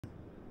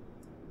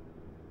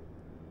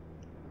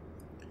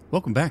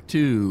Welcome back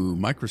to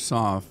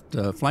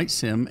Microsoft Flight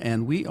Sim,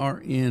 and we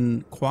are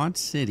in Quad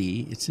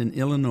City. It's in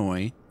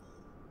Illinois,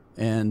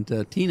 and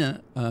Tina,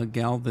 a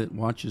gal that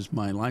watches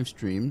my live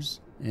streams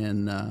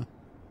and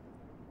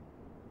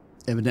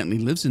evidently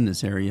lives in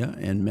this area,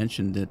 and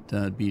mentioned that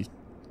it'd be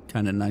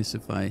kind of nice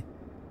if I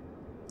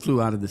flew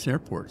out of this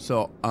airport.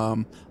 So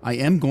I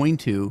am going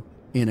to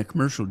in a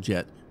commercial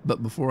jet,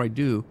 but before I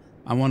do,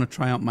 I want to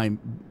try out my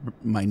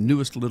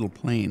newest little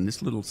plane,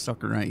 this little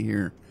sucker right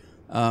here.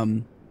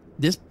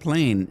 This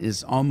plane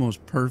is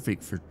almost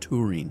perfect for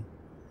touring,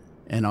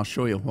 and I'll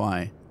show you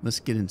why. Let's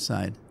get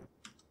inside.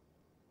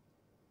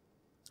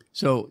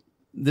 So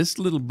this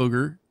little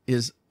booger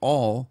is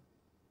all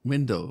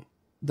window.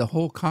 The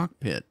whole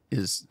cockpit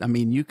is, I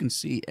mean, you can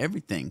see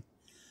everything.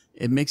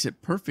 It makes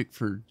it perfect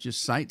for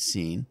just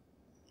sightseeing.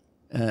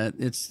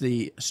 It's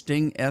the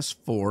Sting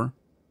S4,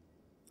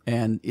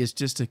 and it's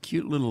just a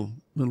cute little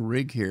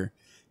rig here.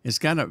 It's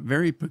got a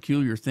very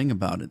peculiar thing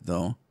about it,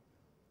 though.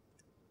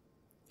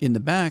 In the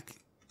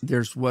back,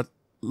 there's what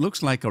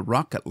looks like a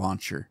rocket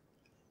launcher.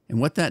 And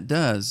what that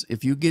does,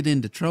 if you get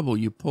into trouble,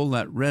 you pull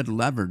that red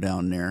lever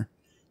down there,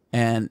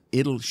 and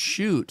it'll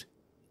shoot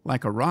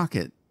like a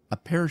rocket, a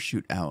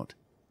parachute out.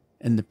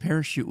 And the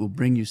parachute will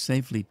bring you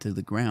safely to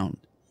the ground.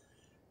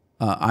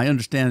 I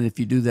understand if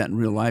you do that in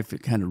real life,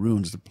 it kind of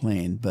ruins the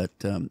plane, but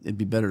it'd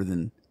be better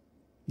than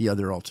the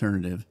other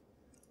alternative.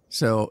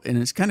 So, and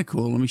it's kind of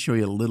cool. Let me show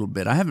you a little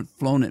bit. I haven't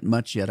flown it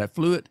much yet. I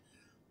flew it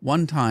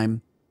one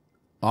time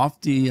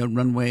off the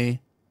runway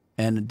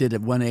and did a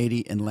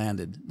 180 and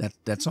landed.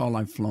 That's all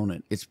I've flown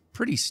it. It's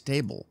pretty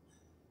stable.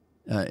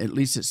 At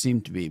least it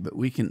seemed to be, but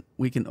we can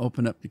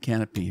open up the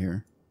canopy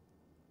here.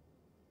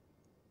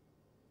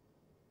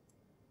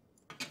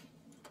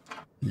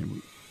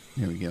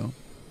 There we go.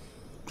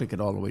 Click it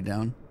all the way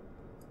down.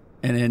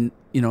 And then,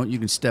 you know, you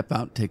can step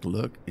out and take a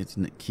look.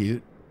 Isn't it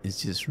cute?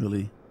 It's just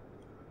really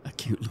a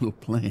cute little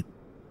plane.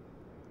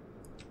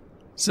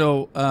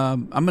 So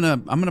I'm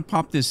gonna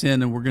pop this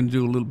in, and we're gonna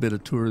do a little bit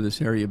of tour of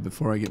this area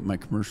before I get my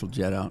commercial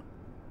jet out.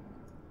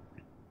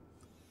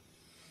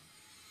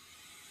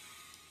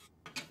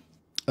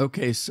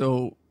 Okay,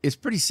 so it's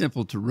pretty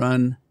simple to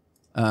run.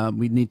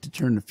 We need to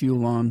turn the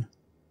fuel on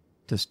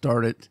to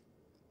start it.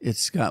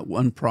 It's got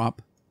one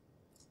prop,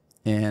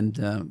 and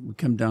we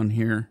come down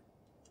here,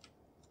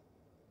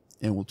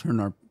 and we'll turn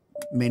our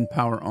main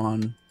power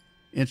on,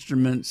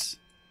 instruments,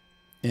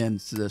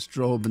 and the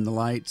strobe and the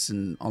lights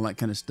and all that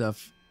kind of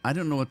stuff. I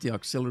don't know what the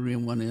auxiliary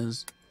one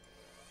is.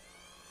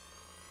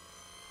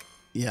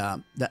 Yeah,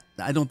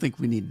 I don't think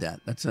we need that.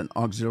 That's an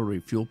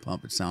auxiliary fuel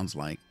pump, it sounds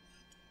like.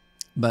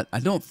 But I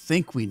don't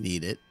think we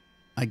need it.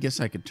 I guess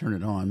I could turn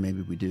it on.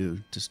 Maybe we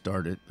do to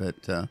start it.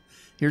 But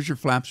here's your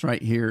flaps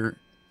right here.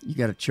 You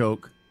got a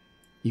choke.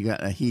 You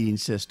got a heating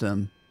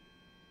system.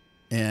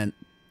 And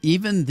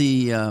even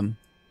the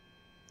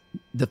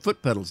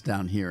foot pedals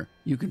down here,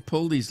 you can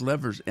pull these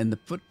levers and the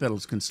foot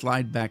pedals can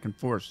slide back and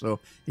forth.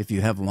 So if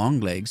you have long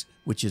legs,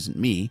 which isn't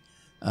me,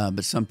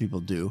 but some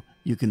people do,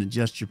 you can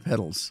adjust your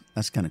pedals.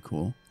 That's kind of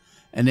cool.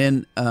 And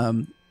then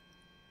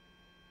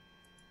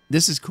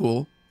this is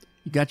cool.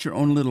 You got your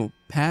own little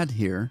pad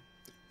here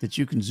that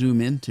you can zoom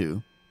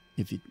into.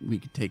 We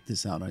could take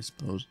this out, I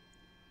suppose.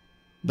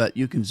 But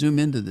you can zoom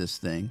into this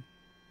thing.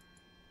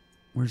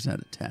 Where's that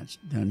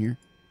attached? Down here?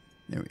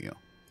 There we go.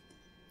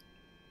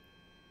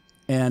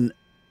 And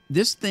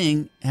this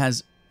thing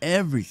has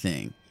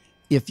everything.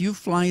 If you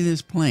fly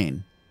this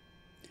plane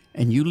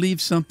and you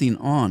leave something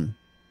on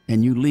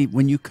and you leave,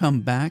 when you come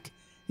back,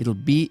 it'll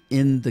be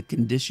in the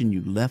condition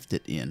you left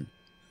it in.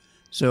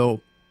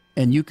 So,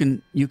 and you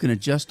can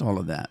adjust all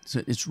of that.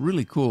 So it's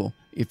really cool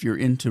if you're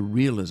into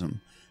realism,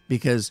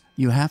 because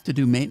you have to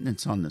do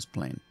maintenance on this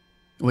plane.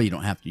 Well, you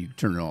don't have to. You can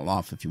turn it all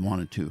off if you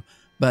wanted to.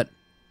 But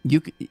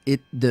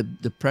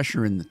the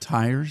pressure in the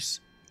tires,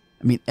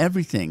 I mean,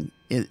 everything.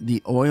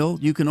 The oil,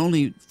 you can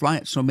only fly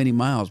it so many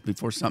miles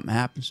before something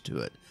happens to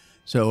it.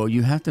 So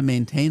you have to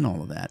maintain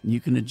all of that, and you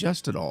can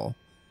adjust it all.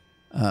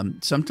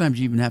 Sometimes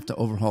you even have to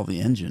overhaul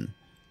the engine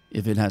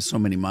if it has so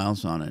many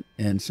miles on it.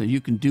 And so you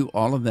can do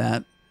all of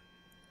that.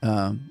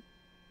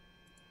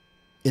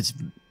 It's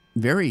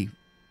very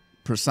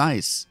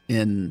precise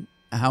in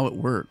how it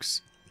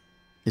works.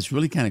 It's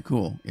really kind of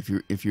cool if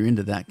you're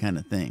into that kind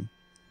of thing.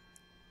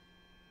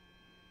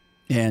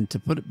 And to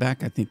put it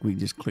back, I think we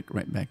just click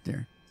right back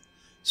there.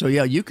 So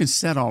yeah, you can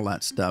set all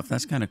that stuff.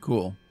 That's kind of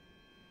cool.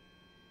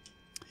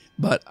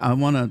 But I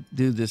want to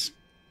do this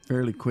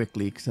fairly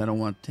quickly because I don't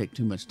want to take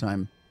too much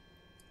time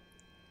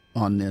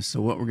on this.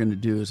 So what we're going to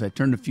do is I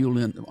turn the fuel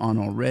on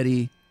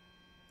already.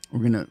 We're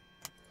going to,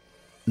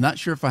 not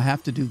sure if I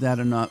have to do that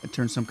or not. I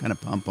turn some kind of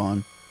pump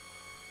on,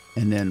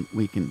 and then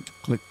we can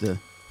click the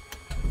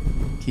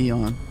key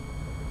on,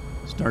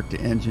 start the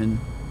engine.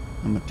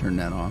 I'm going to turn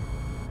that off.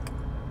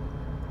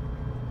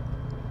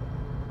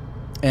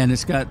 And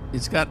it's got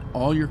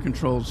all your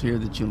controls here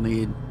that you'll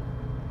need.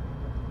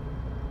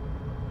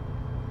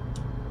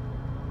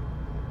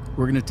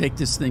 We're going to take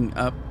this thing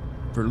up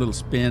for a little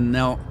spin.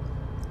 Now,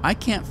 I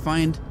can't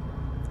find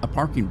a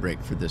parking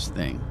brake for this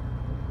thing.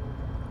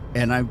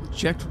 And I've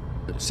checked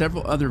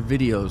several other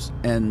videos,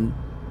 and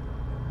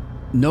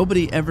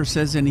nobody ever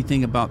says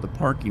anything about the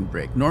parking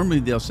brake. Normally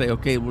they'll say,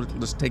 okay, well,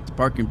 let's take the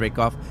parking brake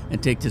off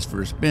and take this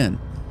for a spin.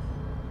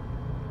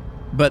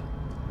 But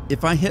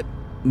if I hit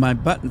my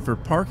button for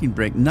parking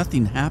brake,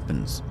 nothing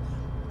happens.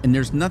 And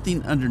there's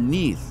nothing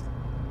underneath.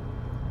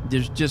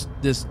 There's just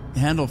this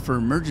handle for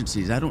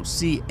emergencies. I don't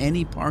see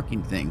any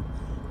parking thing.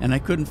 And I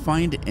couldn't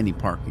find any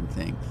parking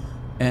thing.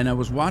 And I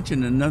was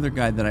watching another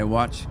guy that I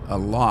watch a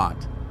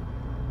lot,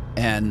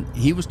 and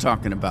he was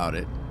talking about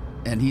it,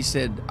 and he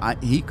said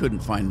he couldn't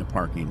find the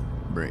parking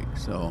brake.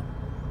 So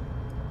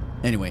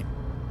anyway,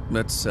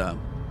 let's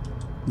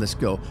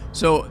go.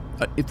 So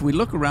if we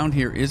look around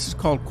here, this is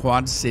called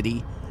Quad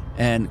City,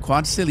 and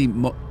Quad City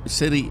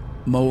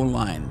Mow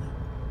Line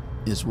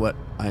is what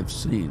I've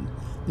seen.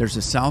 There's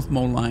a south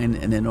mow line,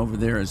 and then over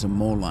there is a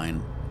mow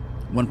line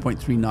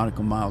 1.3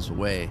 nautical miles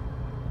away.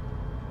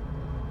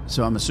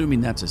 So I'm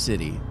assuming that's a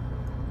city.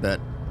 But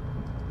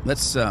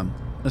let's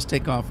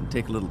take off and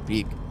take a little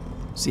peek,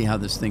 see how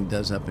this thing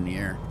does up in the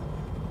air.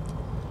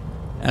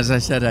 As I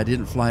said, I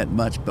didn't fly it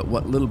much, but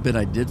what little bit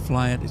I did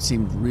fly it, it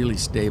seemed really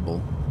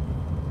stable.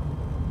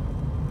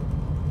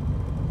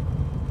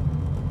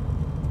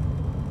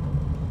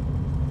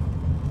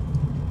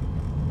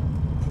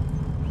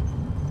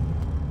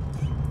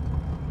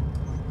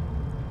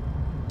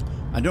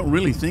 I don't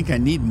really think I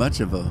need much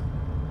of a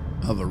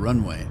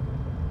runway.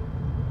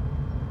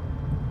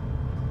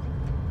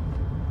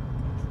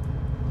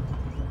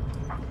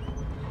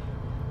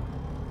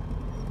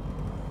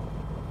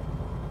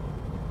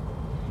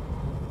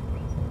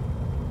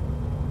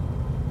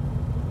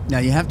 Now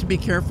you have to be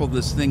careful.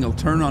 This thing will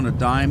turn on a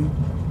dime,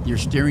 your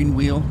steering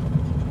wheel,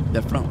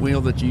 the front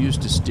wheel that you use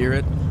to steer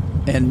it,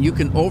 and you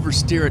can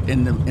oversteer it,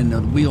 and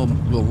the wheel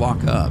will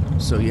lock up.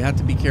 So you have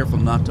to be careful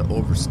not to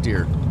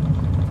oversteer.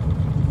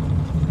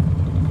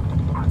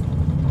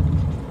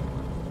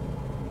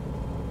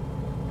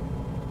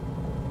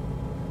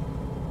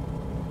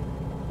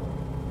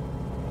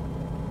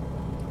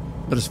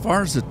 But as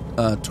far as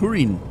a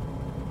touring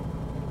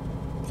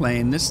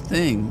plane, this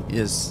thing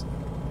is,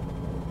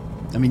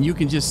 I mean, you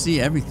can just see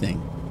everything.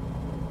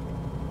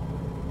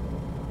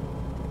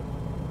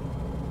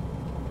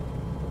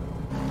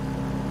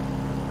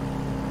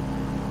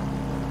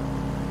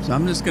 So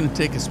I'm just going to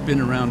take a spin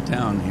around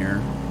town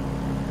here.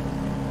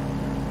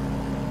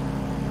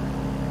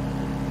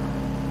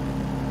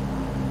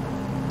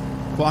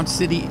 Quad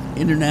City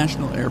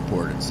International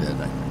Airport, it said.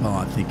 Well,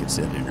 I think it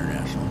said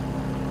international.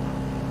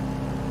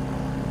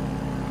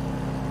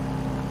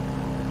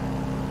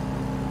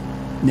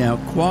 Now,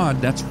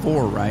 quad, that's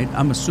 4, right?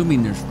 I'm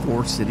assuming there's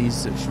 4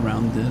 cities that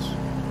surround this,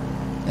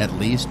 at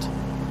least.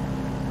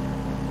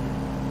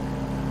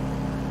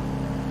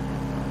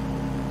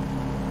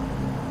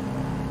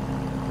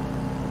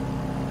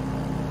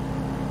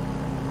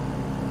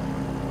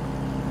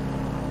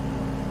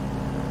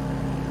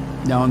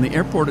 Now, on the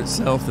airport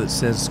itself, it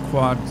says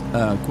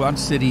Quad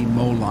City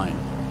Mow Line.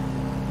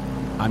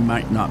 I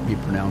might not be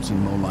pronouncing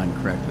Mow Line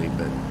correctly,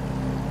 but...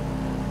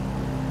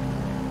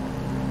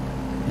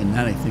 And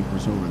that, I think,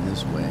 was over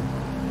this way.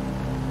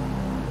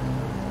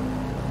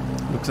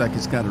 Looks like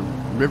it's got a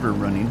river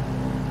running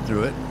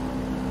through it.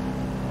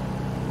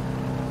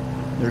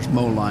 There's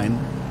Mow Line.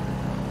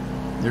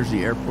 There's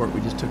the airport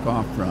we just took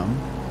off from.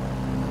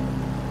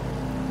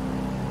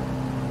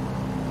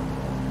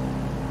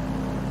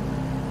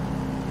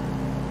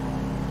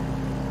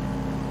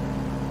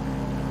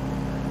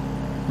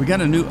 We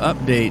got a new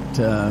update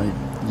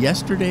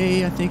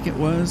yesterday, I think it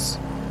was,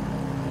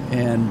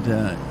 and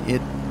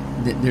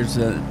there's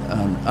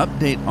an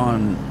update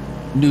on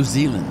New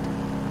Zealand.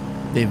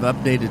 They've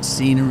updated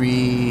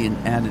scenery and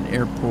added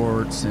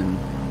airports and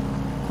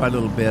quite a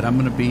little bit. I'm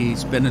going to be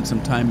spending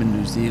some time in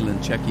New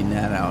Zealand checking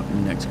that out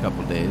in the next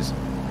couple of days.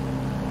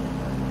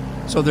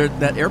 So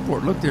that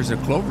airport, look, there's a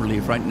clover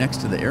leaf right next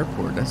to the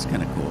airport. That's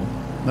kind of cool.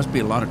 Must be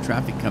a lot of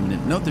traffic coming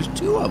in. No, there's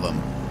 2 of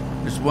them.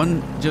 There's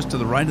one just to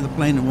the right of the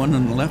plane and one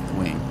on the left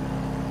wing.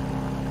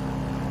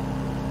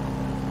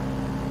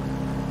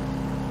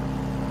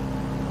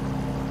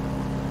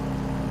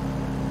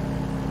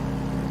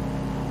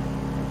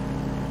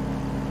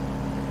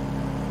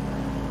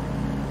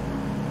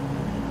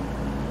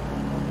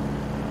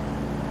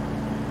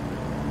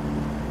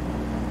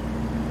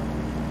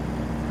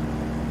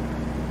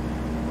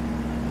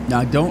 Now,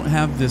 I don't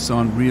have this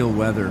on real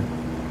weather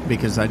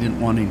because I didn't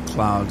want any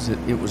clouds.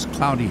 It was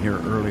cloudy here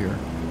earlier.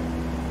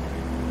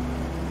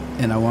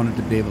 And I wanted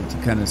to be able to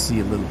kind of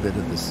see a little bit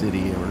of the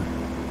city or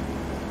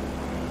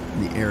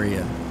the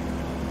area.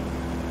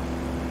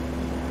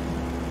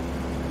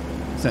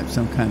 Is that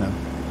some kind of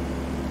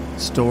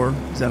store?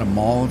 Is that a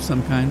mall of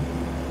some kind?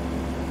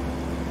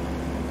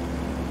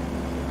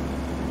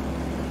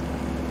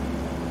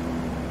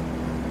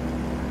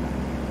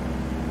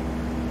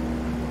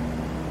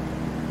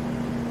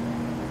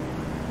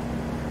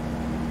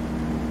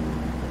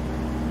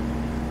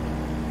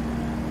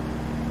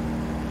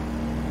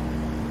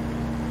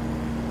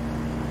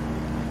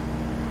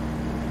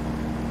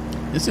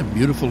 It's a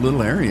beautiful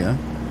little area.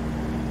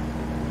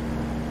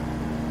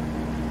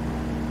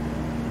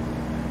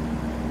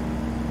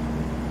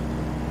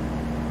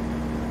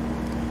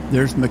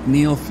 There's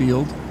McNeil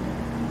Field.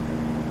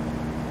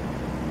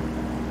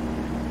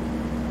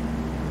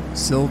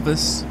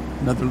 Silvis,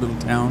 another little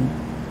town.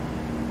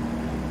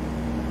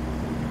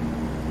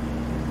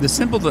 The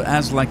symbol that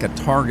has like a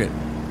target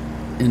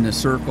in the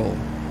circle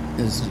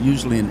is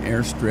usually an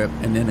airstrip,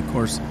 and then of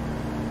course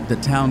the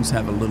towns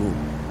have a little,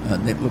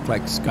 they look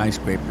like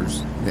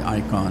skyscrapers, the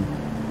icon,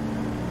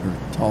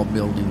 or tall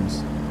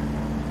buildings.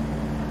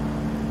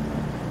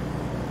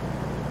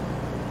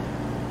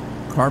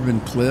 Carbon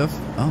Cliff.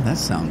 Oh, that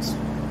sounds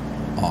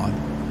odd.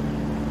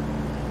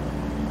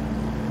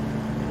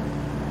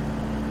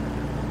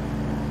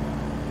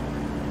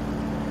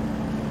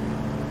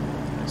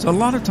 So a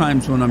lot of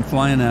times when I'm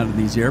flying out of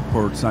these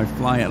airports, I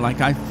fly,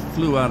 like I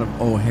flew out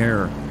of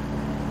O'Hare,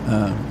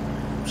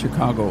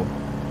 Chicago,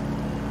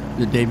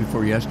 the day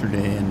before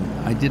yesterday,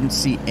 and I didn't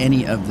see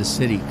any of the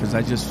city because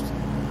I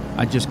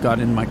just got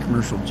in my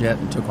commercial jet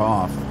and took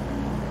off,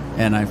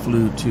 and I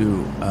flew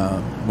to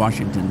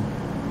Washington,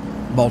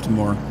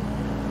 Baltimore,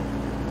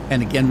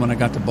 and again when I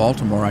got to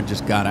Baltimore, I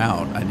just got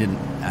out. I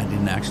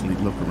didn't actually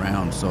look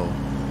around, so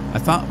I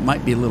thought it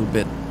might be a little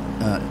bit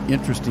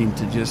interesting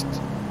to just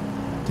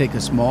take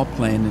a small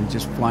plane and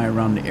just fly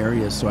around the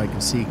area so I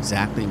can see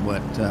exactly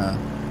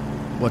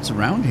what's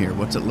around here.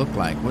 What's it look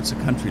like? What's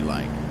the country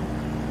like?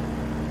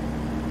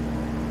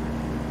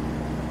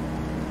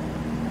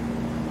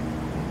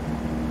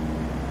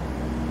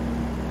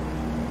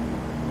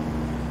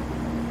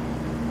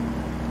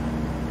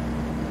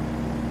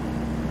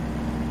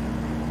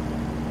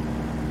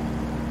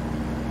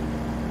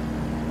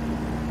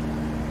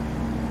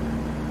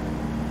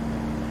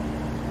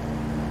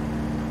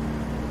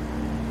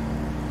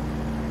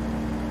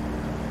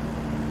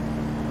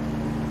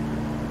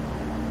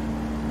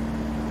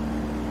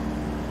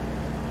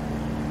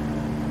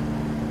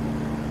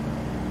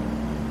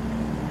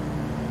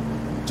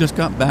 Just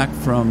got back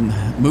from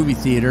movie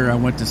theater. I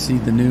went to see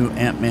the new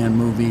Ant-Man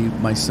movie.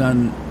 My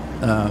son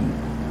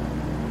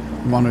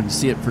wanted to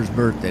see it for his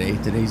birthday.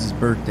 Today's his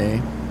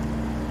birthday.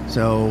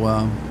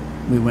 So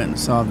we went and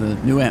saw the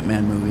new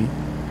Ant-Man movie.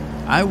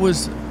 I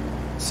was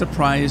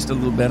surprised a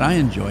little bit. I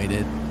enjoyed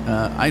it.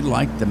 I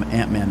liked the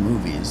Ant-Man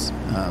movies.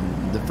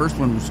 The first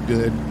one was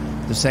good.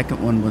 The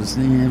second one was,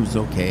 it was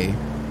okay.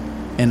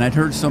 And I'd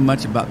heard so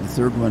much about the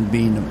third one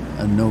being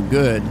a no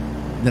good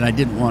that I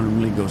didn't want to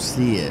really go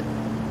see it.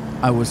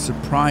 I was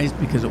surprised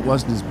because it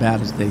wasn't as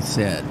bad as they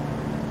said.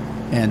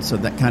 And so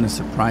that kind of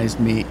surprised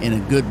me in a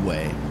good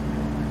way.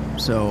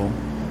 So,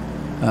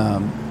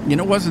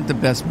 it wasn't the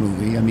best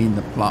movie. I mean,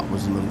 the plot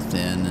was a little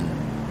thin and,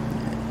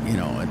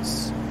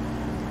 it's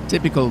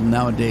typical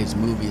nowadays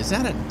movie. Is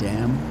that a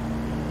dam?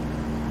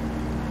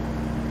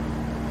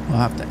 I'll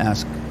have to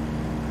ask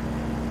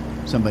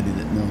somebody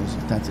that knows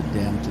if that's a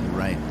dam to the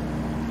right.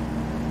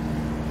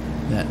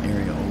 That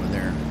area over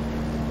there.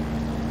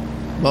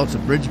 Well, it's a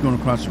bridge going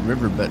across the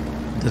river, but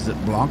does it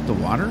block the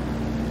water?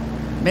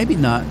 Maybe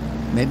not.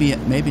 Maybe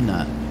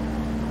not.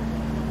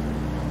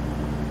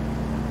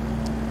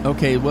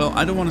 Okay, well,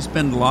 I don't want to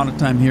spend a lot of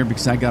time here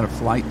because I got a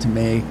flight to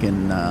make,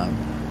 and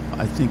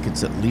I think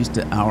it's at least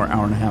an hour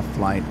and a half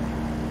flight.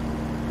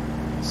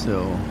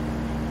 So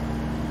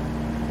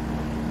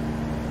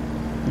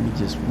let me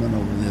just run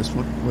over this.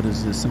 What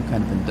is this? Some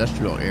kind of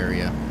industrial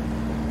area.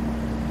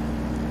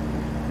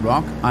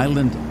 Rock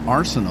Island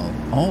Arsenal.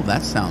 Oh,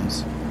 that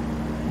sounds,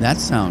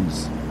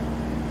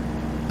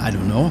 I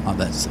don't know how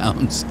that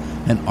sounds.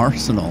 An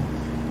arsenal.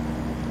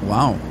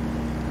 Wow.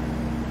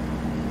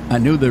 I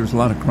knew there was a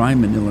lot of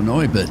crime in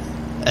Illinois, but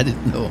I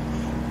didn't know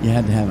you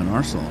had to have an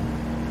arsenal.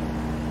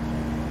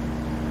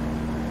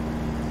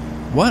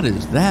 What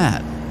is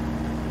that?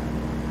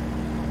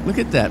 Look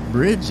at that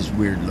bridge. Is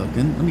weird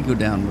looking. Let me go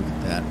down and look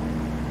at that.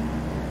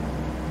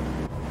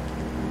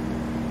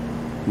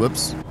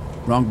 Whoops.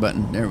 Wrong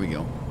button. There we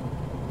go.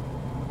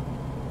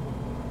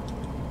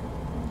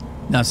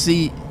 Now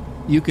see,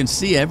 you can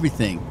see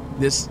everything.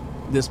 This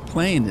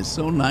plane is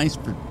so nice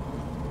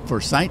for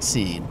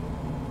sightseeing.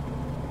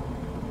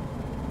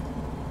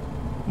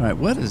 All right,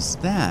 what is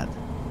that?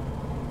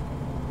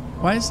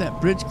 Why is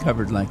that bridge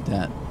covered like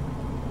that?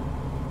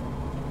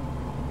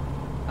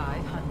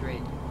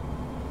 500.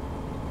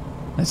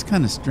 That's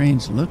kind of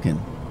strange looking.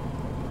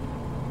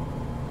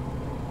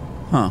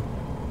 Huh.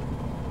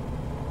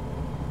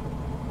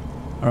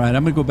 All right,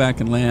 I'm going to go back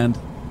and land.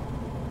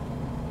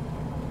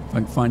 If I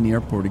can find the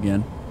airport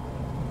again.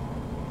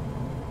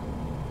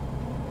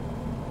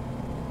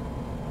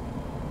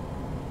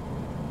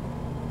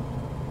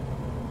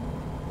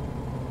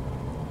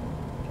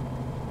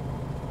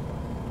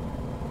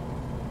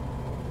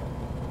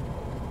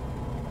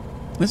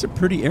 It's a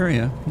pretty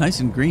area, nice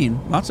and green,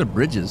 lots of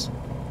bridges.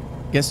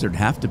 Guess there'd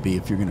have to be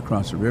if you're going to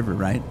cross a river,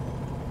 right?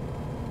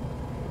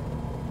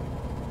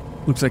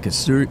 Looks like a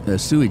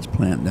sewage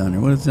plant down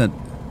there. What is that?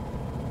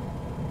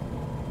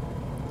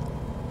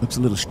 Looks a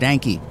little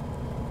stanky.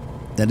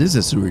 That is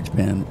a sewage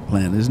plant,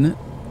 isn't it?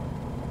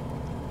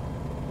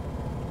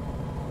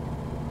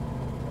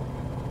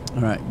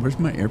 All right, where's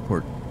my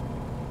airport?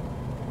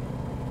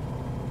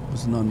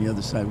 Was it on the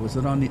other side? Was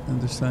it on the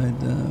other side?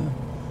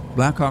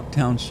 Blackhawk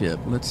Township.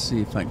 Let's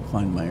see if I can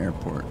find my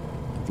airport.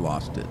 I've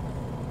lost it.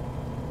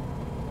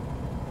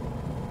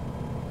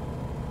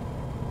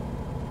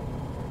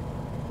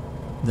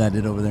 Is that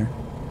it over there?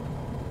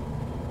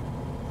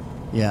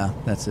 Yeah,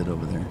 that's it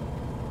over there.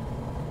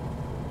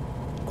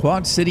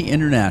 Quad City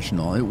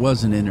International. It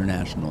was an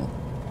international.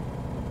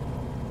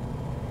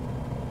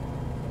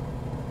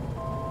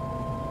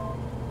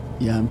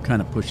 Yeah, I'm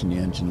kind of pushing the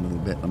engine a little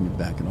bit. Let me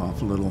back it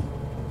off a little.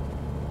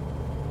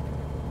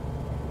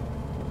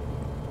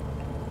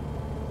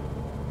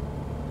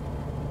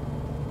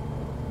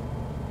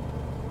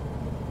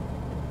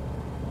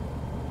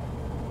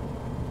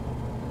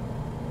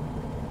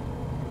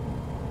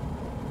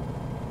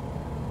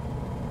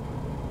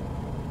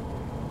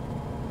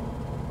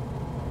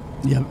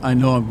 Yeah, I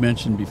know I've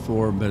mentioned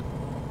before, but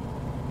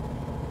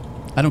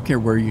I don't care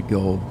where you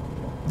go.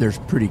 There's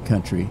pretty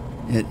country.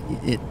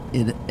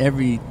 In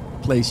every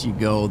place you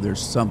go,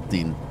 there's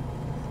something.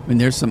 I mean,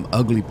 there's some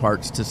ugly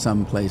parts to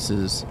some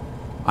places.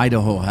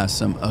 Idaho has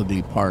some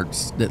ugly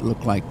parts that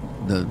look like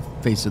the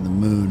face of the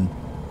moon.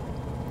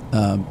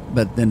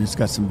 But then it's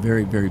got some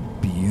very, very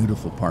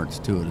beautiful parts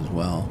to it as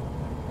well.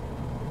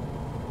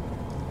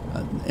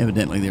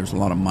 Evidently, there's a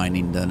lot of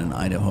mining done in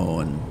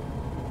Idaho, and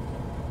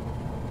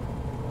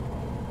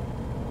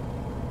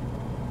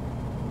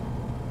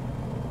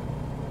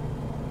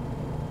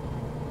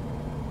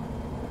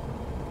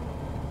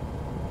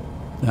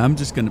I'm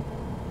just going to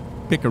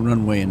pick a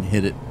runway and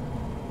hit it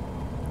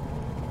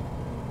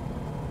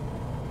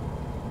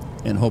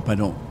and hope I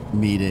don't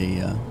meet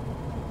a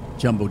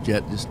jumbo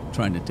jet just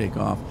trying to take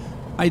off.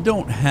 I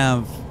don't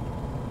have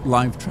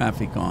live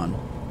traffic on.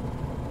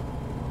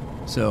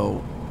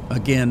 So,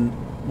 again,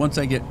 once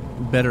I get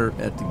better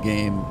at the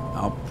game,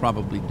 I'll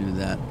probably do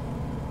that.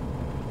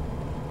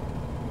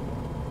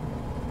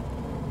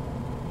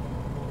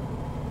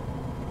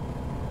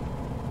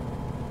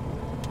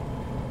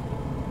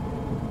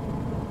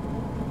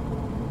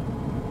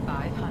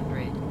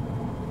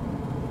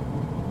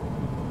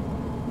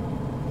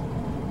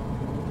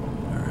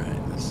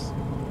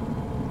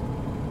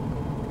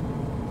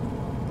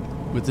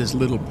 With this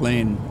little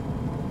plane,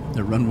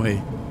 the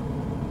runway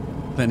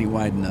plenty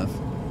wide enough.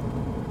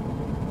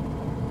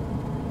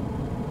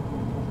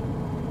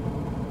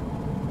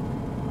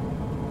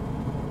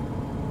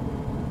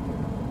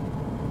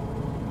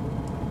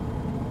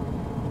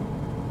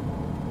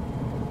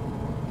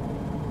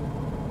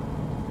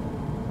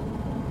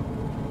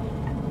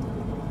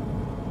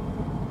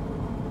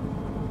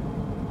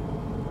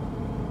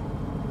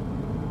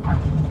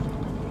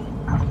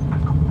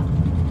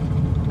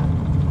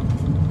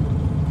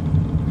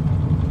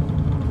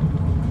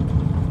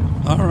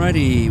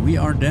 Alrighty, we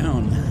are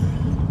down.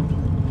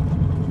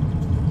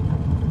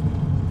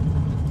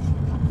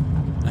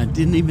 I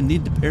didn't even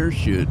need to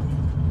parachute.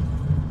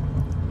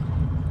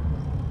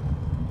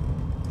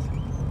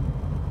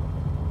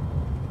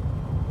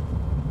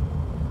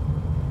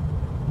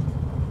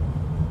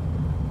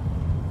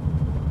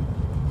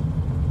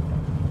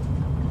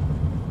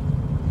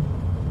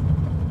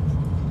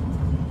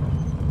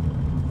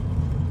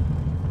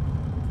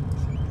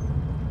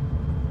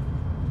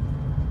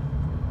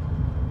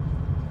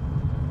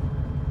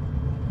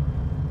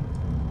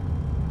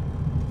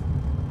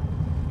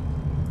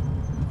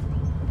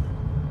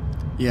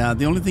 Yeah,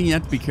 the only thing you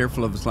have to be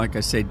careful of is, like I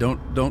say,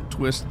 don't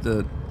twist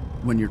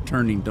when you're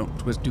turning. Don't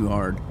twist too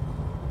hard,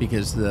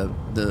 because that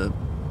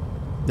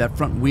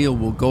front wheel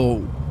will go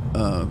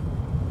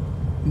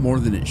more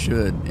than it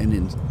should,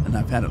 and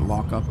I've had it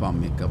lock up on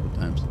me a couple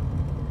times.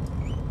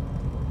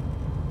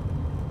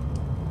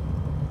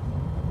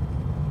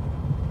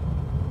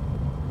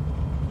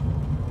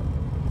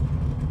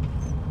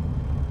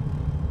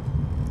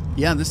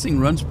 Yeah, this thing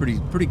runs pretty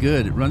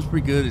good. It runs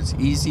pretty good. It's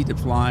easy to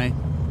fly,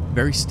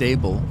 very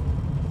stable.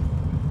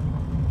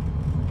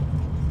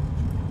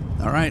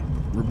 All right,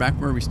 we're back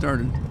where we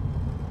started.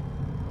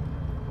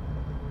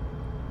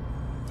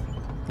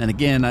 And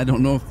again, I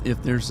don't know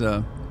if there's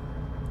a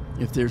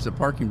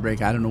parking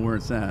brake. I don't know where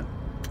it's at.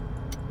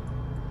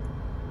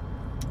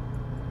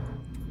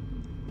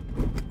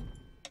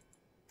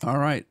 All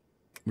right,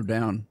 we're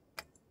down.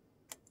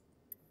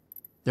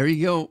 There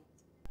you go.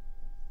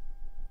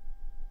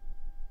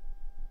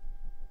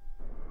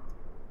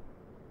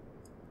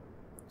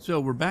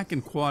 So we're back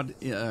in Quad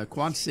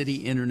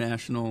City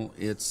International.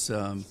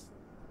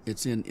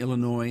 It's in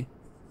Illinois,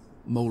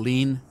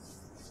 Moline.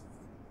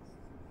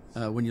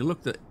 When you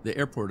look the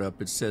airport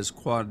up, it says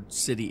Quad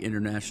City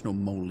International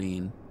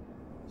Moline.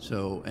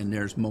 So, and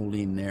there's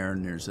Moline there,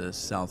 and there's a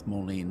South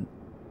Moline.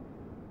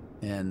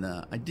 And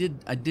I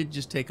did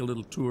just take a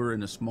little tour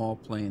in a small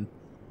plane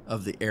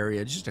of the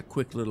area, just a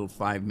quick little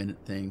 5-minute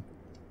thing,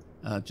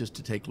 just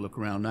to take a look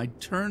around. I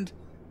turned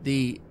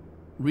the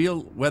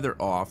real weather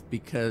off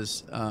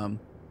because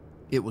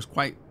it was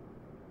quite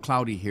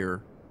cloudy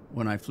here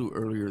when I flew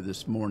earlier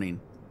this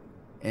morning,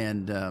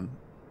 and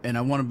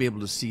I want to be able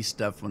to see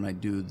stuff when I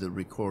do the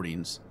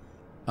recordings.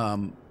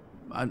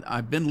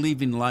 I've been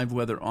leaving live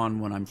weather on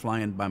when I'm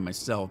flying by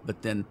myself,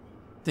 but then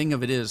thing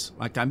of it is,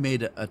 like, I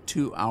made a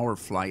 2-hour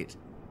flight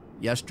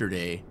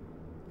yesterday,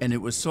 and it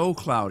was so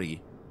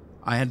cloudy.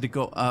 I had to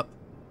go up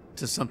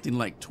to something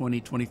like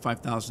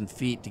 25,000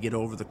 feet to get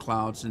over the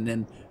clouds, and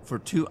then for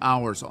 2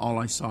 hours, all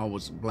I saw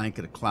was a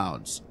blanket of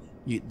clouds.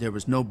 There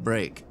was no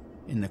break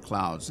in the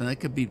clouds, and that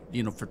could be,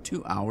 for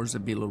 2 hours,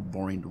 it'd be a little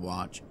boring to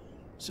watch.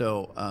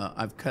 So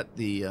I've cut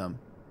the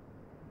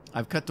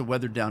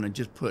weather down and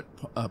just put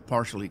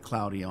partially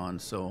cloudy on.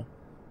 So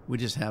we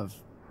just have,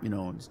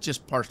 it's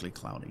just partially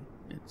cloudy.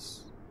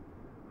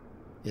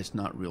 It's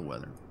not real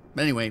weather.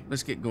 But anyway,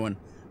 let's get going.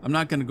 I'm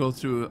not going to go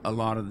through a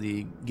lot of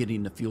the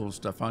getting the fuel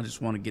stuff. I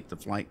just want to get the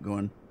flight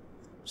going.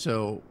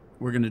 So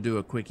we're going to do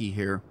a quickie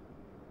here.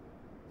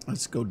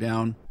 Let's go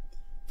down.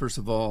 First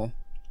of all,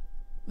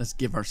 let's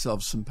give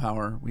ourselves some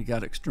power. We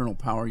got external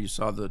power. You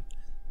saw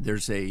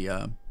there's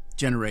a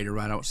generator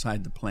right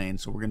outside the plane,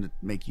 so we're going to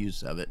make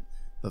use of it.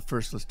 But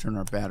first, let's turn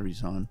our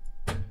batteries on.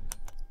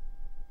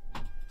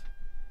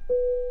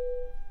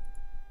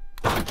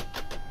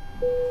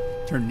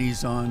 Turn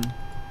these on.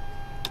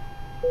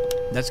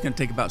 That's going to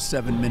take about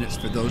 7 minutes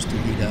for those to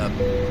heat up.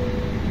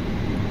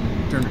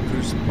 Turn the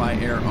cruise supply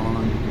air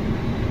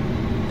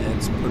on.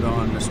 Let's put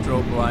on the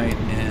strobe light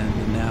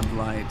and the nav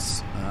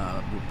lights.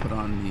 We'll put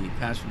on the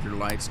passenger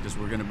lights because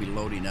we're going to be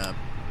loading up.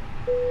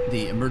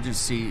 The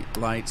emergency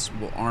lights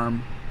will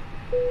arm.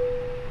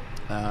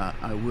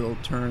 I will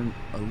turn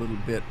a little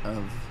bit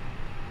of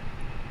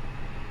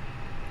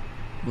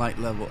light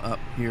level up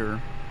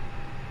here.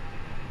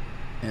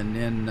 And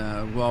then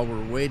while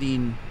we're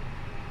waiting,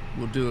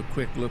 we'll do a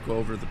quick look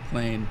over the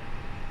plane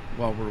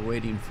while we're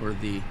waiting for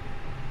the...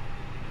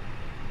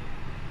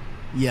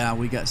 Yeah,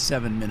 we got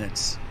 7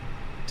 minutes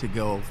to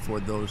go for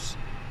those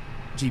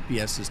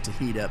GPSs to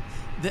heat up.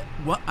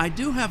 I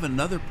do have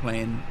another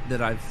plane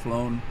that I've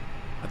flown.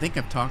 I think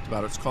I've talked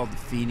about it. It's called the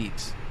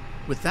Phoenix.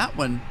 With that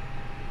one,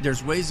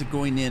 there's ways of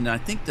going in. I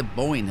think the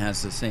Boeing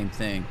has the same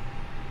thing.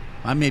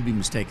 I may be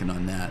mistaken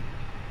on that.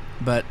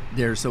 But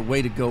there's a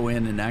way to go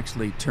in and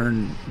actually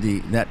turn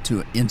that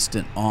to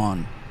instant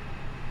on.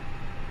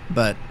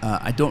 But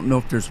I don't know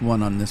if there's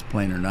one on this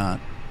plane or not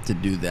to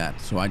do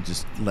that. So I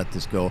just let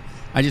this go.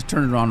 I just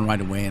turn it on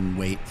right away and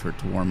wait for it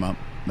to warm up.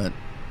 But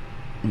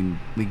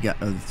we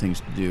got other things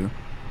to do.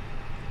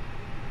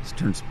 Let's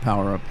turn some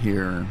power up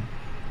here.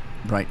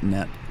 Brighten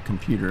that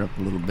computer up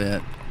a little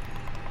bit.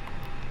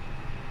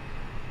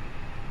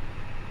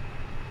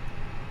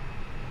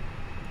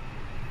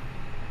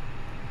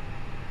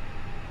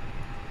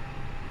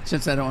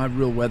 Since I don't have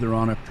real weather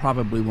on, I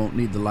probably won't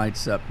need the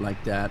lights up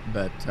like that,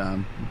 but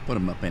we'll put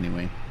them up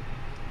anyway.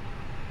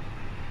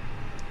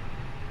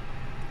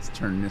 Let's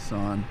turn this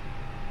on.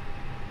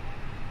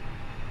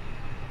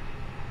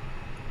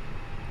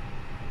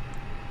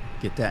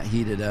 Get that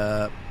heated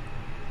up.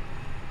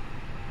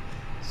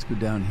 Let's go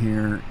down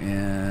here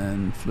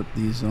and flip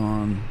these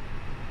on.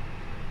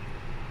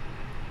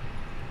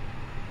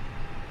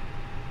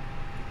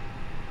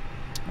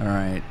 All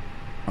right,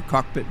 our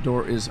cockpit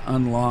door is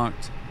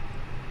unlocked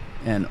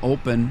and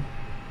open.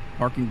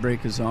 Parking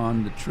brake is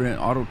on. The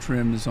auto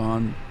trim is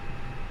on.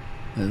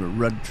 The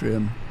rudder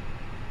trim,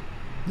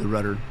 the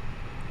rudder,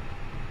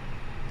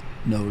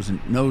 nose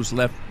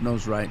left,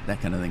 nose right,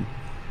 that kind of thing.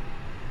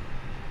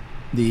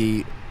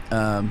 The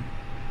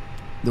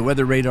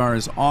weather radar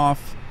is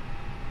off.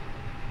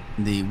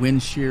 The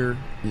wind shear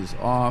is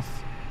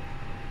off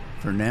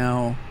for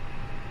now.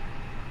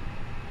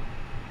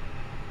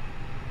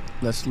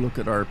 Let's look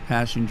at our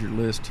passenger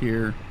list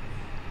here.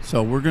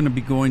 So we're going to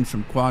be going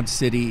from Quad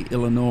City,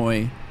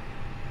 Illinois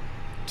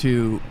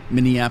to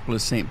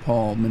Minneapolis, St.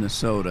 Paul,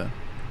 Minnesota.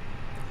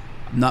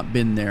 I've not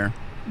been there.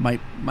 My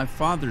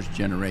father's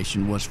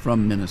generation was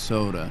from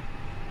Minnesota,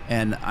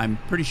 and I'm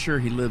pretty sure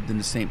he lived in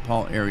the St.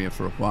 Paul area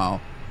for a while.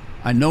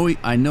 I know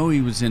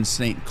he was in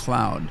St.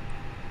 Cloud,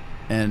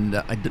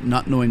 and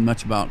not knowing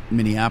much about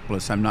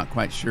Minneapolis, I'm not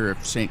quite sure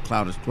if St.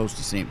 Cloud is close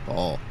to St.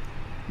 Paul.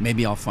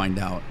 Maybe I'll find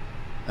out,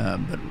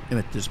 but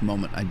at this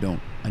moment I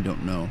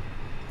don't know.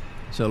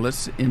 So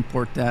let's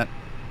import that.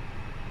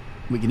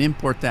 We can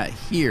import that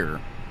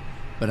here,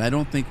 but I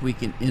don't think we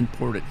can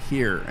import it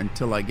here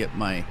until I get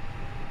my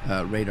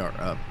radar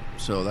up.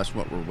 So that's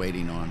what we're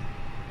waiting on.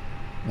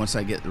 Once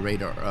I get the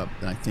radar up,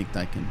 then I think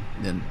I can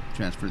then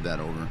transfer that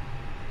over.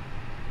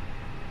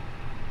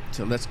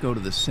 So let's go to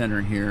the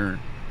center here.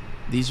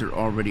 These are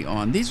already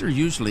on. These are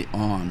usually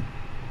on.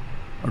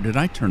 Or did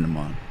I turn them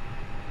on?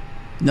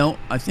 No,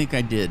 I think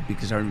I did,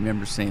 because I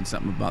remember saying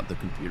something about the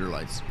computer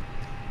lights.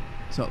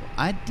 So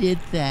I did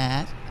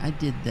that.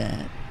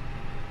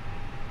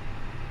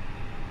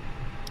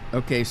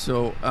 Okay,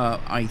 so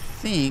I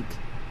think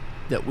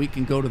that we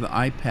can go to the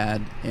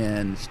iPad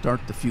and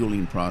start the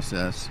fueling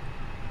process.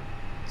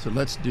 So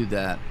let's do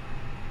that.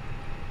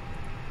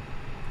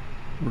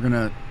 We're going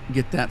to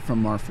get that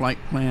from our flight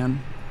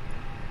plan.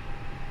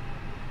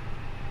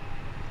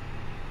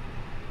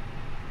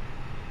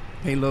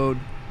 Payload,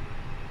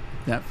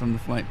 that from the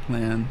flight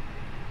plan.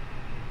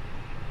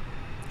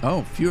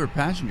 Oh, fewer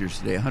passengers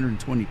today,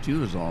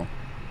 122 is all.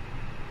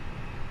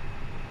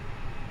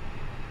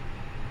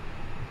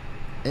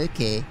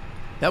 Okay.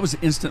 That was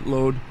instant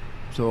load.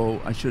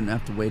 so I shouldn't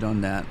have to wait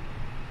on that.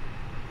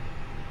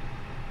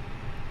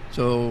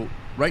 So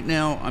right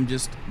now I'm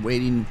just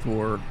waiting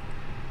for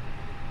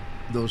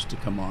those to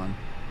come on.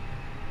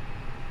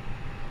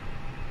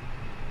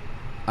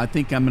 I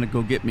think I'm going to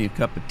go get me a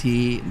cup of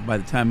tea. By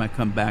the time I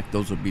come back,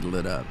 those will be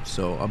lit up.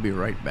 So I'll be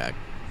right back.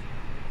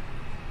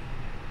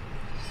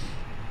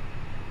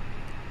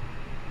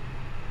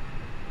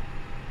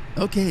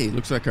 Okay,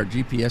 looks like our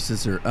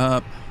GPSs are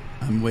up.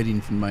 I'm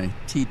waiting for my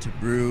tea to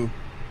brew.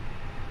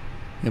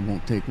 It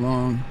won't take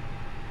long.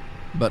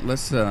 But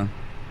let's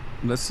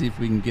see if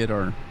we can get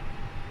our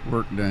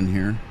work done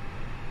here.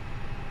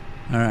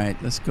 All right,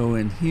 let's go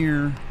in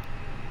here.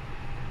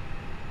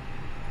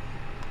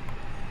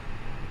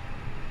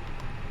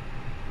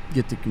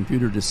 Get the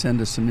computer to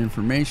send us some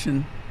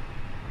information.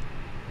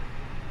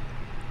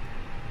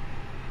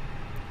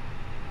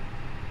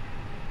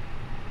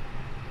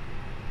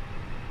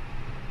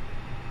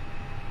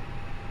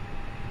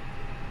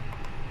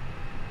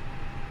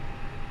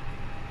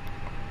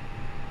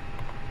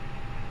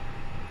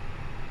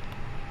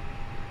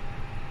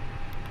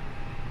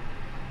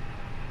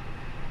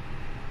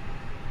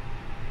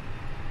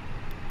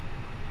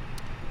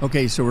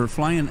 Okay, so we're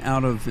flying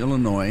out of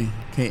Illinois,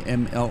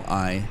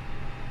 KMLI.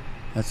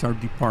 That's our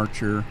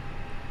departure.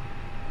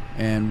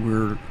 And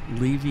we're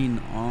leaving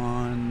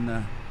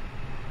on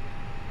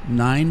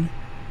 9,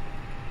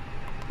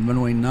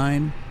 runway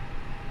 9.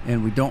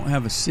 And we don't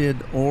have a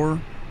SID or...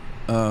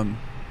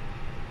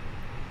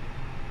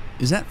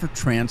 is that for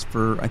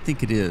transfer? I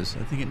think it is.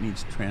 I think it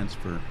needs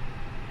transfer.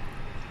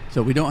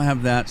 So we don't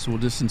have that, so we'll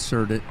just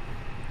insert it.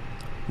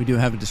 We do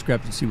have a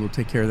discrepancy. We'll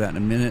take care of that in a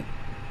minute.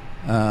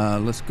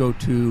 Let's go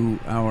to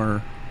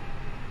our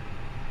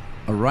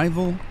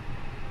arrival.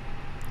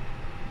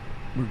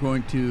 We're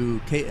going to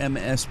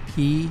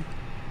KMSP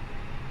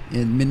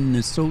in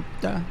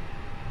Minnesota.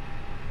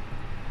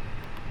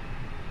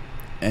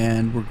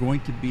 And we're going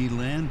to be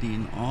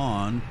landing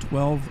on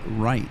 12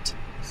 right.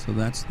 So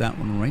that's that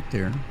one right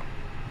there.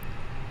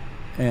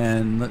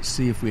 And let's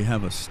see if we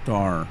have a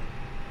star.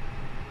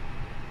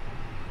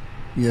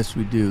 Yes,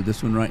 we do.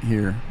 This one right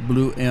here.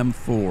 Blue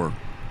M4.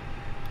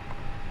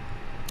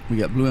 We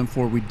got blue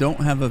M4. We don't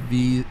have a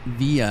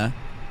VIA,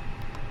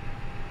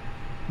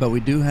 but we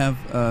do have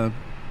a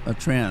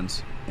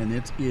trans, and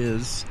it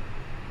is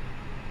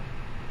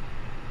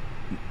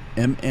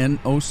MN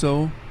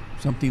OSO,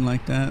 something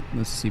like that.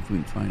 Let's see if we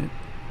can find it.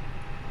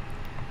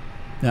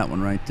 That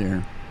one right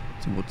there.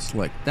 So we'll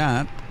select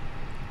that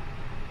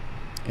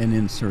and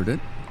insert it.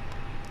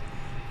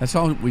 That's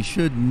all we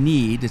should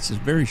need. It's a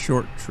very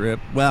short trip.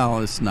 Well,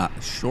 it's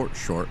not short,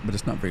 but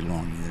it's not very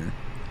long either.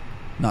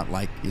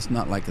 It's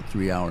not like a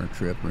 3-hour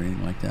trip or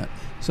anything like that.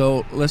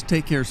 So let's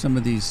take care of some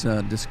of these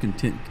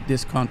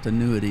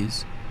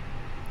discontinuities.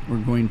 We're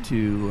going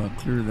to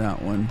clear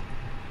that one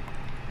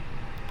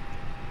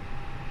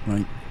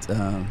right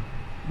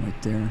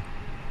there.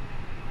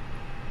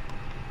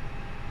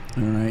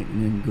 All right,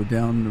 and then go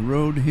down the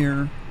road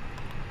here.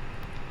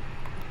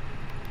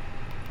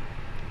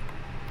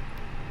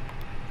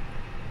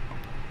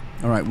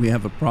 All right, we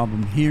have a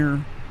problem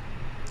here.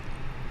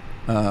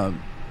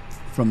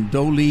 From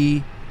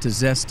Doli to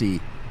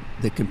Zesty,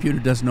 the computer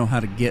doesn't know how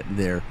to get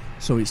there,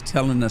 so he's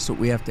telling us that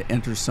we have to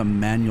enter some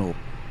manual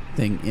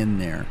thing in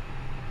there,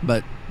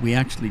 but we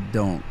actually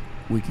don't.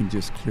 We can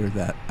just clear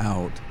that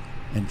out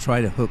and try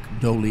to hook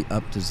Doli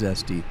up to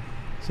Zesty.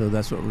 So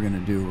that's what we're going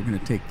to do. We're going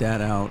to take that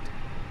out,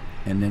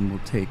 and then we'll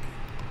take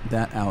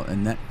that out,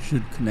 and that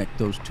should connect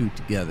those two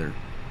together.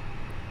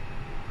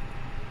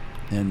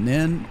 And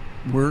then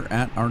we're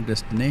at our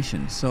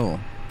destination. So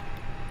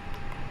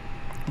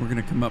we're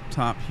going to come up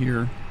top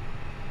here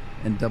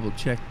and double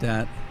check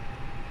that.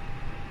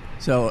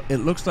 So it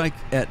looks like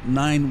at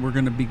 9 we're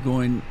going to be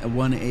going a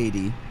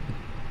 180.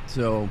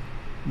 So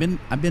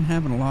I've been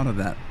having a lot of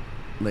that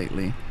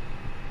lately.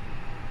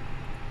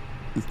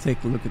 Let's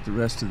take a look at the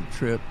rest of the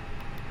trip.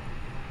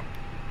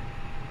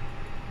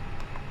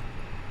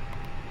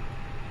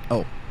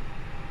 Oh,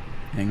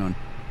 hang on.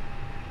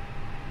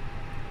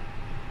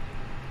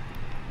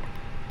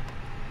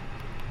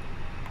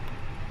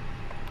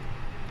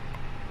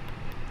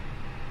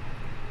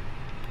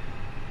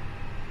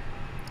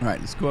 All right,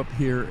 let's go up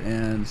here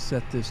and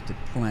set this to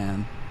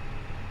plan.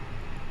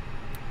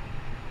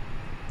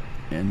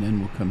 And then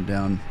we'll come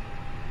down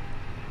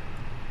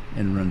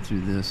and run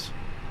through this.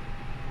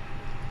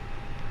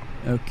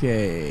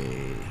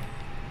 Okay.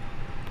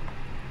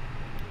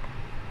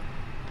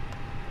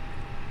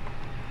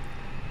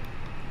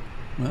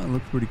 Well, it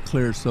looks pretty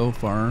clear so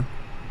far.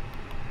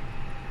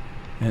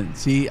 And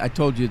see, I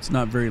told you it's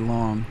not very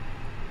long.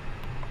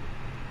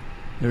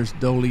 There's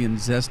Doli and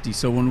Zesty.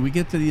 So when we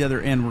get to the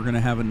other end, we're going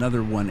to have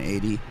another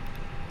 180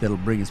 that'll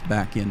bring us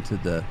back into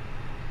the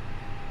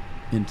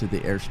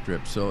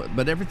airstrip. So,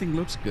 but everything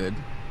looks good.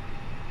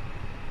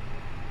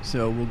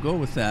 So we'll go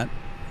with that.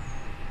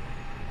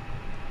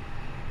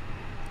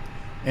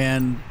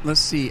 And let's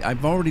see,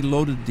 I've already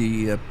loaded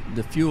the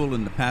fuel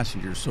and the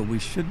passengers, so we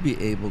should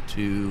be able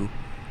to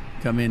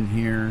come in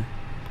here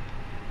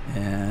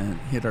and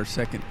hit our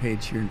second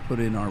page here and put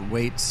in our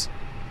weights.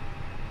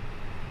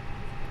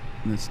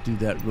 Let's do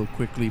that real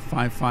quickly.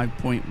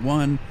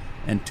 55.1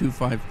 and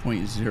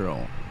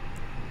 25.0.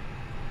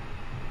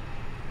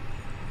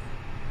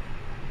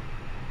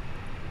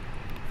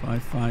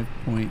 Five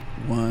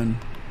 5.1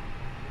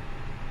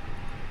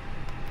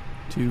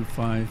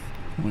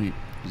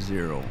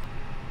 25.0.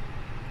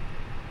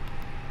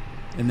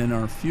 And then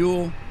our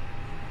fuel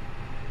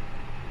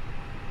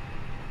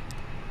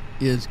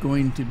is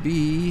going to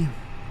be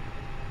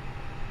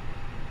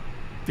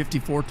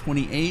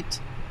 54.28.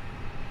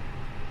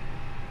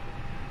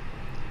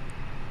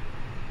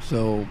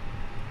 So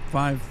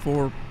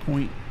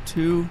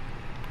 54.2.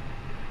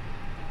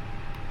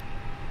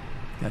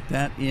 Got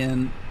that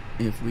in.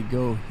 If we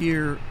go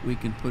here, we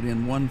can put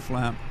in one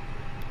flap.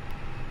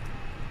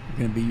 We're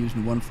going to be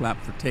using one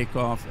flap for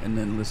takeoff, and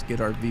then let's get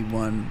our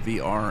V1,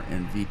 VR,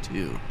 and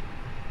V2.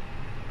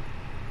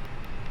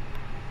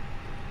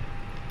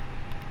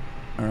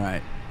 All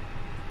right.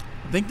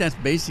 I think that's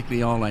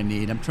basically all I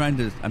need. I'm trying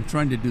to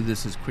do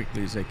this as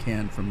quickly as I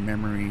can from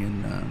memory,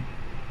 and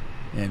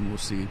we'll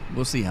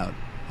see how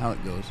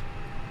it goes.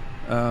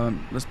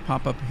 Let's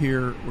pop up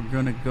here. We're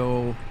going to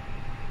go.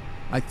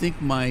 I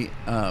think my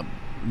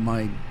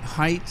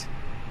height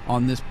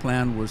on this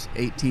plan was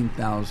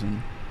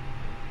 18,000.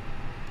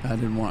 I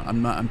didn't want.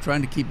 I'm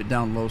trying to keep it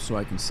down low so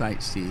I can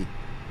sightsee.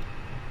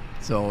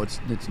 So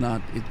it's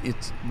not.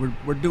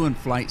 We're doing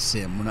flight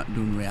sim. We're not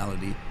doing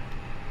reality.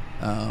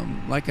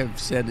 Like I've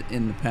said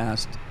in the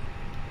past,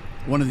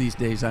 one of these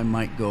days I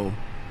might go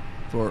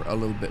for a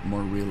little bit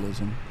more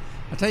realism.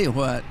 I'll tell you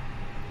what.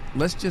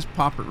 Let's just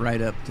pop it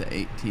right up to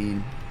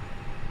 18.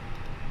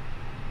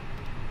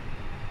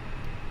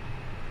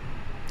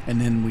 And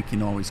then we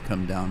can always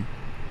come down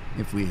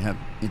if we have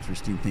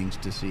interesting things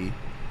to see.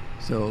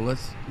 So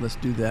let's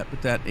do that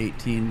with that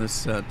 18.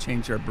 Let's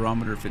change our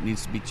barometer if it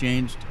needs to be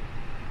changed.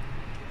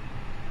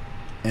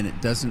 And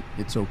it doesn't,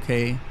 it's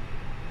okay.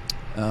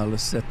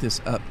 Let's set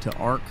this up to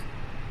arc.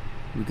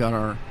 We got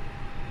our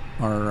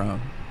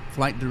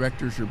flight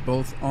directors are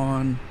both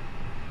on.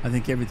 I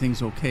think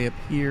everything's okay up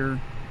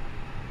here.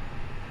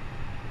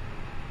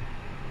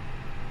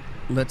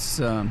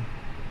 Let's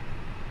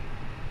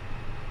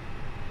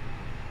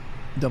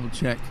double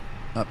check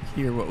up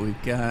here what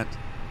we've got.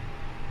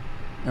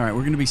 All right,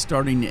 we're going to be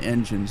starting the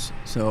engines,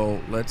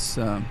 so let's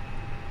start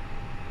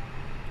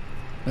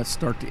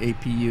the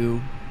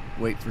APU.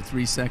 Wait for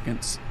 3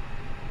 seconds.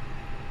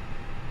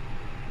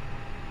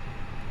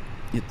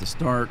 Hit the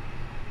start.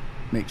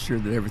 Make sure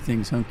that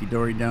everything's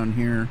hunky-dory down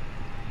here.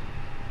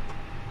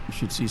 You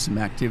should see some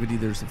activity.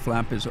 There's the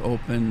flap is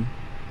open.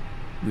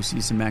 We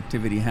see some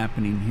activity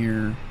happening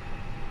here.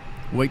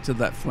 Wait till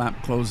that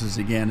flap closes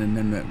again, and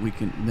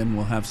then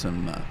we'll have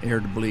some air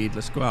to bleed.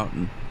 Let's go out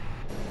and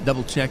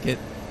double check it.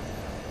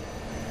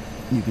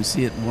 You can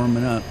see it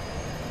warming up.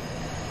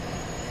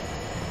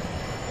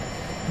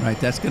 Right,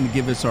 that's going to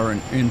give us our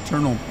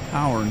internal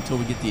power until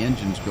we get the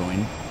engines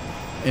going.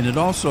 And it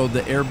also,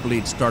 the air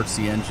bleed starts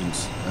the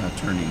engines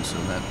turning, so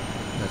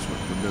that's what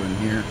we're doing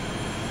here.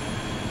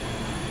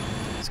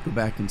 Let's go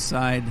back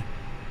inside.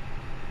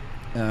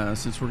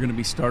 Since we're going to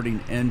be starting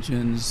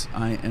engines,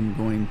 I am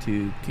going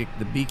to kick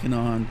the beacon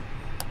on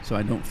so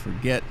I don't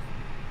forget.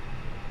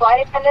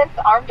 Flight attendants,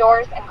 arm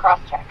doors, and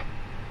cross-check.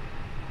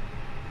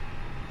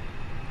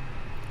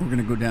 We're going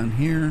to go down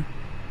here.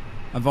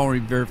 I've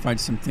already verified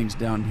some things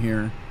down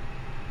here,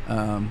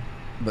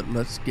 but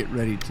let's get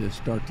ready to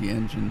start the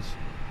engines.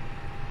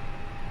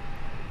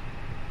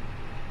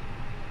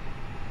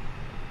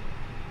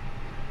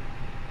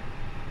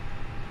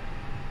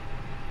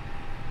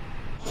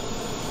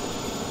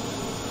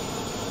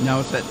 Now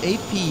with that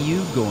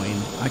APU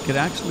going, I could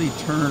actually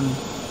turn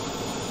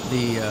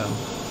the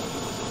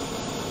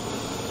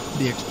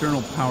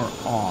external power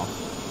off,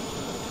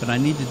 but I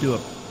need to do a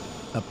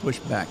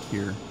pushback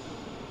here.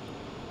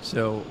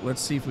 So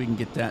let's see if we can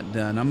get that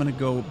done. I'm going to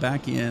go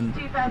back in.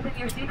 Fasten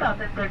your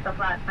seatbelt, insert the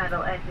flat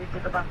metal edge into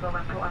the buckle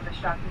and pull on the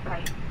strap to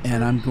tight.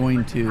 And I'm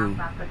going to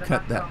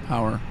cut that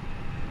power.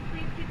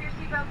 Please keep your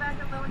seatbelt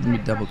fastened low and Let me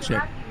tight. double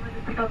check.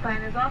 The seatbelt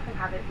sign is off and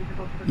have it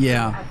visible to the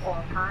Yeah. at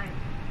all times.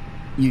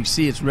 You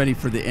see it's ready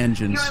for the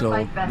engine,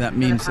 so that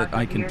means that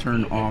I can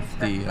turn off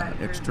the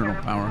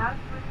external power.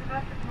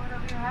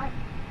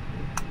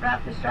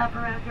 Wrap the strap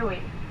around your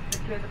waist.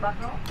 Secure the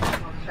buckle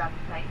and pull the strap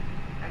tight.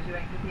 As you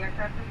exit the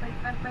aircraft, inflate the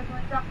vest by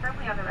pulling down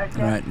firmly on the red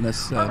All right,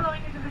 let's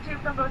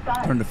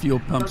turn the fuel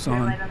pumps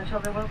on. Light on the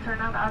shoulder will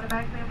turn on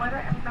automatically in water,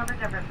 and remember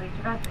never inflate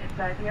your vest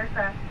inside the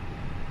aircraft.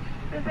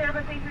 This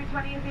Airbus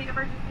A320 is 8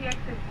 emergency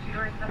exits, 2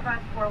 doors in the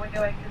front, 4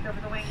 window exits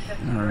over the wing.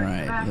 All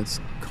right, let's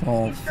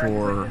call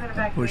for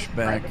a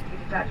pushback.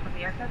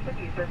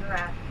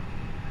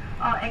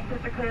 All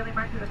exits are clearly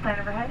marked with a sign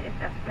overhead. If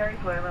necessary,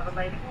 floor level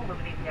lighting will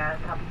illuminate the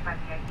aisles, helping find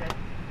the exit.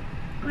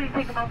 Please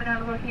take a moment now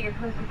to locate your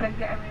closest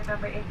exit and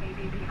remember it may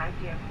be behind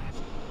you.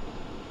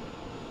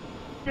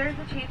 There is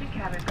a change in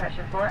cabin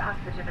pressure. 4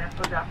 oxygen masks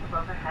will drop from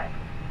overhead.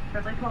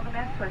 Firmly pull the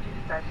mask towards you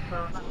to start to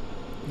slow.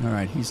 All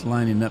right, he's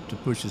lining up to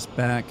push us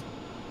back.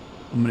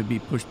 I'm going to be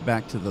pushed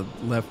back to the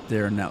left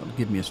there, and that will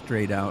give me a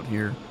straight out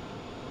here,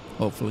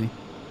 hopefully.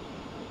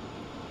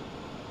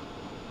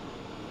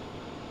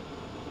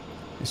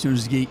 As soon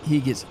as he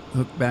gets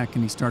hooked back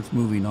and he starts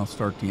moving, I'll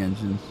start the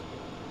engines.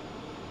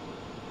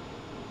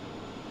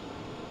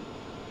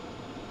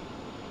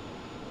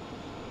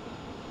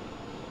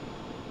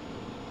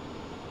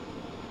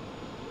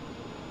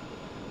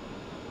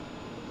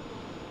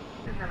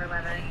 Number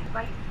 11,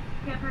 flight.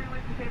 Tampering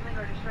with, disabling,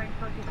 or destroying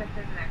smoky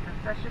sectors and aircraft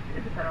structures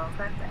is a federal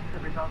offense and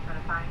could result in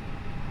a fine.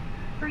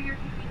 For your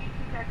convenience,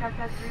 this aircraft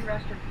has 3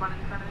 restrooms, one in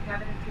the front of the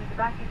cabin and 2 in the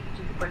back, and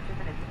each is equipped with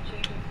an instant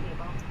changing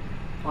table.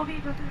 We'll be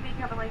adjusting the main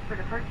cabin lights for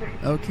departure.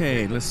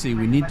 Okay, let's see.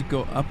 We need to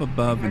go up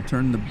above and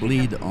turn the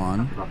bleed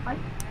on.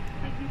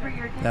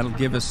 That'll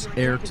give us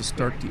air to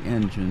start the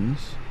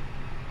engines.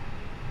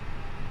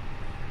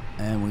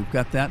 And we've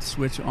got that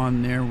switch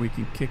on there. We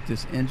can kick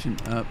this engine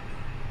up.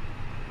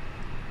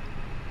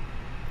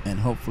 And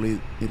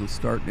hopefully it'll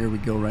start. There we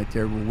go, right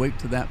there. We'll wait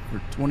to that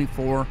for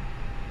 24.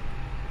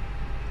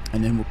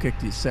 And then we'll kick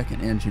the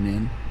second engine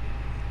in.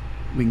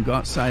 We can go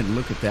outside and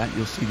look at that.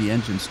 You'll see the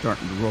engine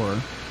starting to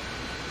roar.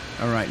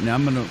 All right, now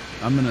I'm gonna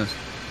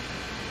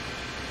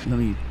let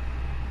me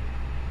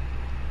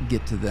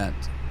get to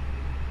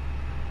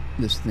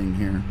this thing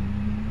here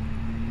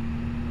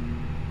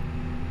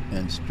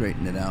and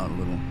straighten it out a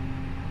little.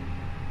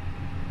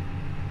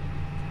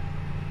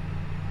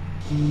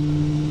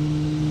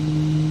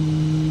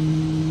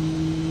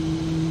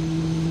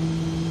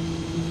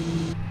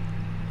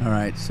 All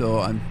right, so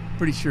I'm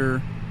pretty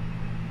sure,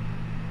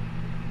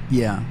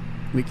 yeah,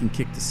 we can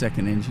kick the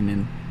second engine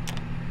in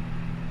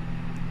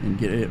and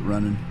get it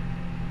running.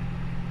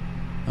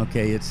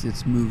 Okay,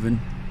 it's moving.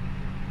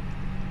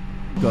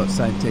 Go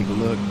outside, take a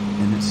look,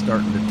 and it's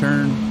starting to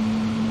turn.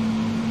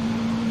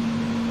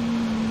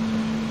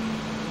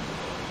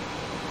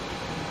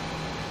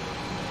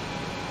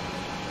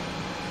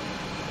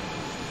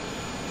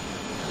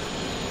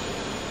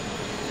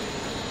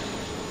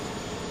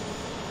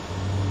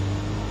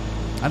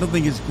 I don't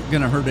think it's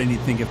gonna hurt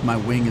anything if my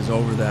wing is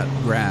over that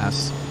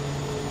grass.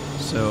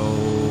 So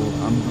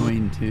I'm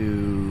going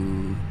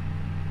to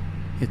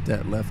hit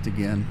that left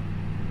again.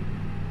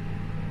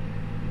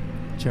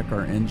 Check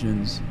our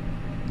engines.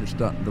 They're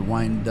starting to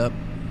wind up.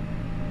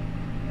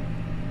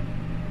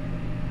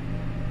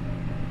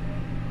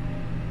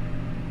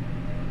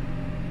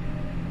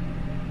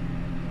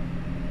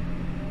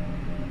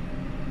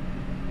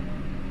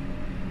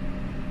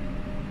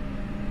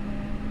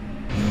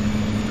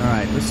 All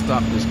right, let's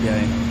stop this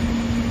guy.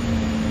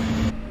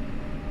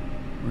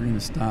 We're gonna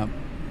stop.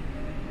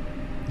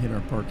 Hit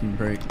our parking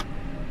brake.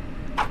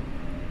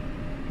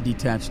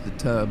 Detach the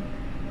tug.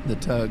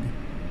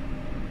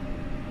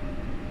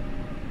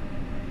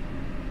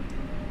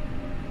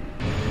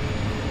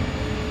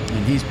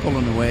 And he's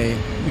pulling away.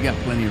 We got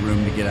plenty of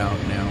room to get out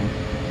now.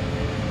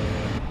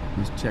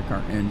 Let's check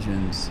our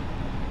engines.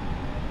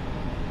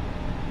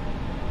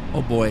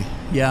 Oh boy,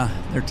 yeah,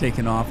 they're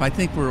taking off. I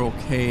think we're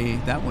okay.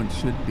 That one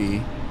should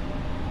be.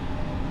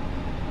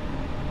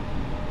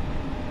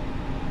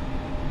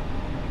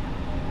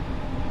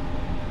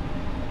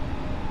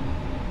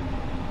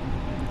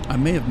 I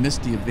may have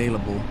missed the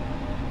available.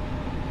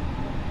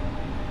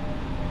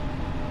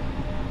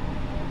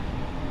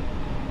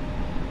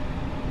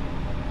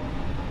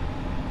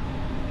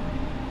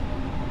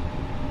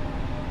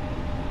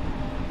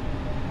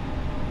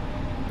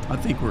 I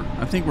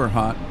think we're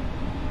hot.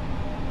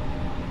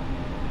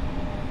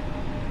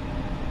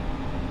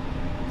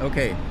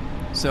 Okay,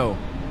 so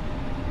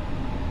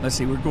let's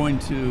see. We're going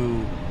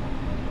to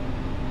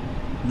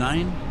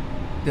 9.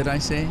 Did I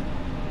say?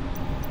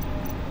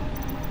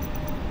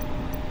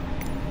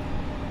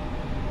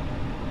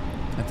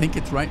 I think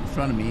it's right in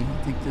front of me.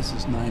 I think this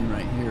is 9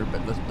 right here,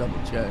 but let's double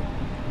check.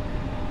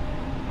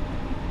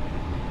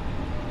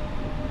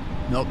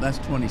 Nope, that's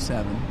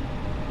 27.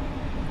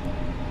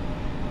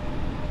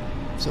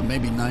 So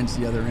maybe 9's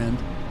the other end.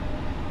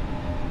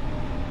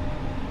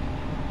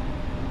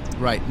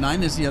 Right,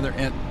 9 is the other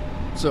end.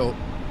 So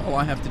all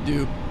I have to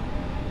do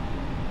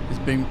is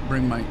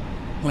bring my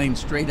plane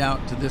straight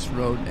out to this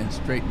road and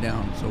straight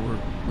down. So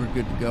we're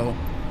good to go.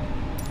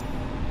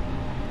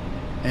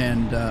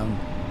 And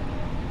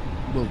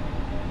we'll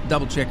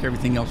double check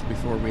everything else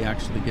before we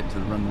actually get to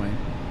the runway.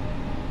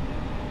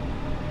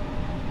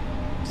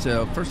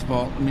 So first of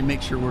all, let me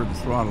make sure where the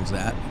throttle's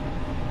at.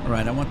 All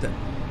right, I want that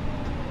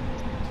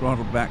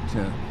throttle back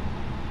to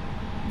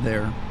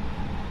there.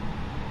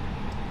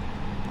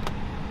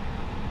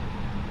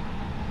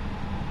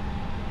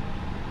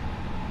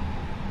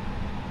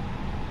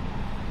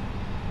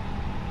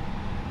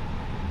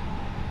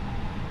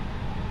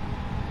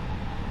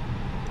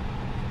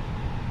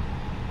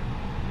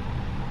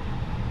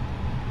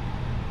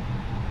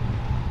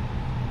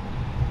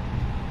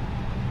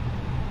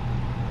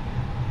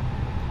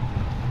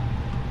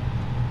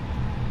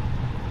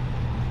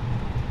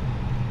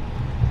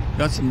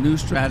 Got some new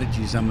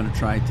strategies I'm going to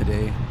try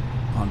today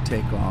on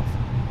takeoff.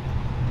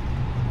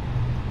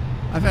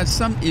 I've had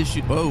some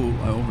issue. Oh,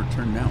 I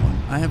overturned that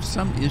one. I have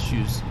some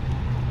issues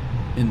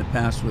in the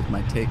past with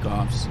my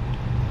takeoffs,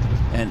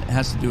 and it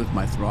has to do with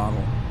my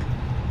throttle.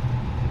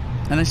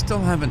 And I still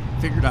haven't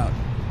figured out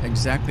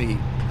exactly.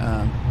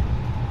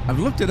 I've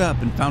looked it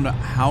up and found out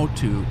how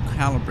to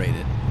calibrate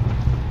it,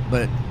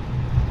 but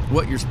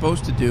what you're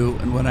supposed to do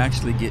and what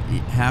actually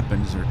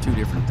happens are two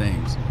different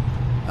things.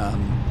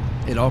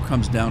 It all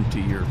comes down to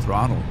your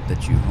throttle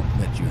that you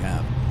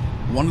have.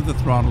 One of the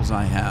throttles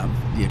I have,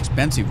 the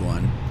expensive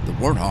one, the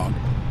Warthog,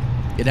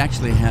 it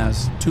actually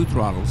has two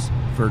throttles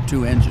for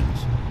two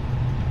engines.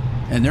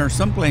 And there are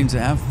some planes that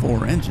have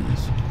four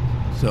engines.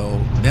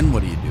 So then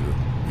what do you do?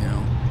 You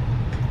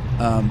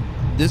know,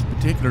 this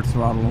particular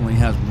throttle only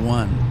has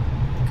one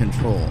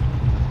control.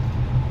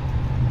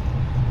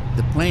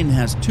 The plane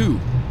has two.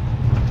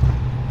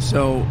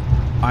 So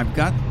I've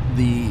got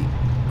the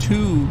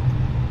two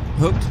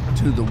hooked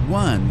to the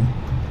one,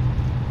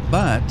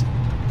 but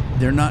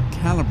they're not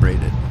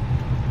calibrated.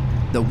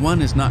 The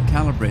one is not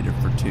calibrated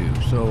for two,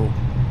 so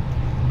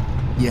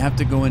you have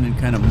to go in and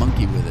kind of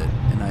monkey with it.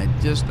 And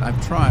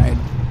I've tried,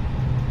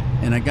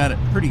 and I got it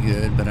pretty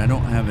good, but I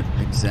don't have it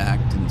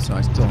exact, and so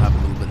I still have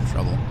a little bit of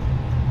trouble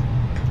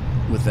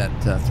with that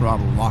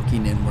throttle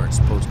locking in where it's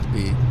supposed to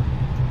be.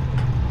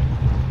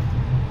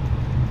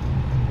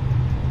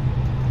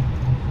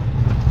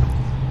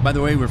 By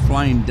the way, we're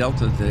flying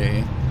Delta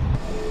today.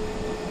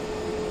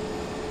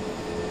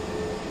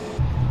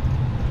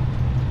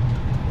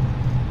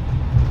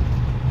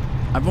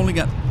 I've only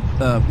got,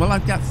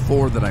 I've got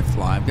four that I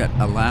fly. I've got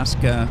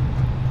Alaska.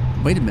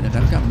 Wait a minute,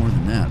 I've got more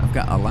than that. I've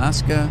got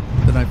Alaska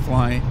that I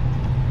fly.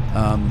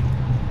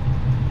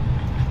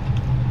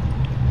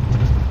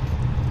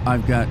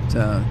 I've got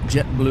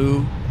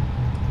JetBlue.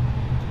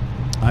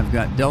 I've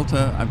got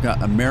Delta. I've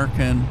got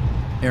American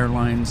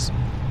Airlines.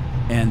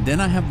 And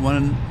then I have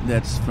one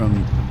that's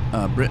from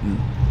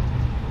Britain.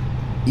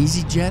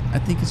 EasyJet, I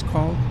think it's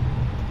called.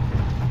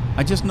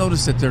 I just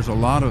noticed that there's a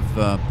lot of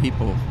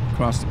people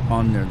across the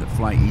pond there that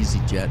fly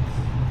EasyJet.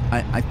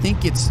 I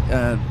think it's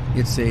a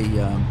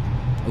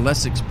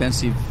less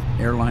expensive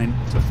airline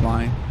to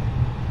fly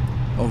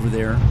over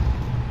there.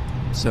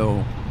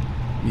 So,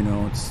 you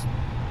know, it's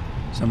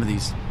some of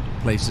these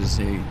places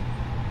they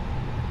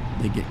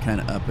get kind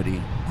of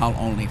uppity. I'll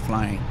only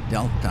fly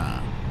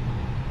Delta,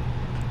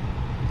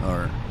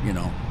 or you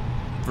know,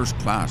 first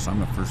class.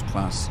 I'm a first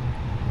class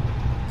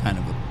kind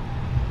of a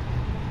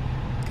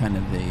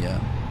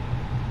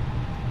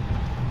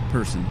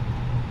person.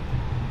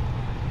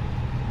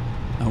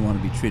 I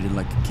want to be treated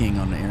like a king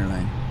on the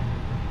airline.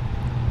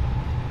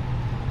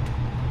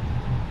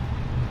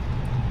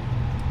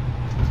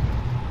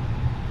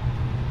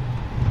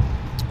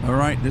 All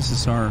right, this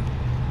is our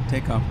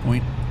takeoff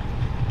point.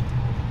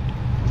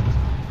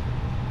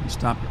 We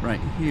stop it right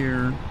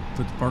here,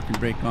 put the parking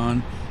brake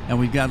on, and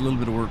we've got a little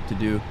bit of work to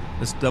do.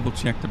 Let's double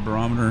check the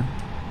barometer,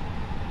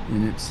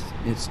 and it's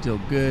still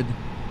good.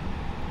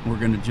 We're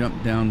going to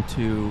jump down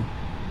to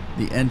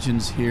the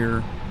engines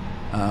here.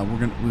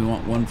 We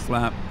want one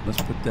flap.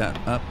 Let's put that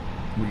up.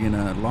 We're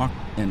gonna lock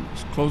and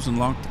close and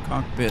lock the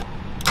cockpit.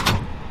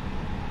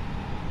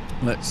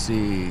 Let's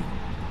see.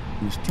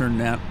 Let's turn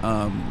that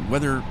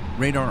weather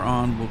radar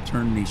on. We'll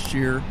turn the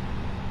shear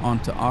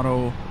onto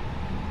auto.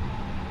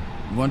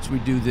 Once we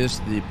do this,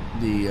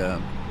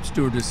 the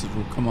stewardesses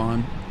will come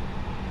on.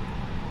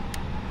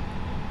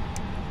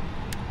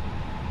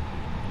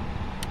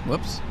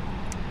 Whoops.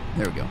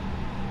 There we go.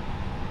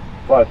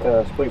 Flight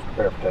attendants, please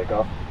prepare for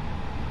takeoff.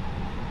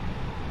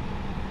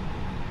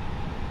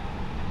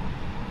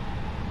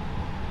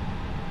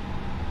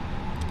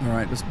 All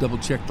right, let's double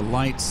check the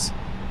lights.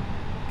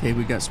 Okay,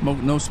 we got smoke,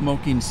 no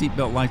smoking.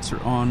 Seatbelt lights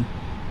are on.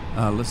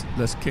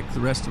 Let's kick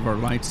the rest of our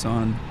lights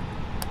on.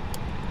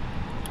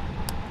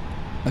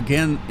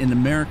 Again, in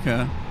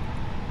America,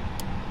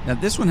 now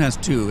this one has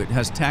two. It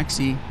has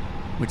taxi,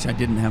 which I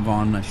didn't have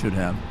on. I should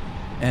have,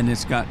 and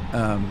it's got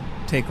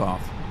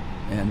takeoff,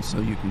 and so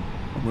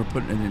we're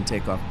putting it in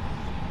takeoff.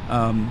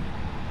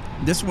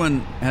 This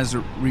one has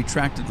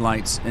retracted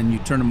lights, and you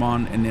turn them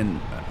on, and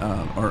then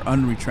or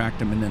unretract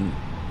them, and then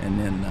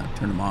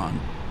turn them on,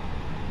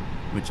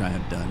 which I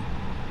have done.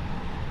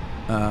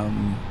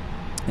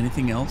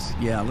 Anything else?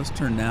 Yeah, let's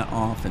turn that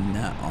off and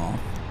that off.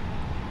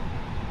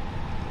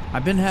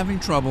 I've been having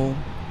trouble,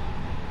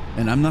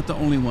 and I'm not the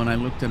only one. I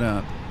looked it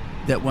up,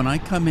 that when I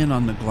come in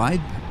on the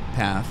glide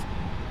path,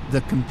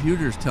 the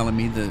computer's telling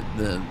me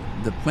the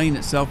plane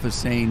itself is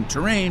saying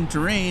terrain,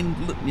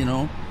 you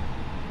know,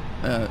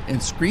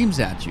 and screams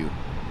at you.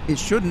 It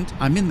shouldn't.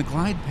 I'm in the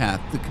glide path.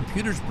 The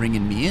computer's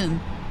bringing me in.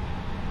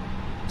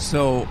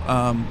 So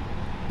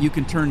you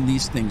can turn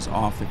these things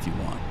off if you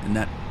want, and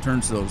that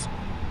turns those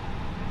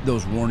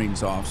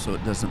warnings off so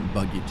it doesn't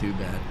bug you too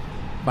bad.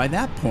 By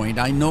that point,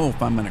 I know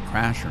if I'm going to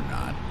crash or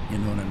not. You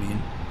know what I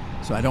mean?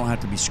 So I don't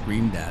have to be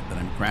screamed at that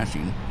I'm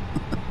crashing.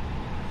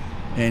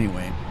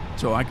 Anyway,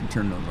 so I can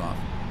turn those off.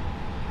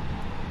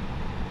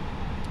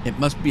 It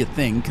must be a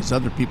thing because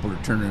other people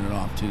are turning it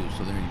off too.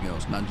 So there you go.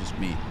 It's not just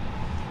me.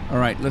 All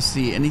right, let's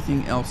see.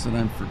 Anything else that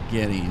I'm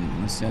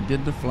forgetting? Let's see. I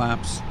did the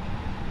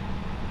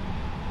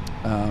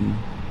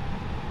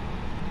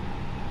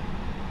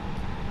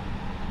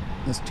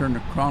Let's turn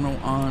the chrono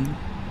on.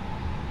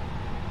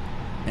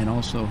 And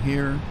also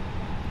here.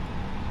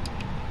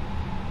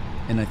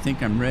 And I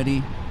think I'm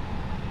ready.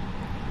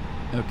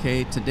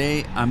 Okay,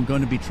 today I'm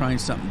going to be trying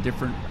something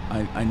different.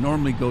 I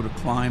normally go to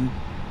climb.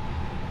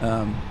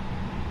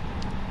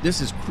 This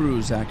is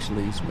cruise,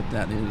 actually, is what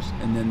that is.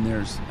 And then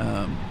there's,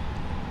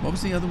 what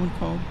was the other one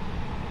called?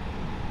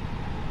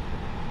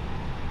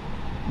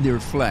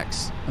 There's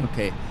flex.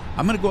 Okay,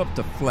 I'm going to go up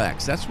to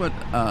flex. That's what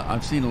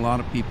I've seen a lot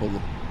of people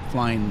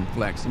flying in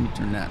flex. Let me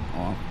turn that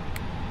off.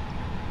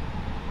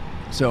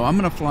 So I'm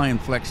going to fly in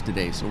flex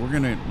today. So we're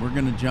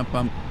gonna jump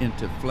up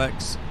into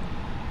flex.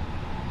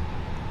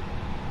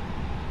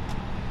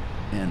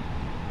 And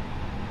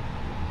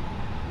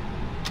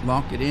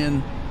lock it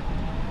in.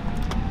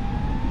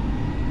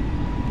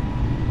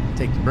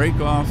 Take the brake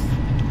off.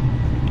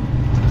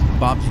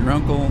 Bob's your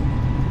uncle.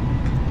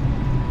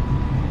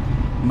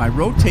 My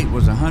rotate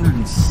was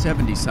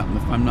 170 something,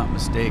 if I'm not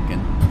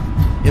mistaken.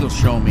 It'll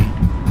show me.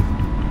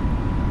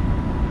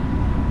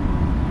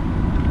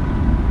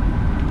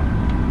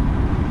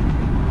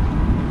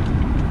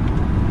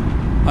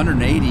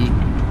 $180.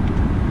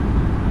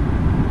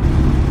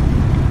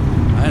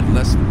 I had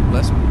less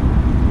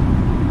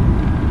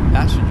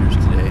passengers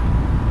today.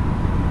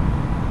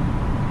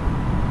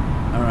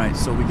 All right,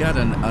 so we got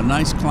a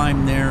nice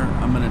climb there.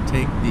 I'm going to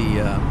take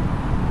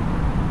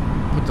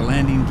put the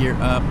landing gear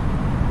up,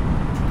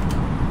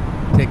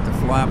 take the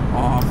flap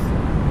off.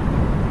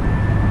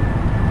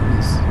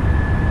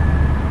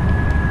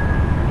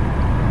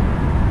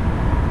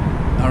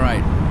 All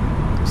right,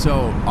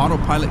 so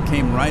autopilot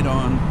came right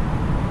on.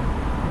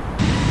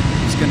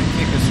 It's going to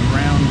kick us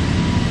around.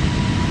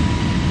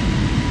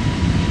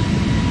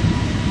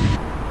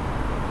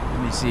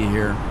 See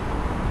here,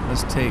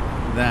 let's take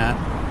that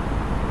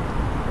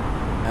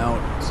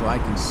out so I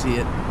can see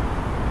it.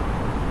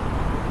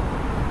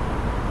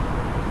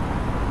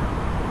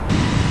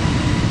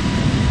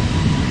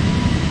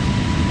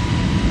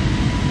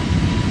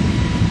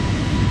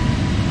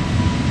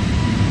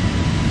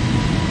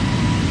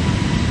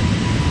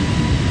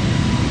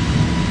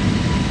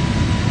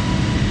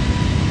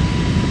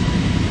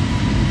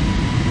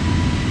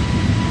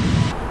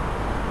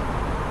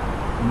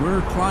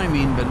 We're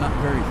climbing, but not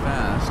very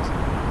fast.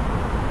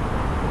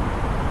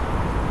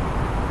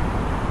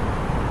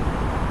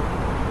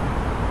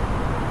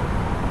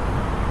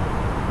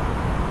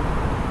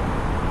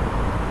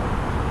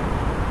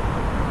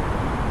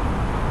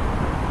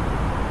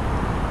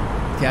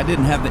 Okay, I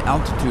didn't have the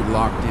altitude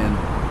locked in.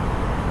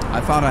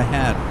 I thought I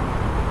had.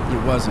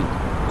 It wasn't.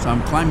 So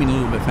I'm climbing a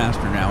little bit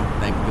faster now,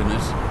 thank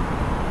goodness.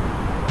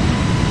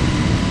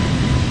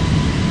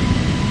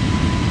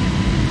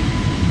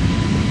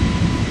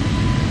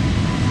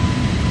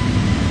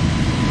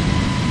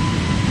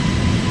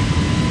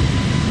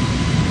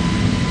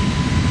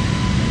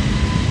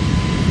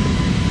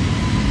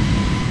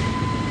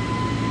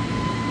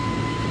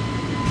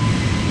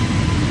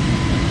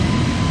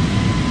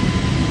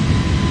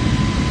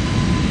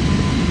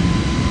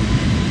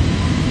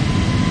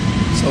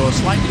 So a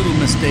slight little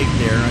mistake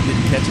there. I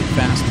didn't catch it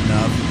fast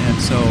enough, and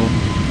so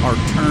our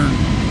turn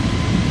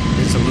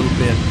is a little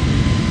bit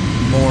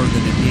more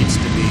than it needs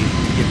to be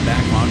to get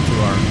back onto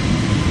our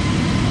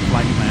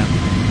flight plan.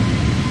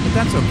 But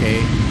that's okay.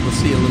 We'll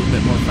see a little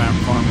bit more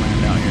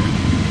farmland out here.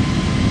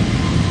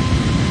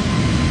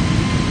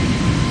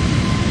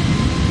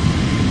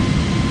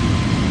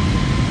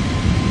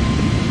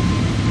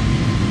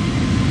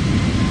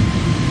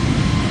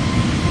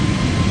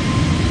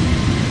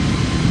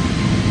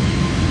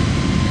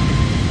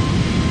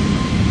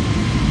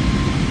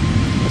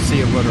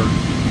 What our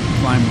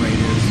climb rate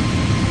is.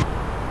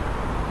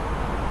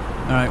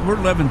 All right, we're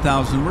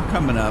 11,000. We're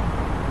coming up.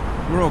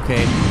 We're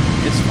okay.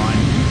 It's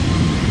fine.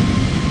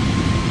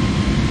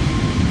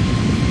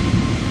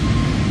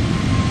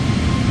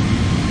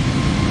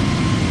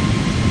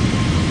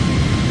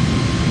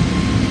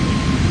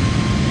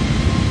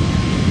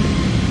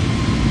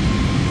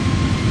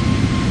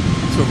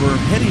 So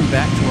we're heading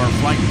back to our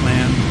flight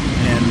plan,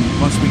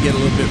 and once we get a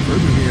little bit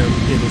further here,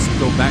 it'll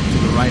go back to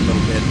the right a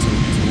little bit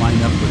to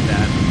line up with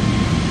that.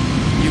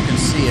 You can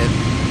see it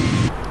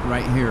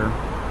right here.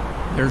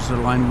 There's the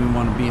line we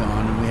want to be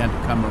on, and we had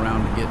to come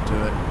around to get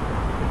to it.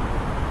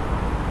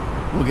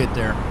 We'll get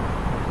there.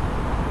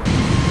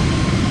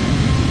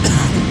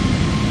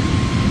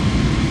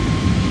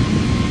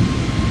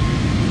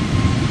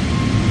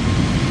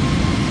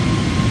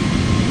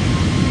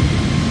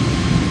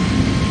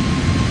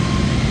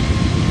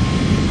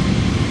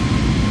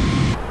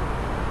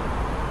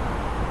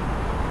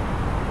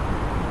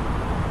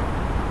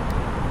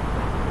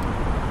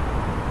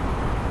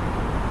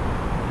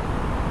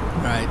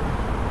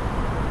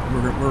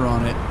 We're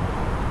on it.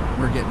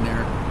 We're getting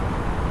there.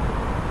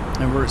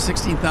 And we're at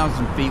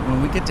 16,000 feet.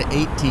 When we get to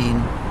 18,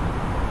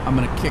 I'm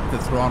going to kick the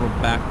throttle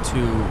back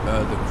to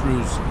the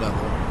cruise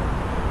level.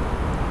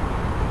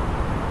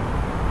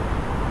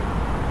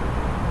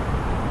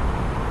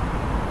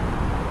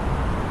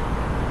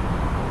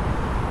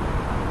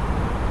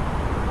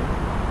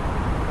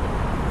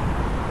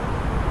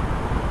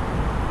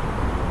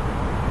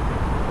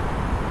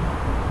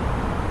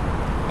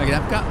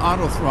 I've got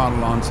auto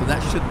throttle on, so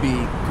that should be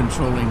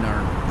controlling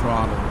our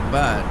throttle.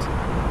 But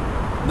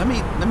let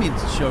me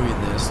show you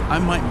this. I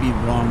might be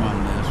wrong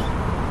on this.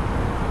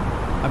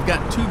 I've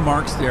got two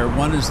marks there.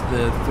 One is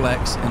the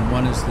flex and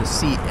one is the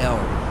CL,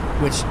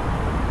 which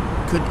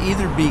could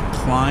either be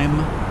climb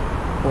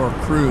or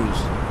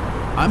cruise.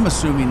 I'm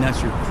assuming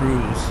that's your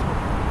cruise.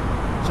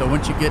 So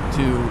once you get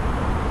to,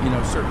 you know,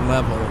 a certain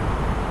level,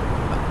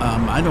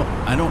 I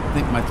don't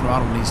think my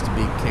throttle needs to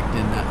be kicked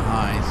in that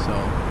high. So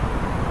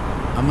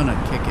I'm gonna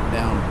kick it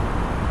down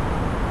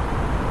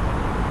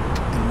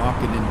and lock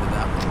it into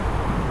that one.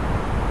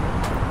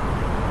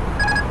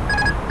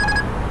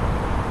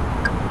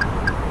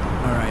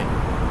 All right.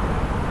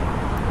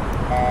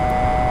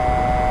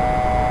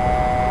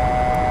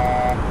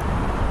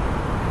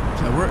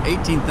 So we're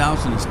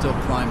 18,000 and still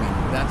climbing.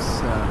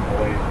 That's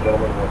Ladies and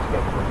gentlemen, once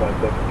again, for my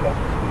second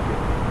captain speaking.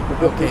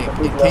 Okay,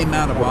 it came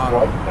out of auto.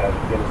 I do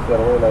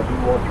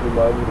want to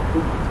remind you to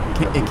please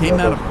It came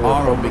out of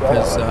auto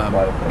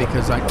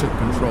because I took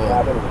control.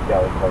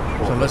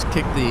 So let's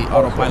kick the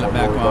autopilot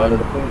back on,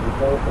 and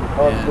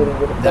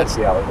that's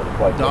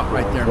dot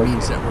right there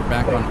means that we're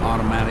back on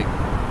automatic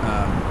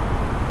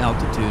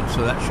altitude.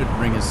 So that should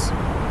bring us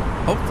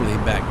hopefully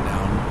back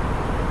down.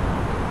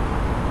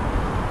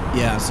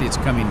 Yeah, see, it's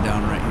coming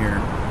down right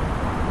here.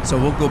 So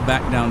we'll go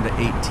back down to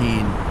 18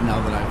 now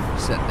that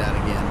I've set that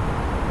again.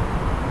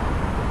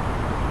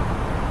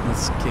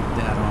 Let's kick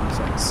that on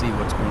so I can see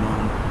what's going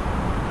on.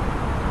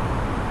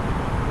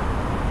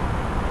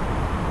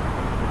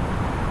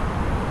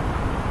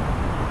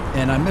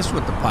 And I missed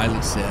what the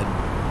pilot said.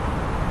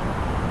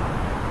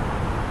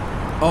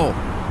 Oh,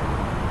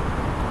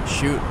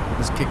 shoot,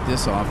 let's kick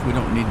this off. We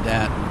don't need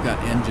that. We've got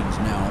engines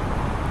now.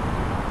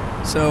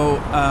 So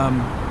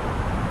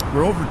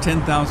we're over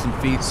 10,000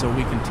 feet, so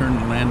we can turn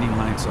the landing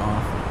lights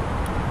off.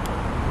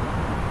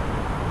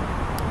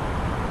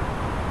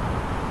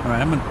 All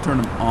right, I'm going to turn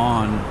them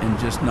on and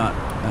just not,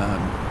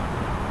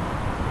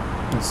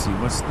 let's see,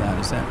 what's that?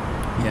 Is that,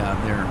 yeah,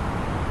 there.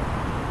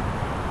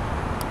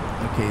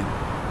 Okay,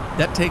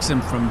 that takes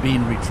them from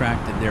being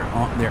retracted. They're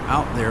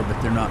out there,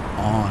 but they're not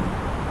on.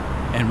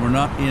 And we're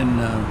not in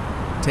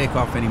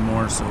takeoff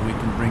anymore, so we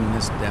can bring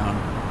this down.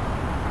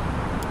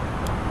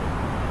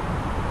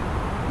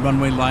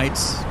 Runway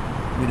lights,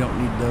 we don't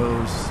need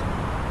those.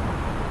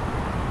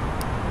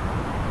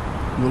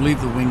 We'll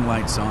leave the wing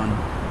lights on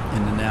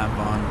and the nav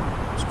on,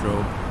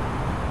 strobe.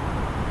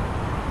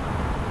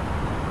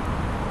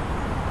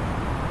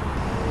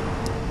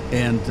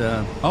 And,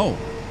 oh,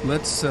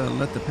 let's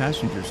let the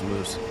passengers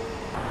loose.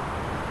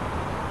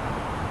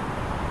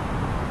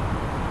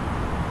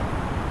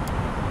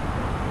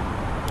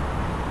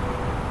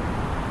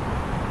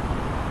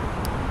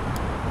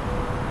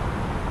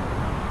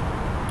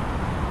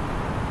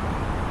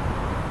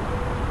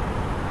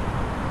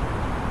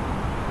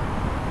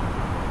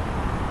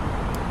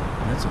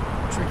 That's a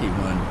tricky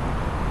one.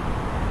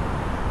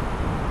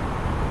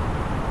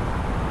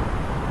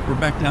 We're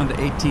back down to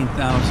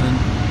 18,000.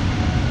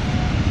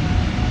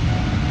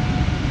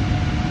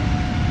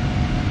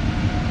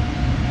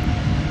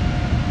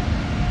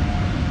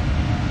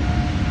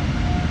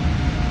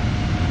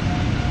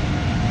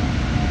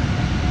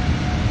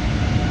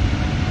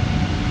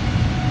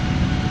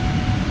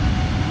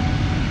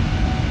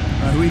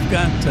 We've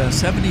got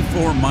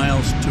 74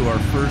 miles to our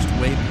first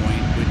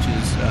waypoint, which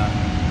is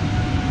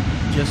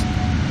just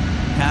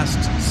past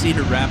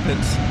Cedar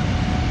Rapids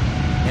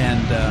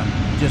and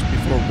just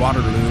before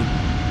Waterloo.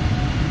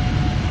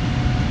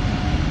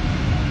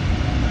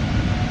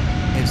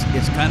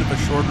 It's kind of a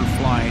shorter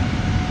flight.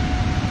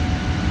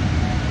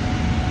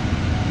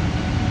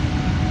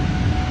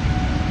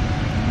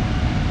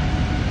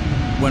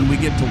 When we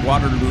get to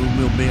Waterloo,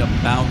 we'll be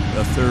about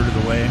a third of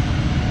the way.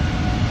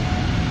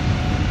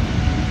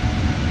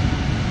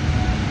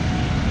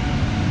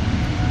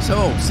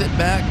 So sit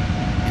back,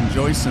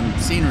 enjoy some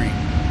scenery.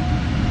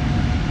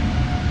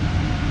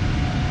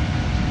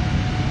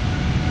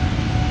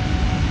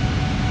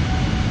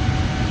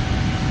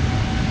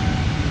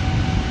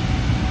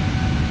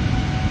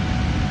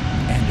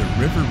 And a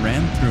river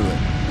ran through it.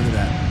 Look at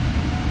that.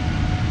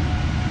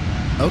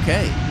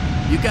 Okay,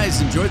 you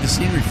guys enjoy the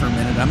scenery for a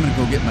minute. I'm gonna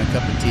go get my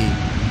cup of tea.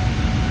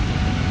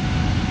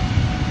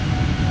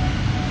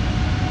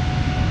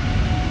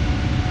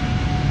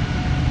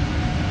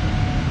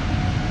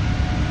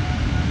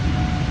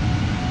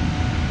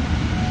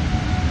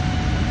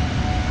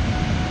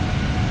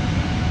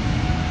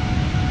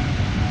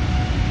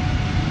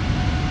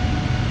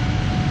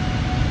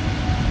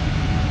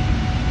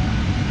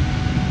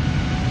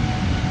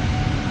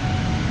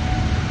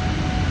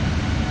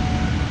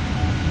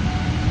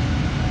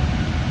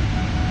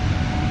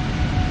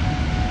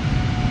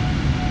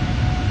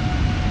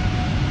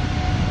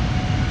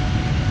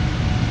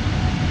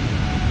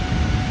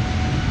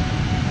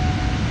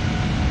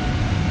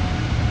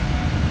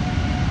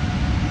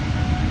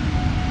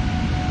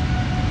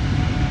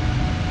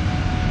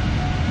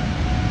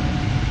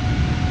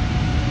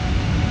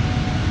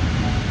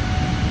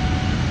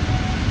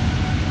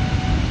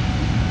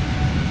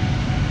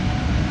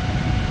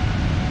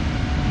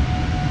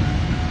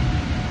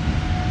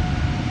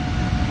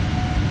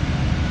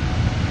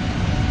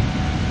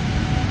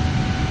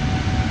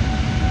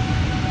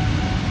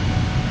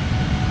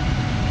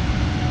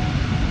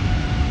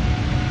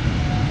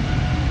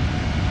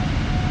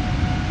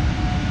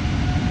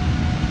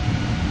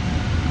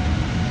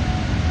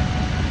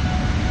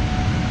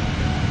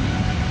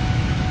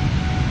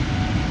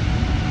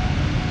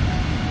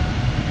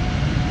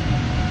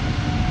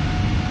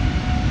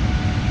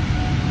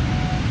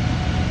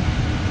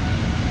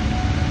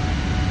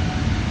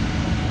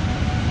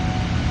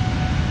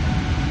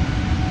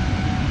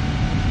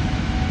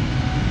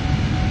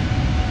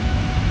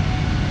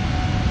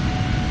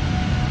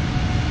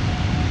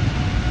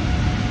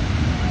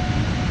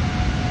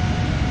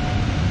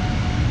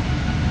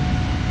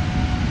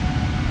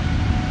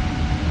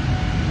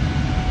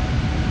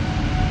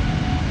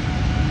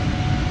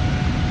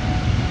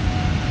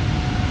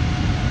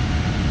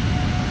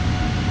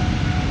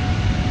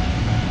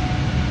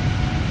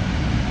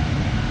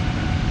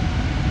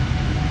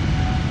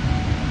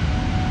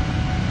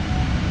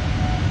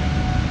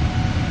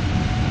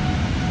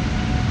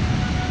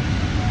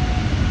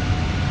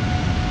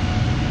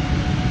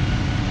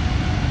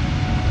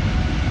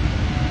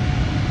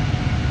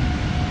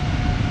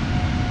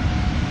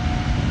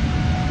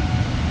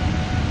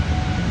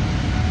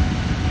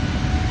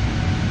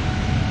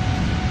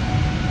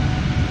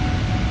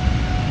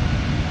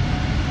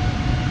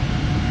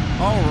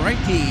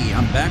 Alrighty,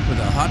 I'm back with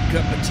a hot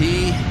cup of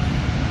tea.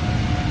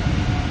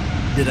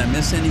 Did I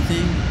miss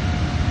anything?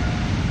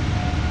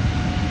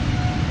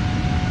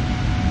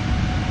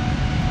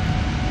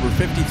 We're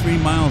 53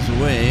 miles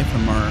away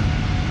from our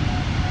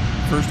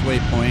first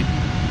waypoint.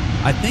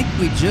 I think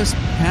we just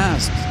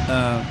passed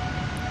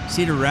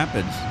Cedar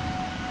Rapids.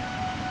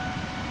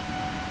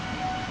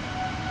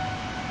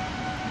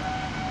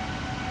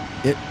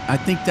 I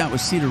think that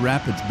was Cedar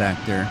Rapids back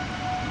there,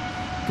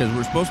 because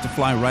we're supposed to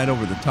fly right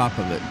over the top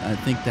of it. I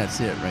think that's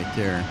it right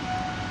there.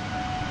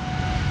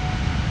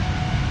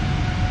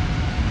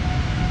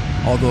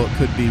 Although it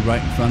could be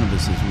right in front of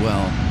us as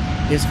well.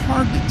 It's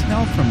hard to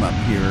tell from up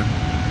here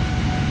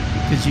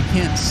because you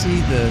can't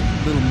see the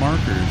little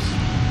markers.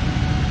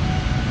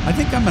 I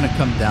think I'm going to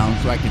come down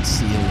so I can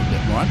see a little bit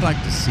more. I'd like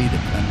to see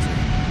the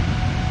country.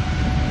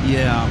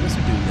 Yeah, let's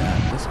do that.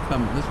 Let's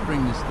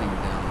bring this thing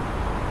down.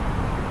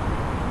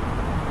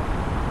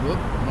 Whoop,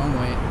 wrong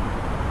way.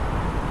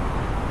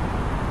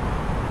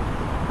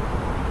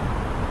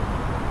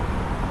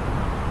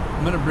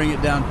 I'm going to bring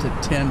it down to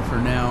 10 for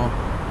now.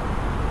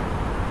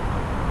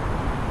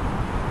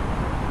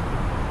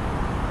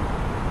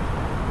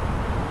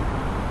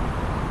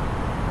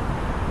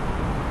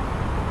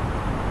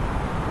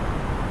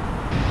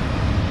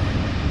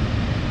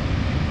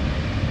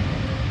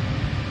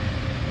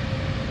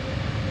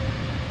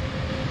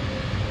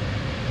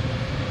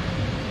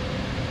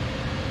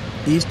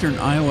 Eastern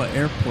Iowa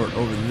Airport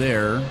over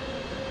there.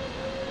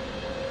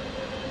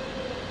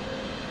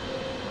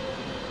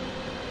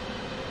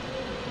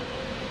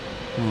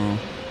 Oh,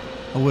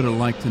 I would have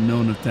liked to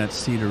known if that's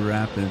Cedar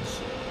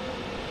Rapids.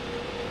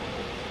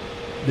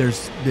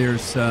 There's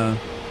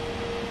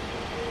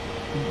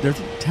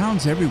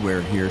towns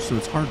everywhere here, so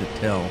it's hard to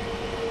tell.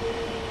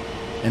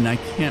 And I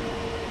can't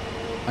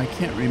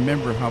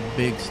remember how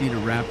big Cedar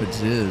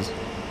Rapids is.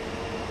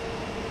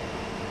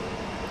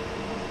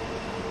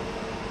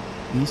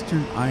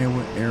 Eastern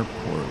Iowa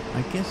Airport.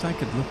 I guess I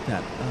could look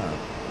that up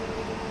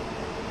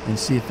and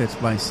see if it's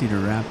by Cedar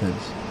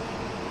Rapids.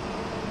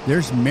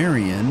 There's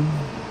Marion.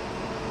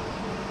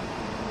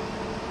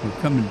 We're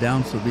coming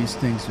down, so these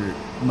things are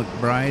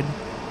McBride.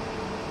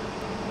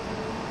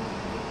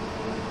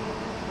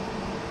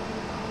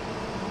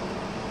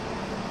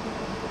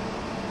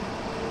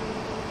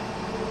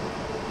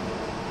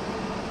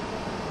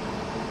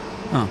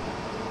 Huh.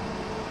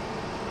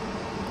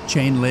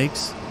 Chain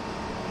Lakes.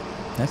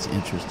 That's an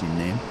interesting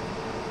name.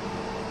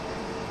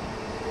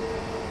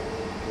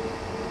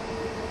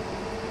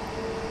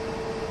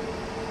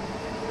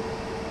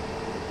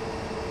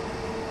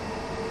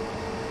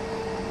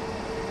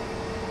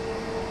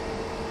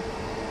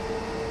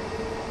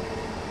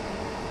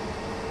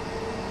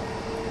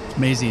 It's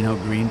amazing how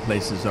green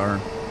places are.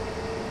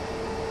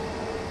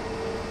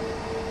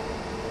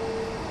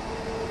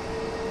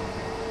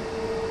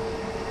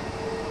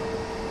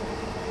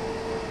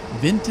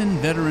 Vinton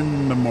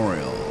Veteran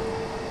Memorial.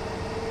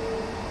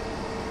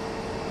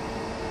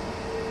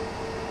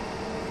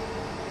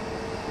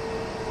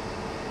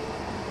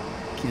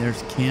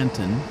 There's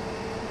Canton.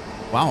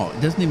 Wow,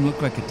 it doesn't even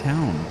look like a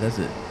town, does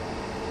it?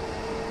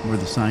 Where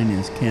the sign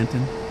is,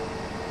 Canton.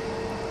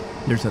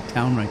 There's a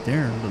town right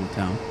there, a little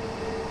town.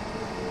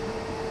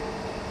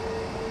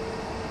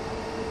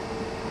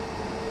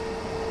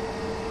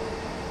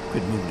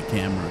 Could move the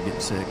camera or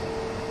get sick.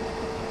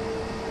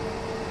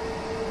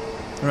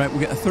 All right,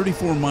 we got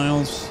 34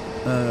 miles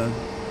to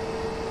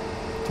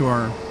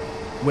our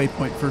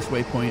waypoint, first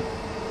waypoint.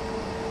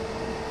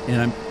 And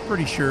I'm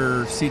pretty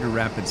sure Cedar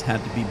Rapids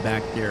had to be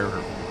back there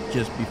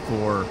just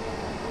before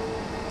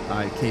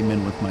I came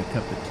in with my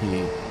cup of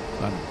tea.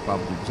 So I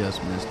probably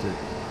just missed it.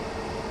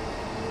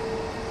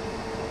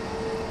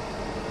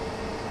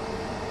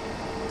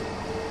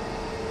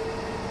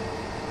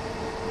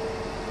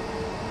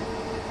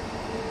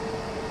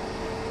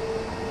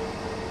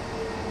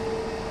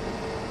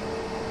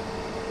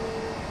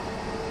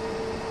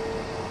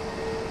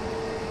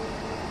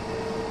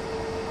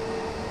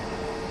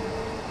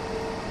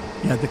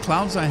 Yeah, the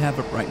clouds I have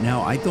up right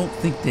now, I don't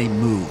think they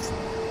move.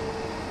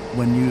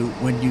 When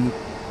you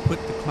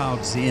put the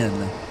clouds in,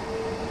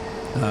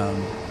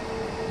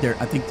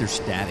 I think they're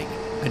static.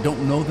 I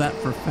don't know that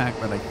for a fact,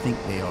 but I think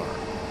they are,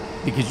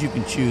 because you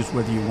can choose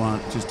whether you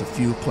want just a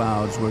few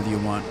clouds, whether you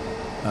want.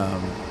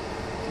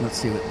 Let's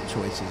see what the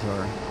choices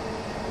are.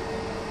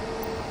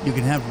 You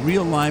can have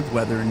real live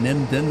weather, and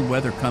then the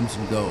weather comes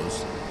and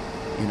goes.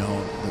 You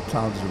know, the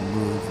clouds will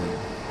move.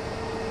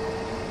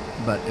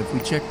 But if we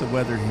check the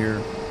weather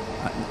here.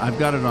 I've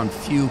got it on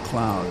few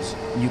clouds.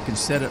 You can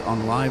set it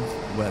on live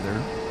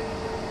weather.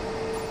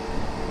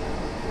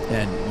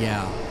 And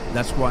yeah,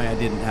 that's why I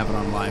didn't have it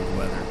on live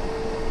weather.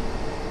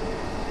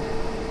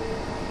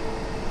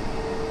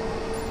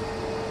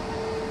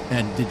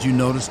 And did you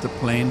notice the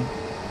plane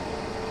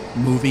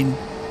moving?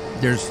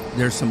 There's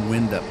some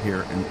wind up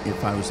here, and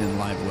if I was in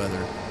live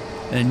weather.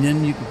 And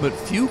then you can put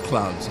few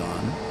clouds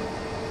on,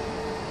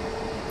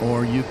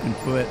 or you can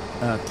put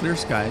clear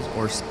skies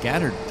or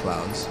scattered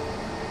clouds.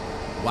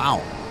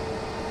 Wow.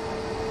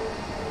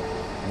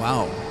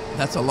 Wow,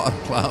 that's a lot of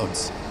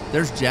clouds.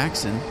 there's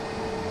Jackson.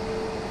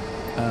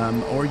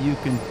 Or you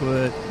can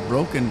put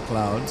broken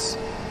clouds,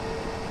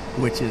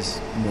 which is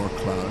more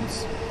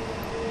clouds,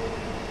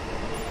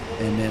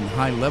 and then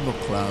high level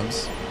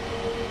clouds,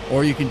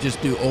 or you can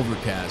just do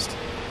overcast.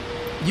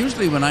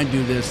 Usually when I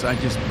do this, I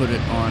just put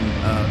it on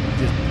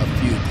just a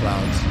few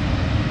clouds.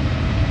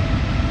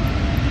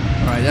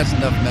 All right, that's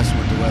enough messing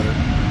with the weather.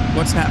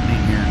 What's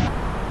happening here?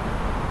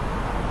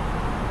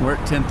 We're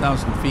at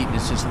 10,000 feet and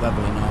it's just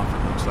leveling off,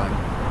 it looks like.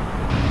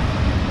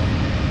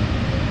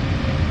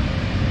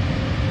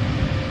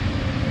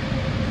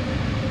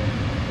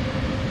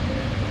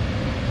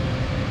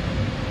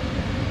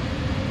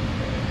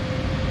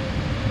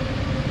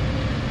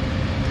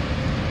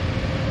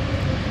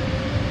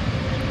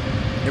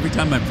 Every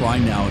time I'm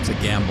flying now, it's a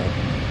gamble.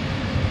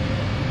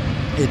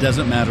 It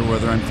doesn't matter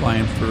whether I'm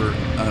flying for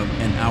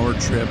an hour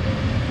trip,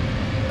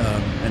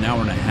 an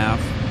hour and a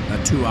half, a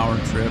 2-hour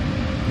trip,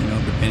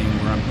 depending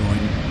where I'm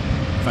going.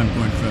 If I'm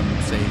going from,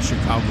 say,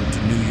 Chicago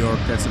to New York,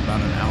 that's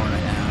about an hour and a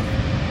half.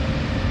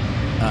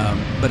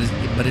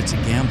 But it's a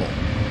gamble.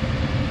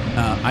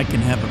 I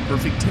can have a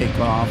perfect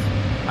takeoff.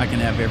 I can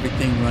have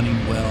everything running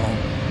well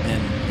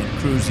and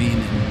cruising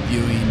and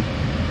viewing,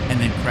 and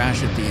then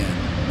crash at the end.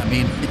 I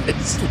mean,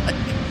 it's like,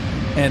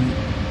 and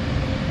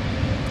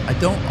I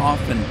don't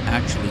often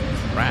actually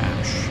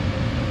crash.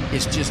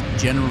 It's just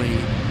generally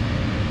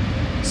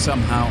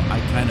somehow I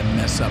kind of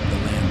mess up the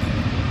landing.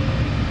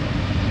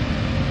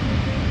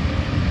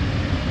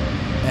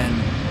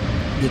 And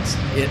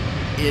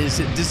is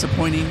it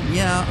disappointing?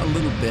 Yeah, a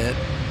little bit.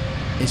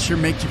 It sure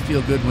makes you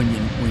feel good when you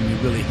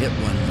really hit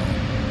one though.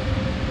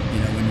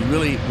 When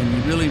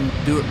you really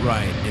do it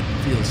right, it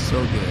feels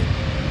so good.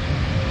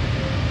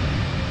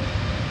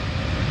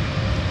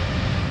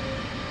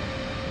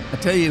 I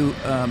tell you,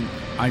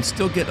 I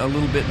still get a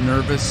little bit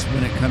nervous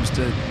when it comes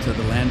to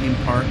the landing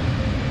part,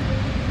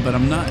 but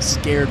I'm not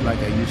scared like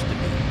I used to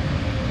be.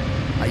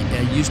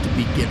 I used to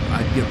be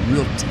I'd get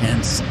real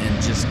tense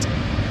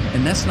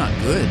and that's not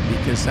good,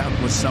 because that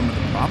was some of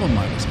the problem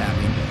I was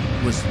having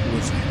was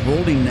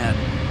holding that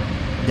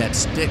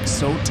stick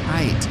so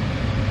tight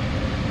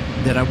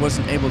that I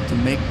wasn't able to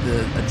make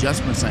the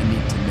adjustments I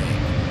need to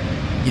make.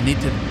 You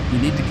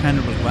need to kind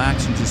of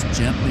relax and just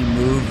gently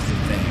move the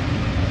thing.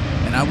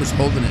 And I was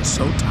holding it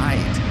so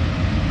tight.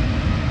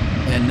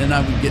 And then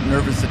I would get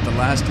nervous at the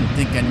last and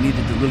think I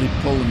needed to really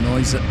pull the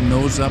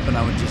nose up, and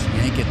I would just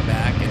yank it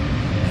back.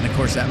 And of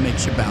course that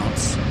makes you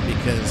bounce,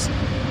 because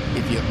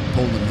if you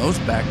pull the nose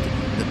back,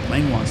 the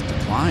plane wants to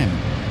climb.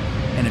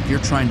 And if you're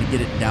trying to get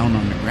it down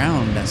on the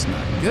ground, that's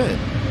not good.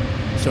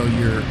 So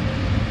your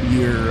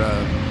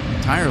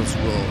tires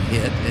will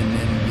hit, and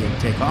then you'll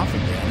take off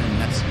again, and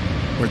that's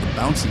where the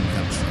bouncing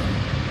comes from.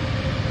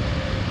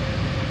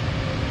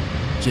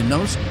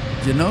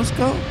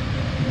 Genosco?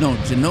 No,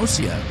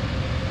 Genosia.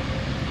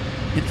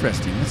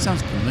 Interesting. That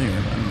sounds familiar.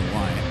 I don't know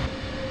why.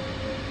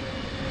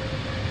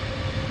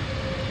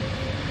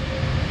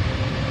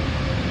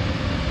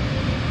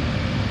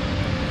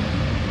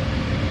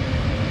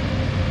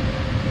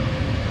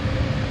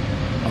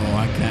 Oh,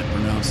 I can't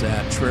pronounce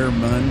that.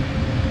 Trermun.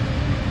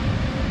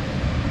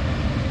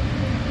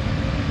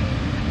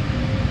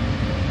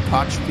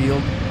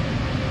 Kochfield.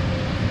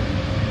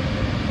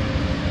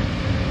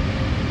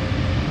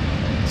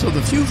 So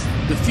the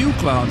few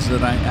clouds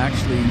that I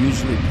actually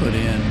usually put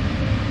in,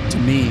 to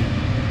me,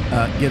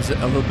 gives it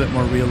a little bit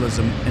more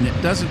realism, and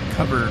it doesn't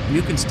cover.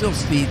 You can still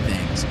see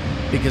things,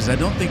 because I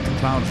don't think the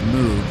clouds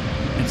move,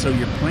 and so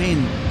your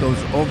plane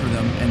goes over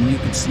them, and you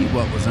can see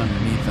what was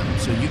underneath them.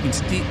 So you can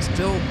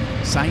still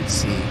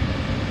sightsee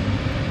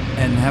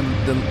and have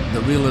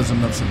the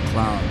realism of some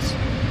clouds,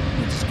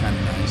 which is kind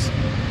of nice.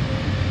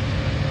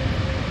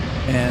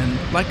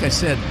 And like I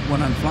said,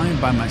 when I'm flying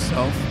by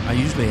myself, I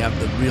usually have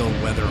the real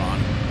weather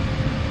on.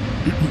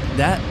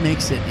 That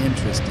makes it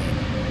interesting,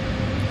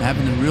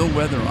 having the real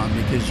weather on,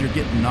 because you're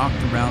getting knocked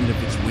around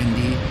if it's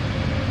windy.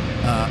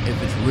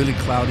 If it's really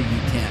cloudy,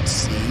 you can't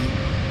see,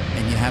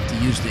 and you have to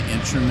use the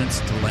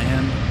instruments to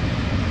land.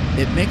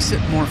 It makes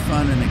it more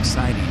fun and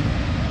exciting.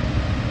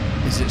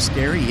 Is it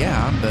scary?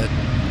 Yeah, but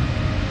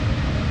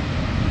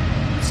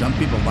some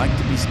people like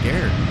to be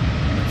scared.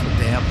 That's what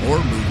they have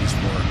horror movies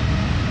for.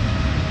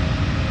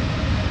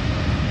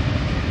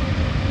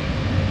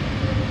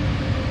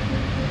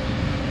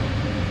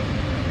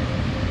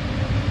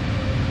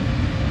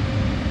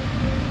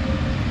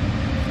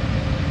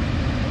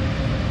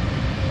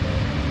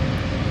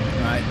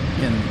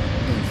 In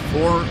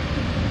 4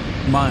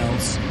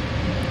 miles,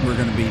 we're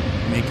going to be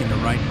making a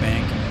right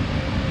bank.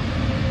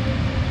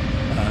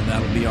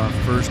 That'll be our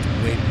first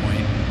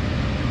waypoint.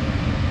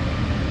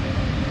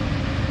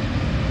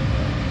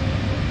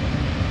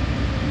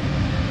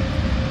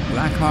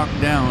 Black Hawk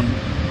Down.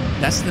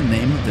 That's the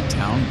name of the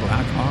town,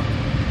 Black Hawk.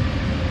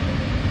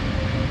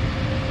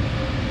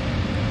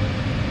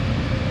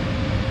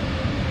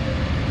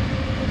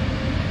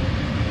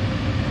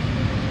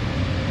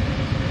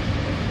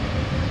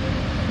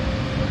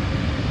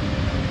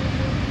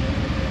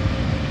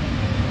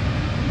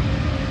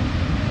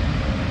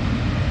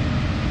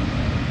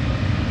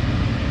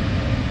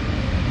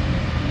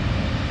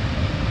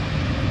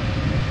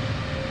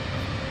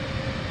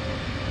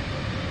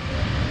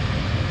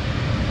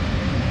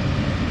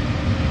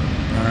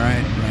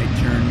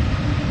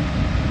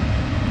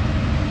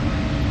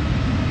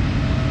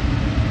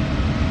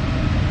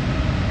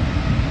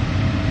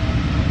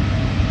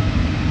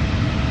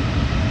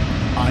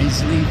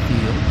 Paisley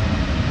Field.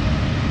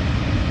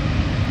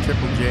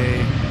 Triple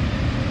J.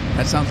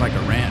 That sounds like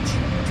a ranch.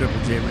 Triple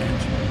J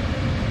Ranch.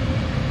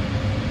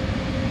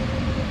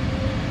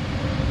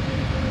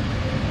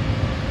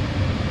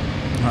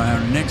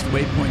 Our next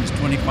waypoint is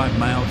 25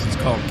 miles. It's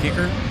called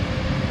Kicker.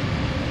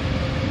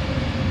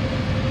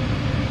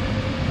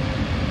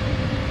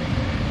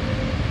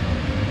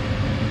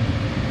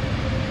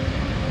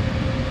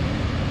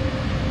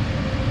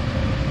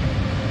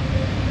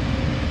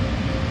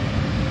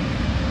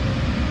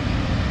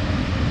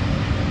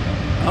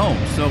 Oh,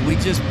 so we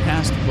just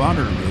passed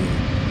Waterloo.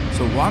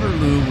 So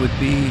Waterloo would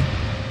be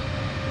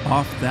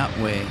off that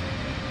way.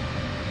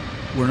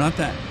 We're not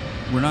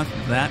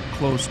that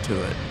close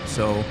to it,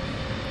 so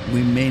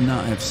we may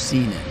not have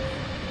seen it.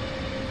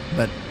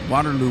 But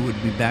Waterloo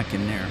would be back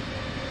in there.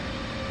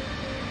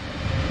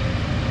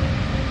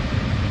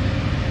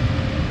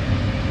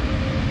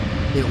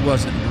 It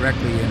wasn't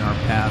directly in our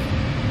path.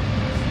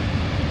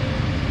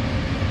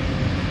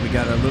 We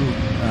got a little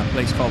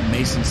place called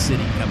Mason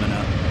City coming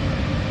up.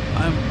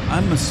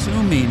 I'm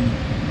assuming,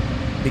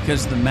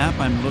 because the map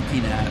I'm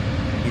looking at,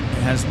 it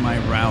has my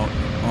route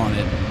on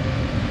it,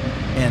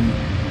 and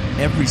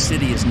every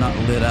city is not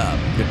lit up,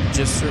 but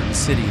just certain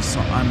cities. So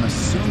I'm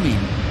assuming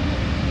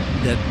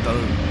that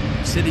the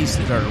cities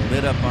that are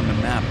lit up on the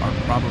map are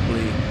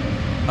probably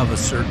of a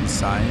certain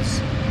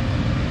size,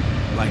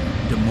 like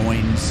Des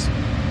Moines,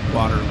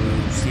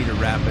 Waterloo, Cedar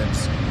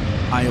Rapids,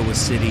 Iowa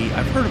City.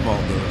 I've heard of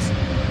all those.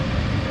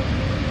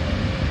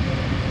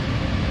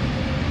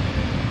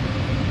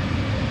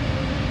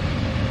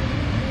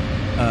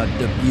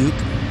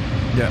 Dubuque.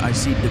 I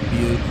see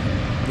Dubuque.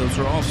 Those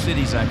are all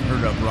cities I've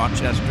heard of.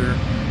 Rochester.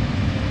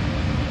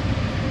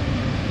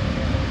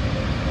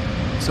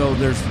 So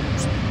there's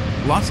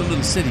lots of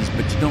little cities,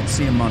 but you don't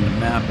see them on the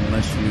map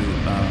unless you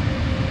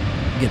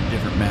get a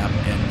different map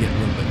and get a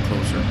little bit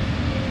closer.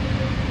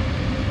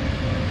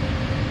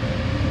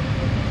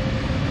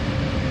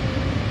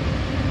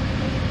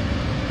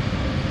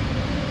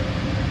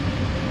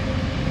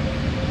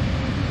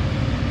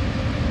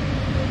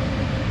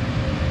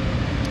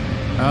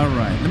 All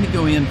right, let me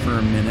go in for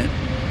a minute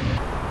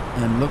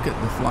and look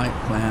at the flight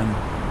plan.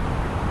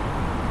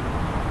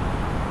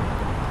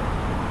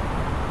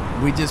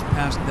 We just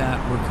passed that.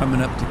 We're coming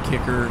up to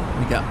Kicker.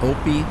 We got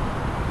Opie,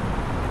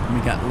 and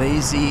we got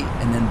Lazy,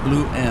 and then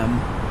Blue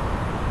M.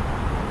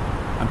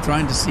 I'm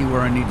trying to see where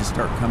I need to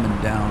start coming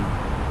down.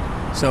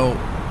 So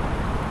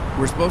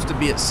we're supposed to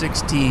be at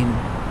 16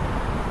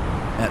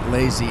 at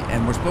Lazy,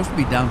 and we're supposed to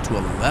be down to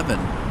 11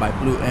 by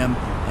Blue M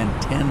and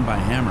 10 by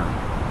Hammer.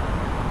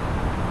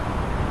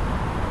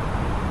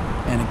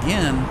 And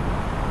again,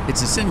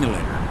 it's a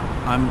simulator.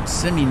 I'm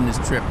simming this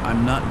trip.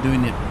 I'm not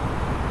doing it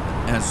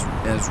as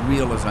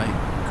real as I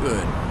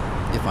could.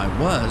 If I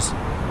was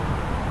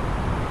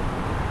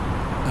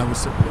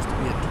supposed to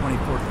be at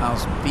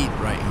 24,000 feet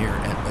right here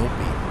at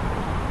Opie.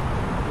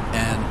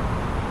 And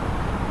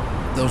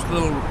those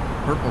little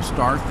purple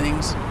star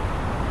things,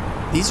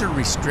 these are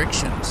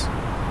restrictions.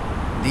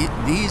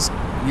 These,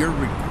 you're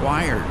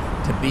required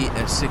to be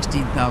at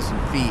 16,000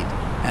 feet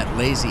at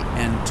Lazy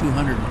and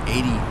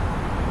 280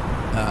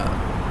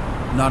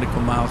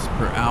 nautical miles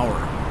per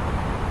hour.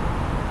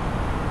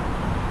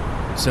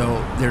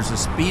 So there's a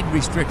speed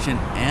restriction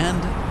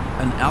and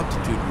an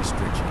altitude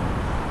restriction.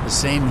 The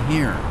same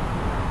here.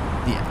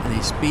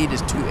 The speed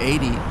is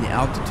 280, the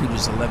altitude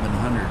is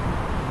 1100.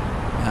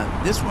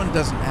 This one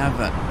doesn't have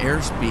an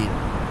airspeed,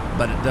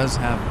 but it does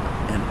have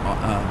an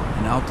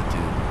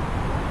altitude.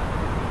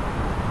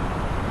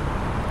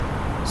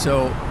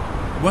 So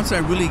once I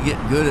really get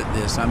good at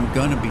this, I'm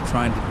going to be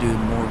trying to do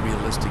more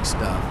realistic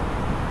stuff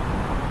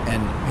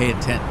and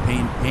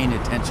paying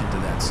attention to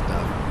that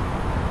stuff.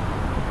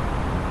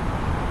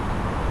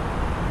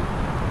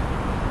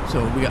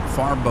 So we got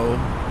Farbo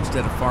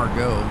instead of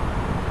Fargo.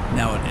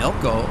 Now at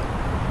Elko,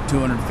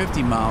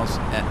 250 miles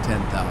at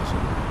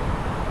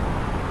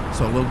 10,000.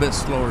 So a little bit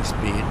slower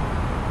speed.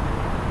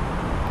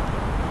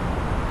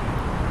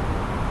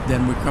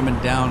 Then we're coming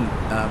down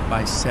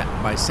by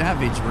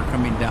Savage, we're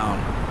coming down.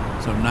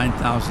 So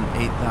 9,000,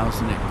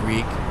 8,000 at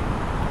Greek.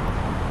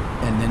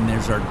 And then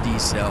there's our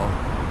D-cell.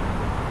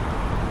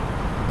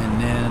 And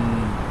then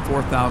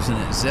 4,000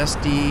 at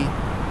Zesty.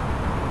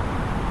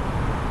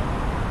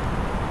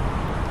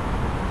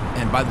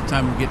 And by the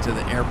time we get to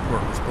the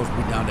airport, we're supposed to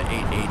be down to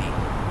 880.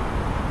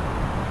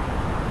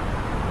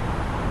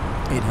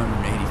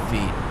 880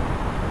 feet.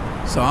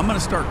 So I'm going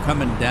to start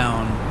coming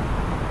down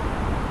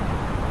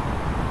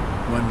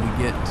when we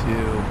get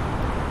to...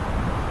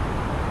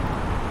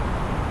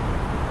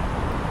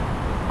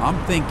 I'm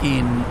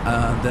thinking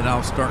that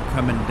I'll start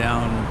coming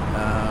down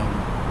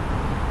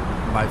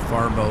by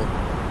Farbo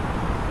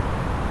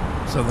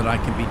so that I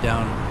can be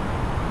down.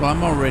 Well,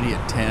 I'm already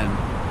at 10,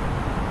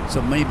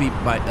 so maybe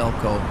by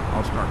Elko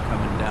I'll start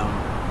coming down.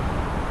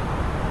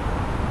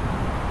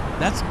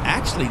 That's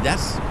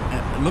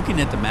looking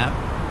at the map.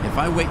 If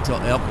I wait till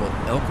Elko,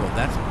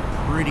 that's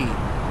pretty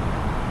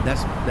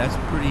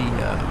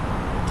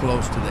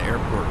close to the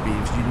airport.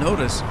 Because you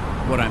notice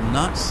what I'm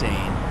not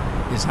saying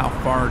is how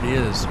far it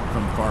is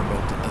from Fargo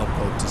to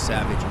Elko to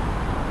Savage.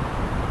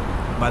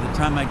 By the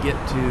time I get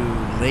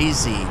to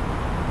Lazy,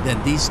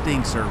 then these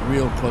stinks are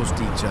real close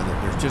to each other.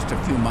 They're just a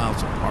few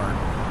miles apart.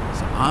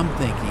 So I'm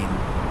thinking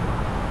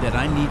that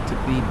I need to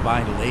be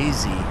by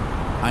Lazy.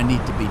 I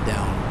need to be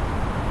down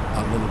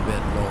a little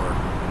bit lower.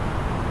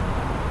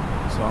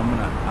 So I'm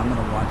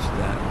gonna watch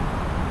that.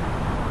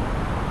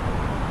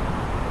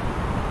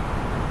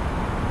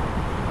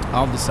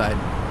 I'll decide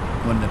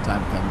when the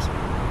time comes.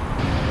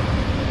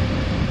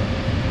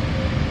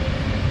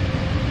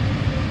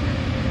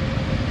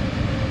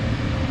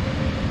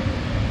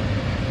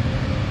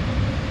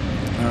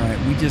 All right,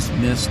 we just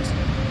missed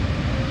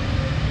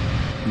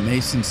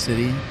Mason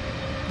City.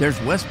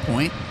 There's West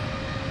Point.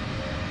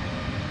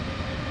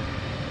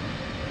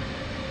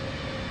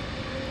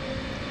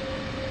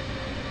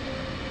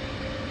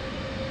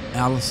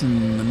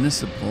 Allison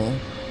Municipal.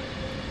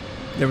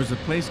 There was a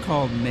place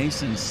called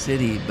Mason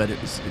City, but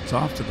it's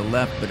off to the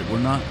left, but we're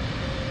not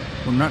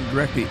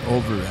directly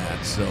over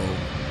that, so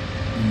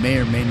you may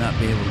or may not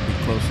be able to be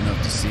close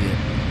enough to see it.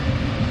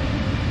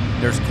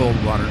 There's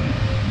Coldwater,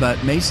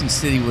 but Mason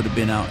City would have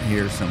been out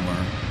here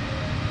somewhere.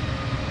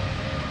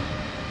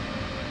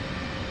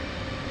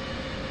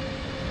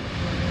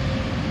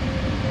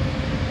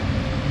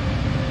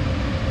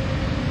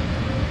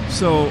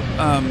 So,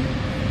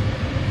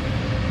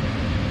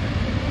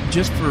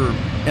 just for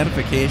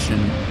edification,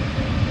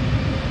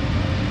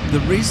 the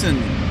reason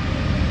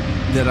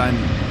that I'm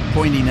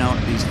pointing out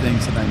these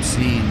things that I'm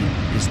seeing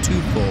is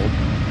twofold.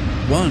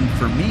 One,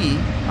 for me,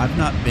 I've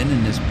not been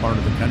in this part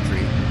of the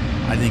country.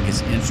 I think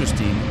it's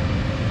interesting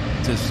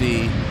to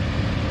see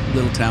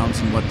little towns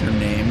and what they're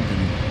named,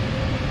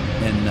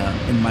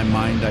 and in my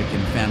mind I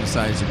can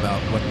fantasize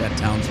about what that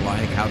town's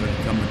like, how did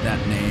it come with that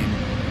name.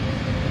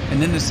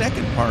 And then the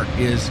second part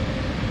is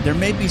there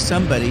may be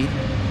somebody,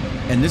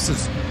 and this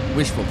is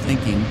wishful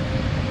thinking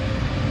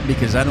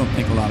because I don't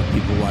think a lot of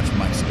people watch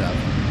my stuff,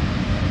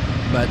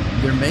 but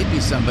there may be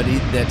somebody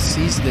that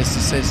sees this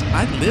and says,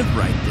 I live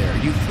right there.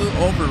 You flew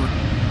over,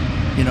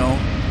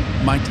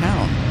 my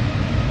town.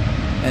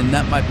 And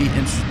that might be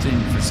interesting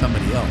for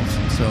somebody else.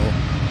 So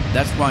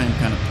that's why I'm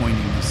kind of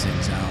pointing these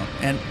things out.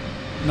 And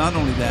not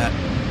only that,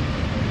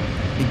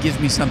 it gives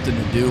me something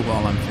to do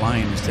while I'm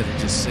flying instead of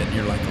just sitting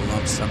here like a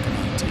lump sucking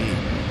on tea.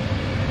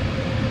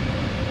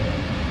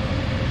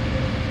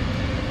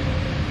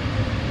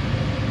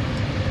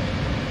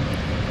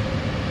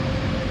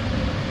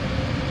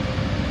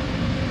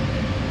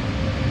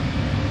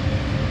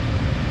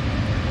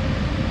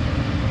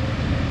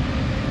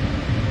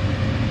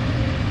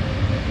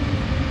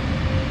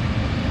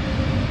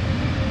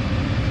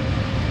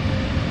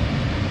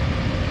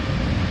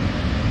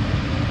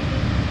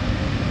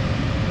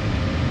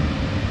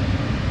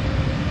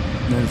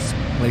 There's a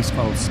place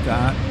called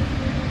Scott.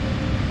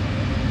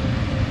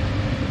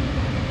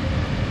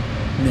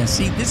 Now,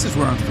 see, this is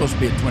where I'm supposed to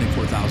be at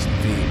 24,000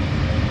 feet.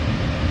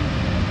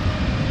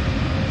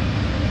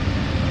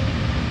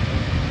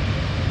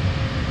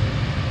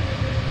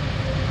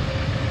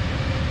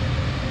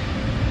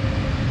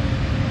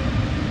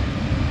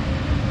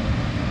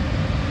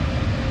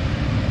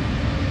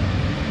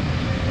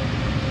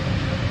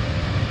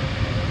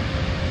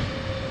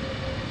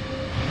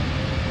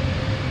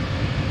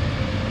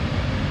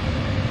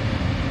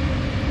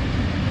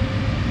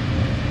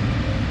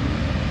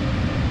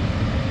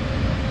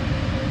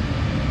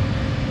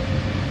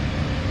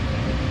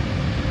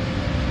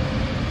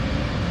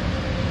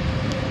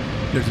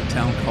 There's a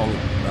town called,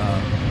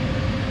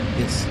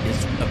 it's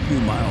a few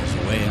miles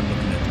away. I'm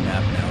looking at the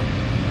map now.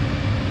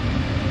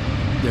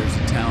 There's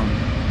a town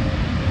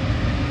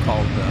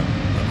called La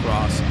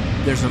Crosse.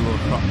 There's a La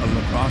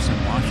Crosse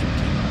in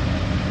Washington.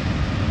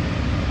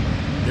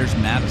 There's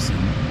Madison.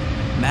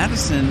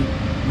 Madison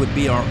would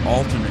be our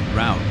alternate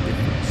route. If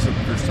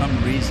for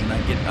some reason I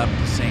get up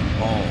to St.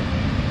 Paul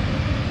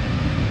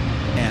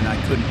and I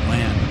couldn't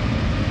land,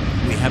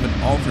 we have an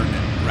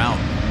alternate route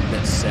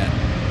that's set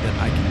that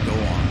I can go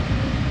on.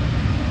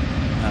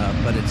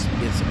 But it's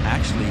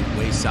actually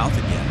way south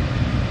again.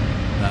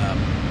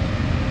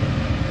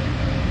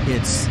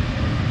 It's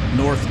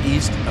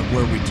northeast of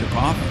where we took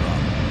off from,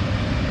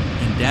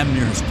 and damn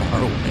near as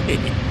far away.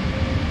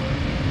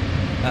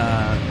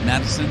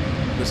 Madison,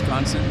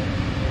 Wisconsin,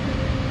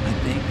 I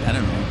think. I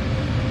don't know.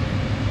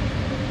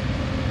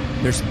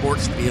 There's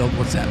sports field.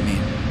 What's that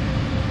mean?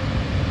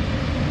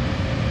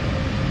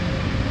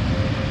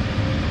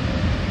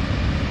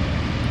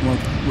 Well,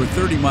 we're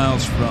 30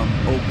 miles from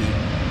Opie.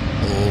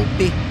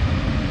 Opie.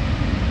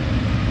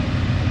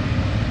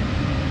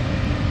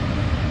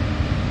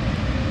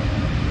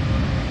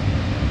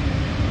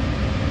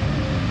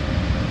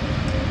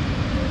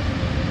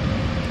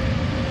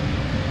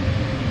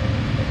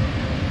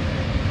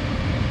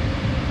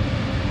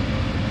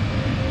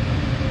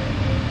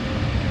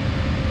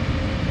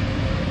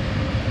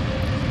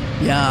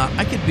 Yeah,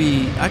 I could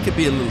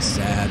be a little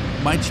sad.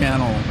 My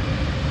channel,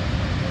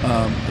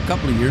 a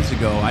couple of years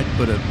ago, I'd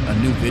put a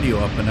new video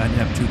up and I'd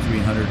have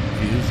 200-300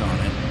 views on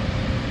it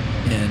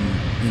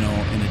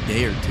in a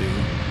day or two.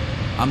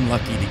 I'm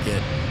lucky to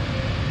get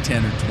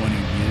 10 or 20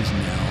 views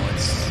now.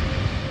 It's,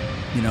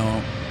 you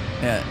know,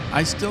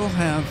 I still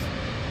have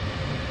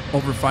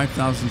over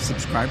 5,000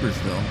 subscribers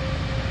though.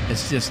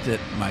 It's just that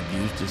my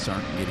views just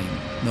aren't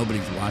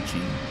nobody's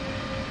watching.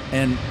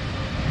 And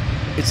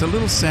it's a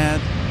little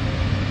sad,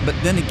 but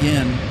then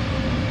again,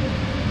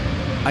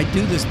 I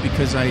do this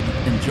because I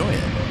enjoy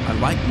it. I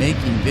like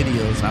making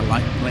videos, I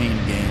like playing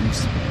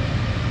games,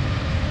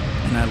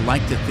 and I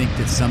like to think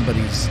that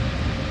somebody's,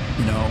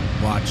 you know,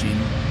 watching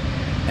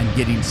and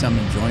getting some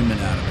enjoyment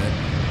out of it.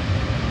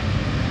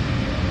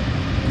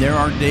 There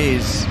are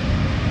days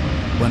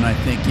when I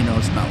think, you know,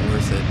 it's not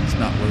worth it. It's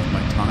not worth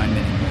my time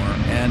anymore.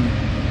 And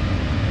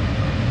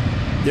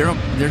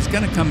there's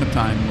going to come a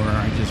time where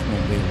I just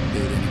won't be able to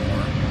do it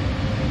anymore.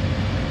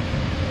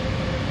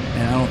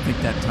 And I don't think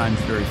that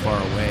time's very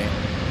far away.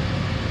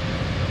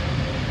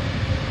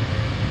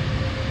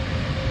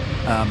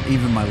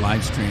 Even my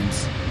live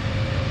streams,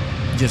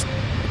 just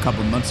a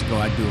couple of months ago,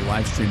 I'd do a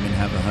live stream and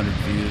have 100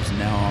 views. And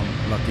now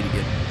I'm lucky to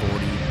get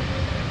 40,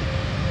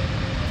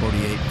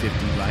 48,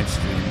 50 live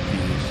stream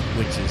views,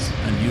 which is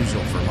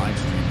unusual for live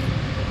streaming.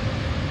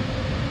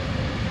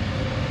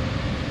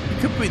 It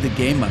could be the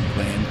game I'm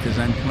playing, because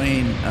I'm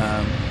playing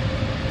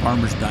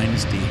Farmer's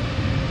Dynasty.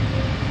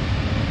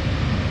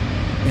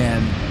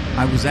 And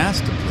I was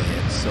asked to play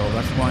it, so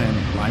that's why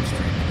I'm live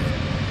streaming it.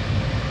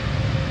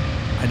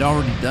 I'd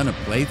already done a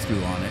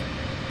playthrough on it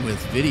with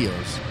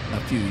videos a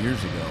few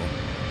years ago.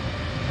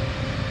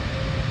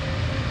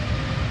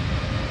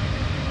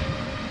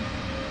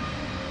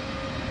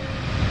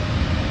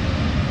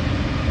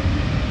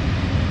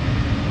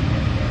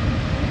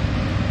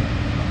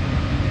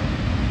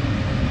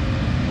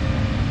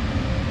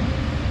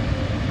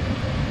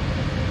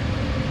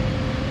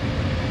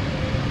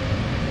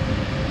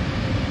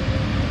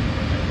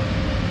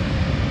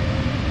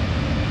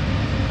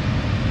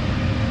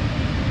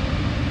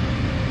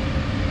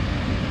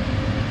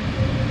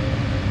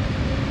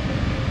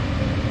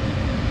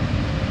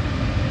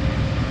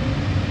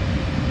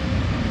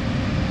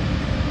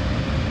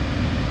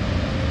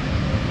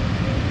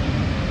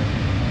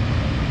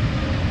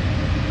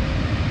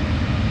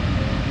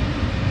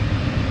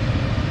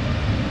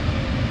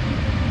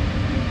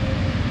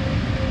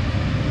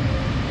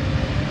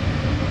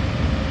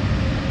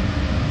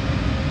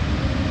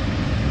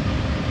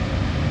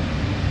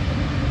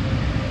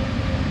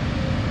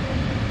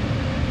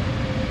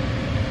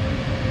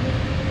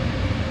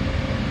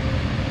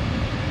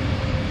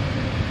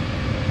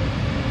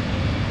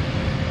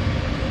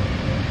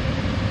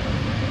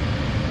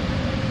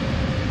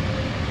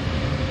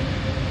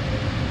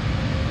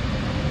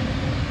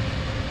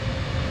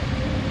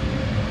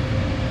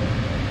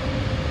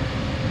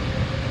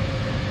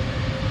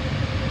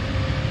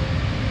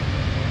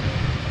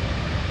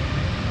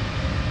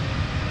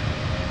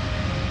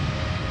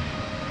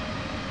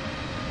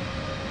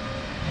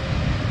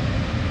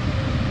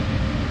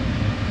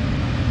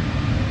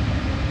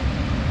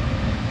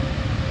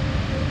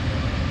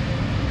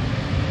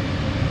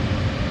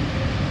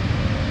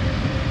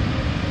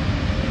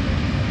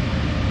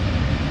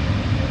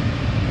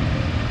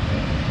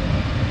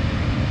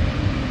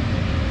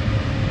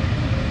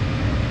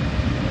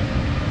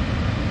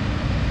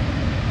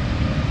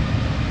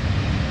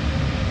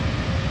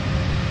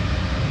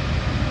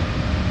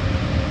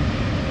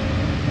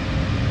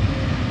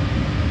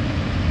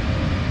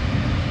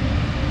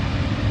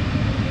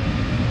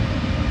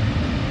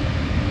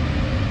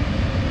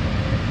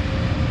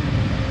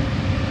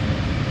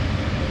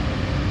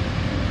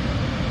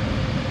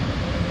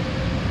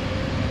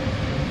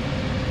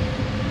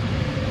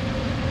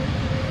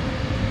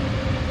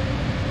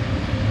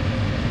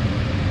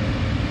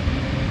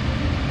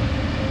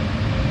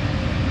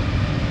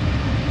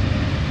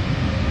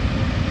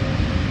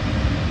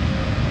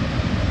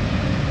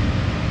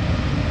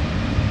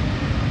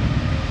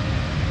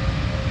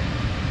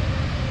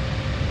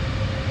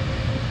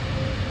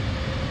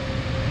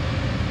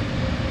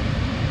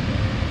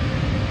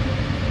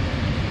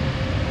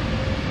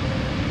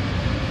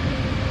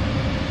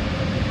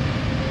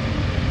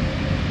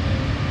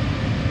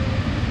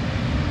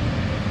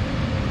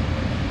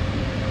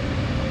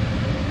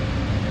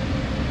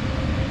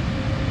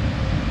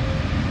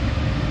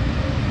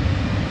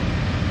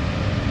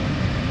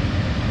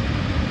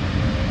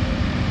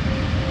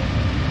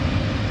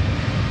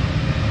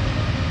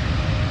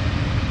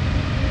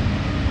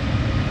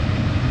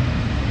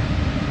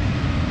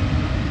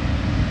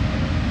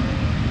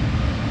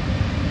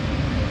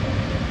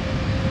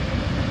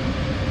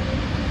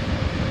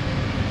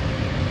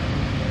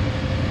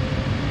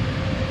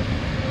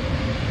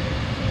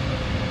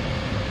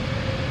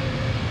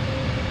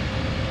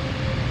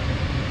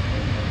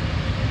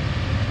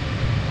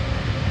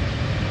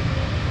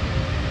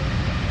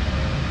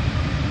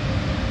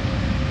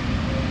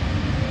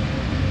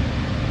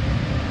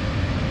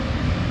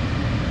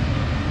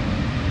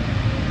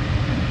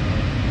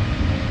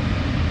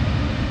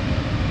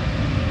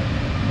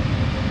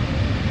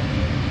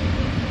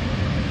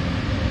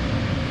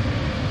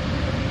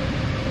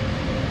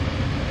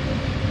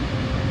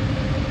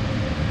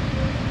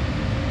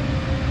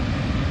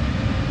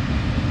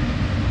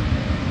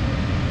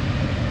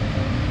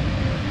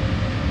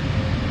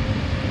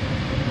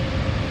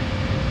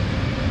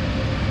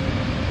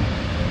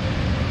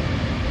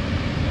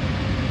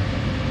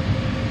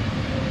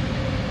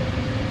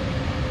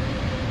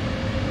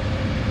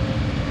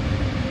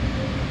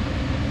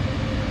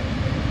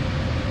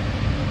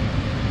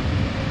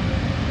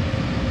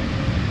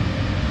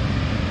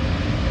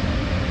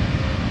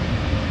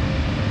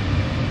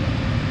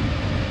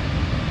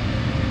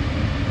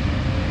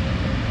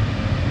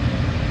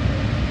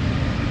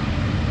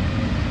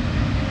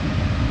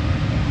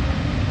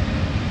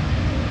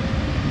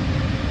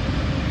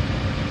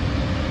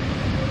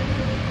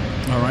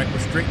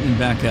 starting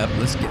back up.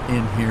 Let's get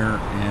in here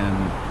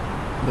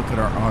and look at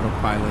our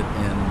autopilot,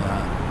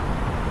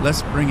 and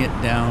let's bring it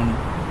down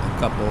a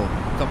couple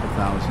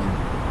thousand,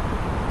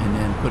 and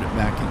then put it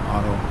back in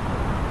auto,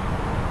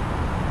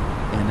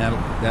 and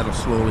that'll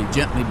slowly,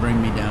 gently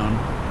bring me down.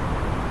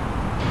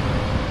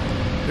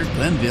 There's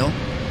Glenville.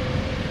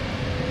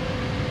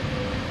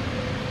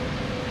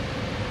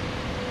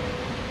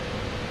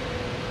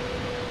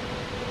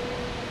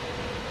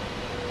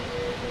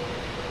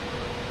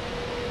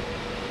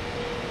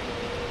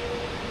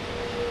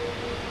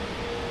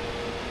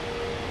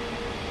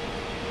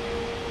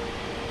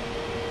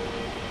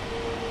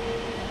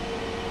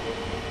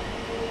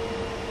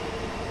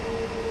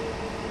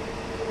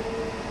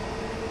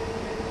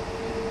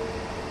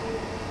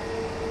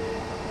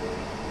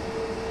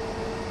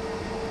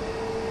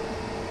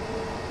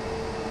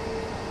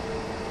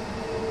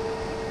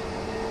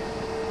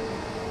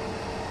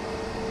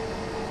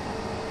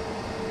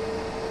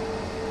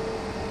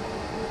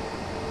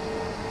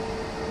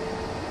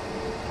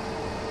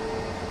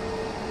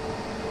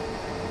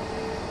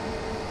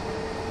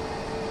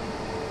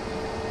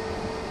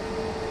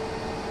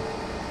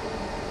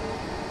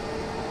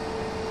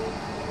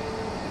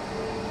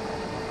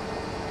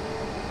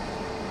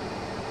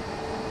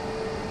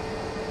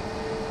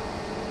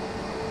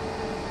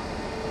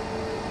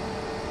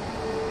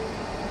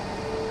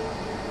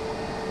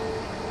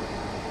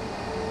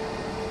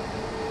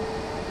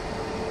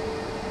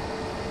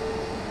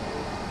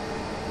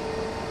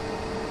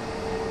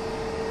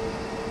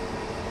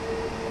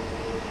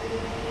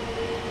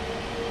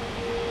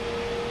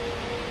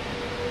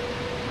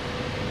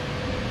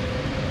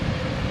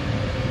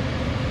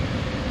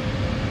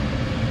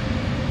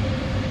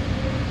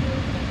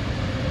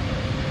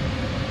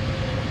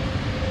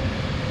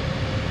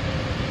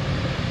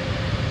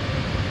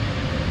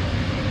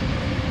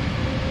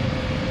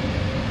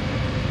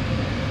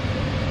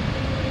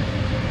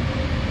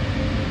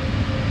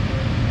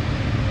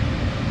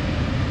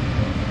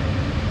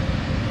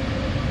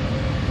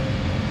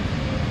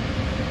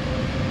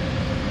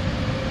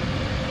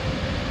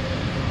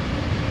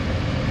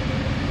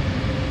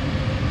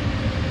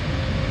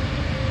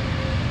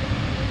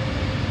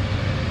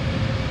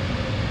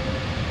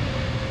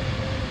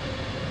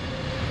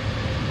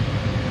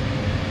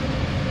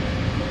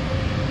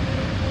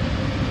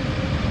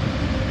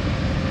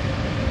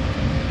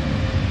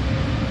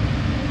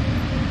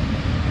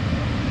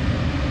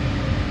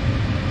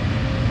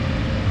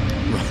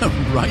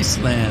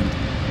 Riceland.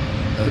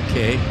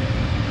 Okay.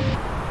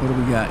 What do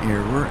we got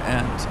here? We're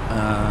at,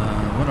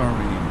 what are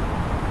we?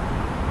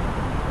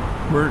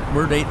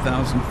 We're at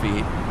 8,000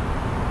 feet.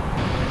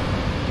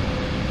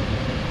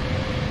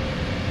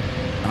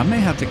 I may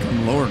have to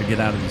come lower to get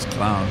out of these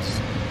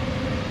clouds.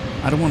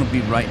 I don't want to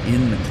be right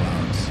in the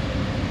clouds.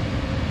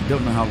 I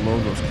don't know how low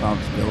those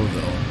clouds go,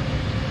 though.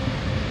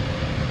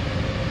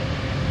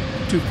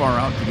 Too far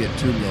out to get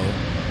too low.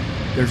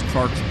 There's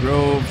Clark's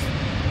Grove.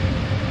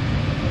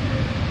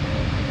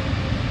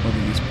 What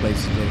are these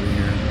places over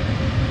here?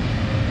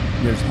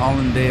 There's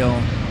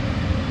Hollandale.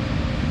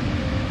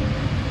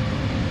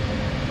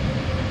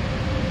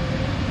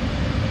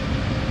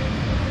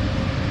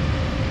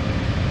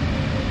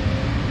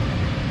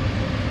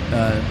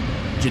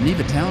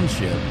 Geneva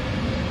Township.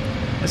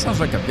 That sounds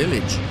like a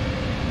village.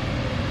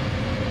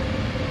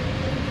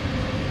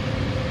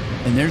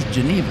 And there's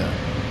Geneva.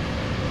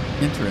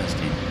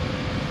 Interesting.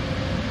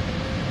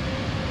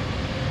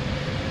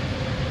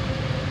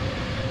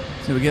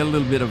 So we get a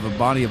little bit of a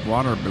body of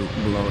water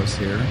below us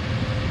here.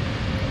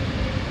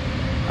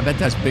 I bet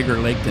that's bigger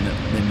lake than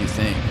you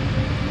think,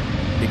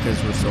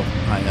 because we're so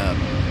high up.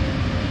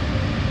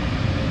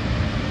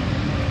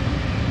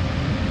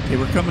 Okay,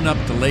 we're coming up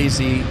to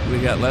Lazy. We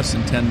got less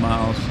than 10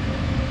 miles,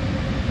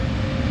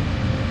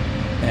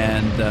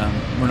 and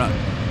we're not.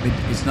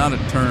 It's not a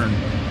turn,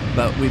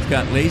 but we've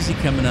got Lazy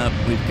coming up.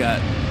 We've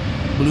got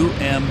Blue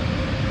M,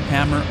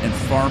 Hammer, and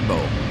Farbo,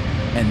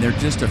 and they're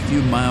just a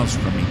few miles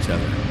from each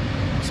other.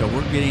 So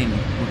we're getting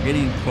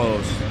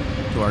close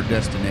to our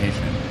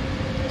destination.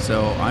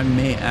 So I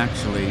may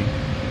actually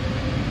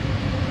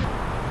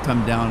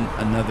come down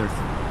another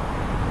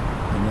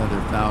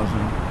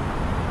 1,000.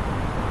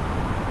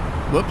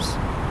 Whoops!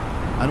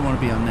 I don't want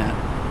to be on that.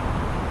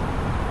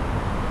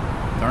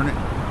 Darn it!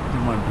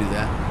 Didn't want to do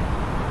that.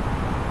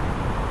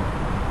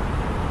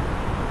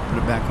 Put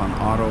it back on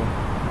auto.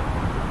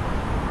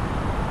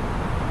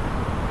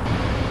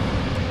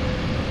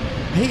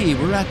 Hey,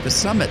 we're at the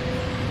summit.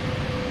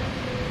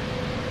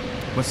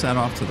 What's that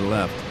off to the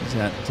left? Is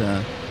that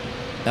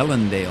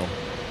Ellendale?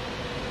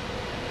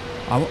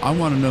 I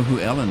want to know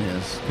who Ellen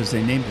is, because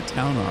they named a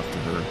town after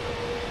her.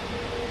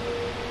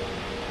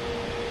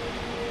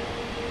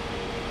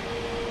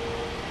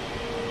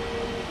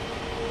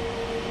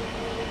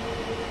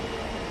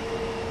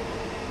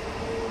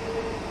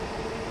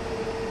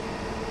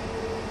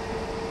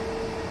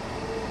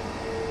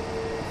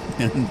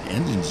 And the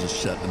engines just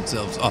shut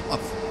themselves off.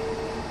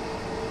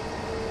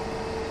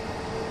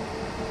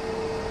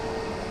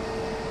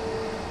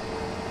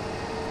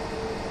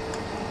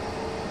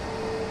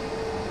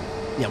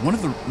 Yeah, one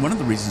of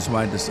the reasons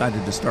why I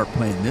decided to start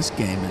playing this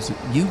game is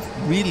that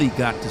you've really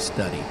got to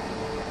study.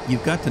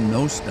 You've got to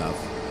know stuff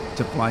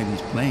to fly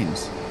these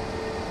planes.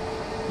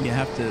 You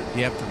have to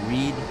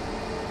read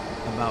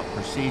about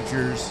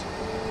procedures.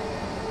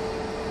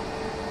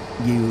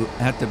 You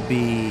have to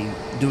be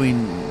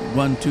doing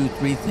 1, 2,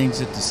 3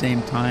 things at the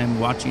same time,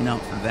 watching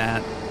out for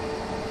that.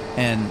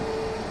 And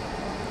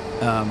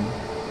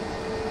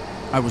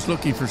I was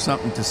looking for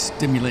something to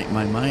stimulate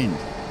my mind.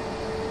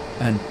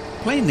 And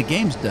playing the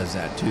games does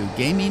that too.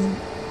 Gaming,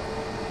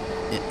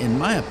 in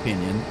my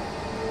opinion,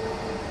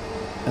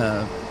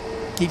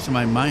 keeps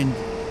my mind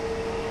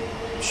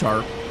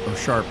sharp or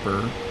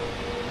sharper.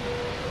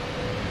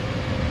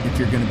 If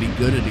you're going to be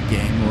good at a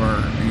game,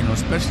 or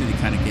especially the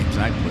kind of games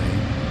I play,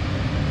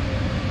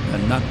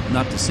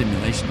 not the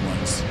simulation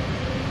ones,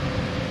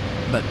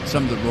 but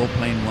some of the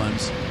role-playing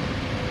ones.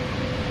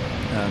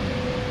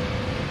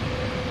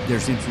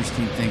 There's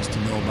interesting things to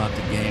know about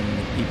the game,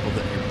 the people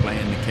that you're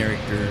playing, the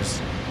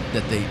characters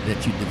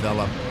that you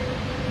develop,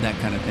 that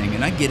kind of thing.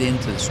 And I get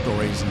into the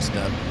stories and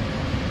stuff.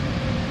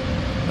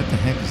 What the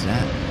heck is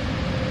that?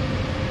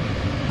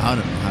 I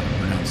don't know how to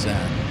pronounce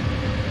that.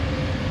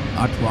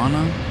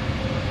 Atwana?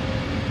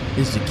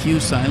 Is the Q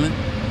silent?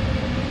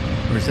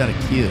 Or is that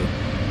a Q?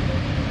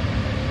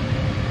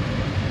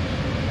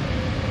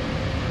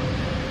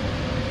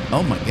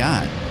 Oh my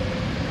God.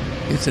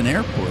 It's an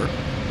airport.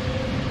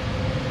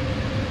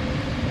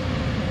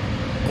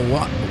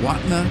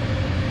 Watna.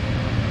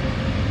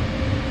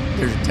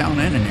 There's a town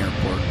and an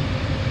airport.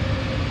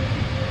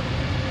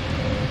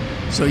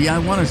 So yeah, I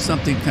wanted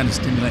something to kind of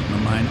stimulate my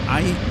mind.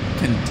 I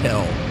can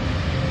tell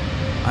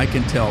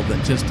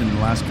that just in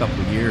the last couple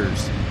of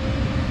years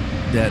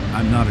that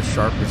I'm not as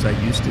sharp as I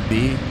used to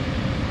be.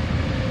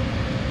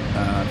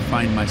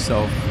 Find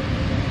myself,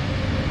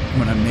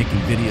 when I'm making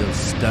videos,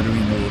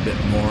 stuttering a little bit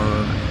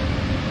more,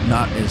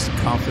 not as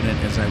confident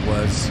as I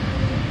was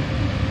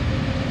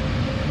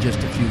just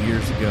a few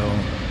years ago.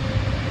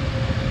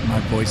 My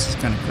voice is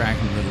kind of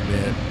cracking a little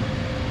bit.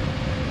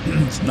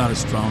 It's not as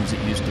strong as it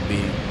used to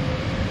be.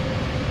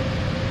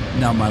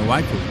 Now, my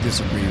wife will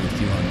disagree with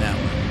you on that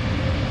one.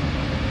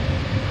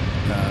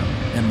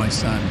 And my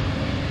son.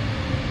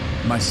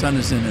 My son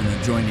is in an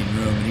adjoining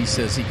room, and he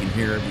says he can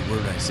hear every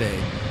word I say.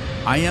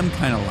 I am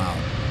kind of loud.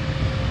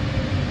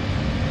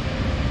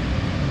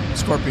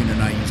 Scorpion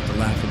and I used to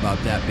laugh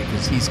about that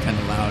because he's kind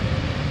of loud,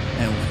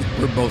 and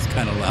we're both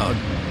kind of loud.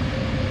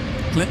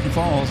 Clinton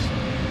Falls.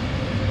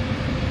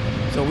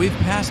 So we've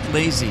passed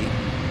Lazy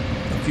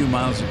a few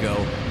miles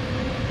ago,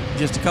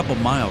 just a couple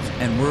miles,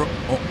 and we're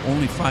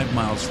only 5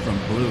 miles from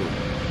Blue.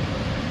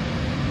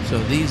 So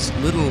these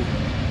little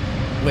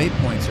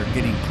waypoints are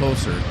getting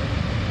closer.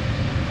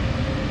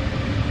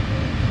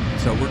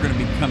 So we're going to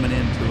be coming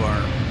into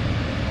our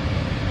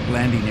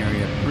landing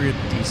area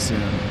pretty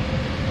soon.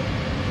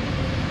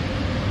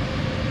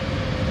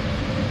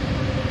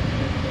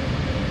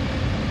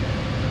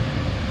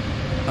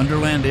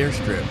 Underland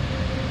Airstrip.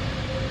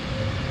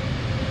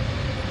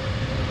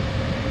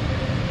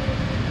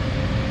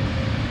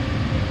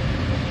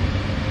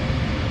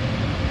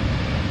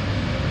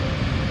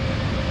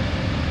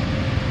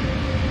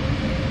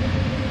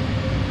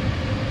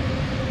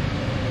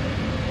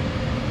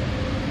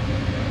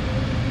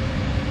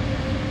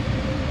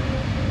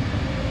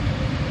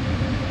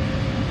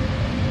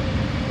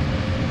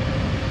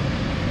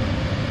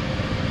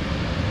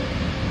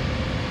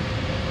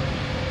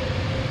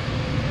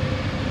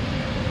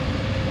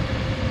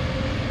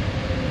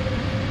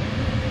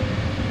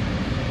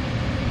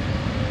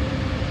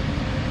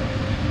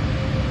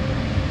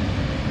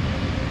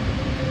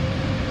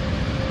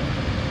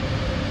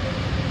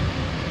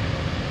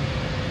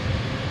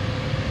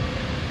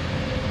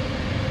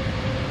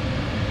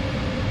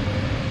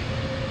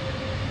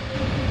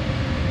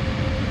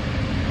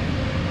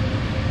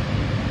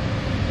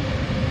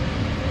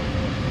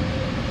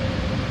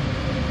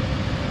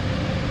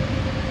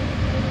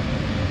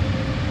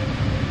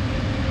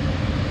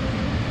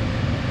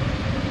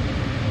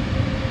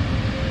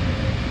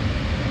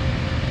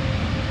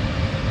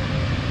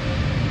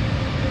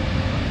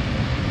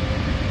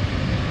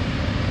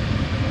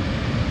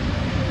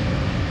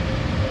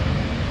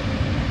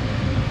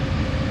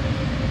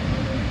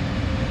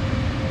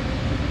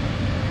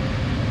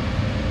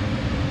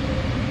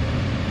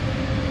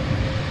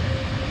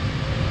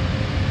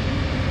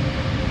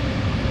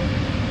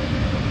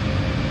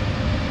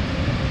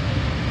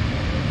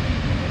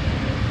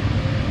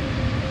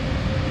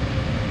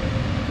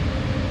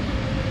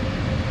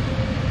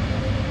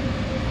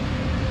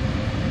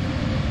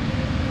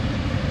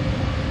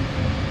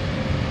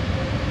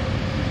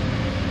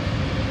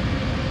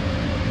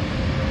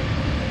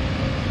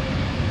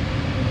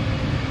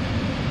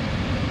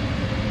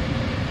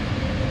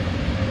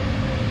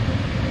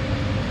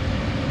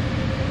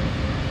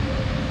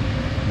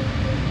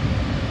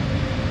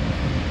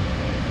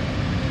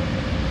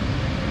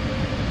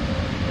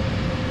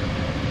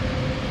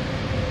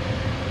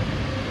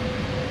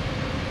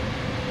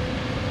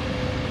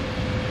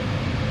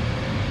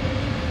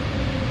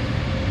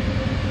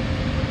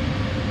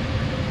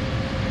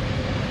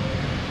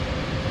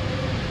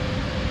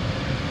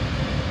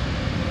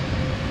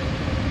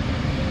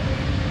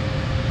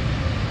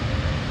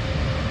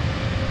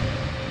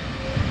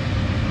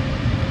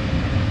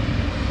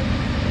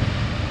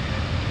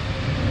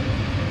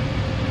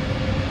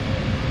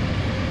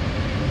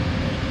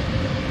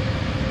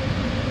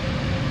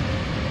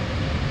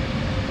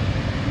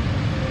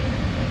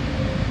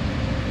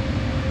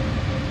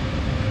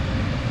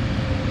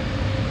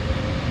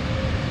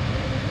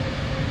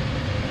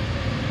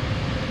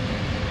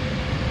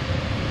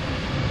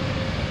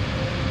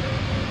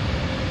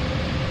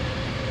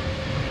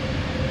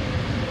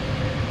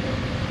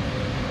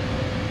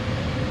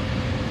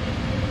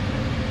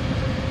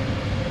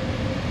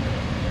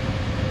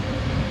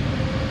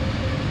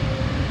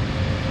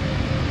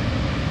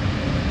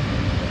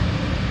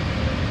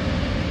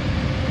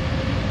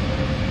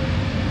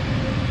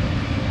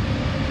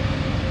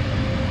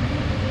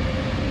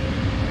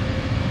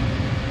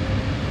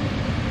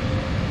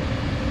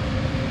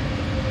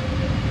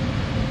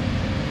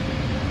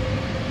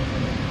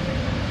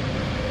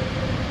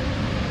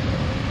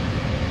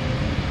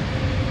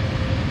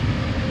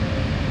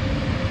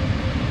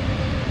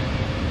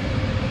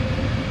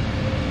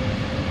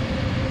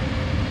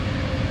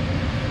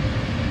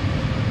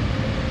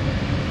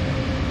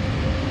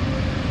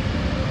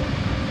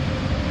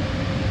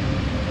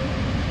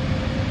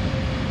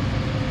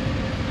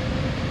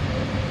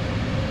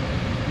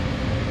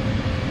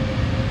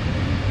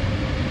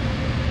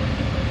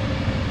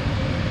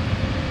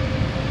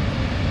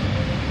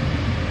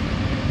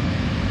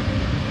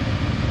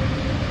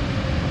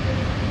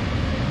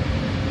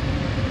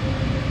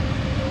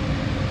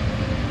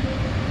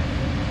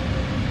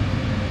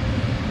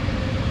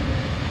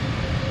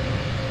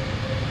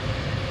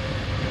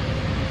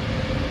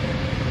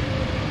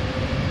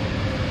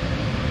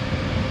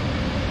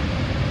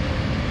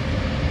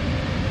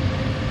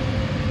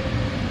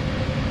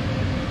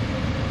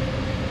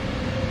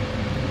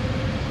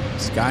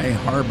 Sky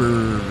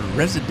Harbor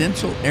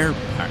Residential Air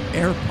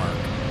Park.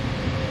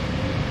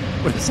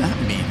 What does that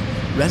mean?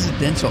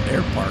 Residential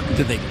air park.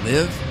 Do they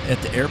live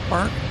at the air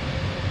park?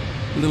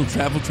 Little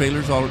travel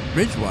trailers all at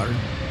Bridgewater.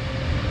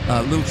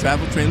 Little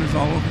travel trailers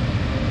all over.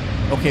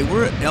 Okay,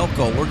 we're at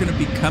Elko. We're going to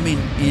be coming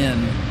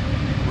in.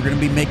 We're going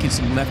to be making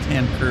some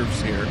left-hand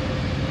curves here.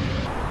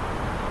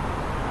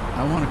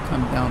 I want to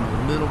come down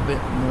a little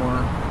bit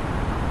more.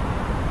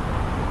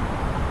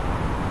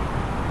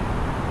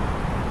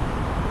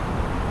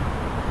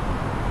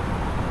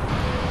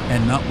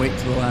 And not wait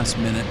till the last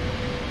minute.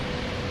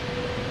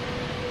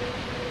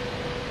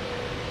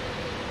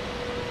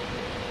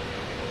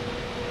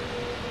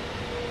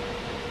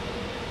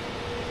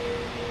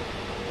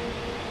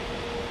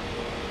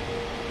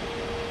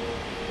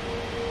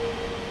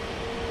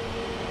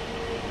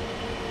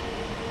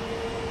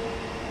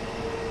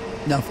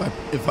 Now,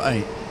 if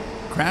I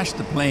crash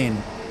the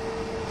plane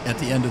at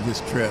the end of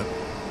this trip,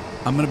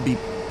 I'm going to be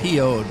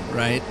PO'd,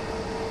 right?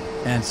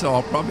 And so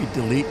I'll probably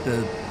delete the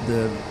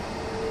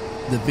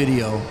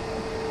video,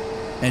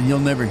 and you'll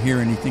never hear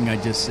anything I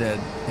just said.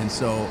 And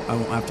so I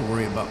won't have to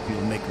worry about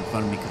people making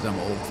fun of me because I'm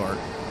an old fart.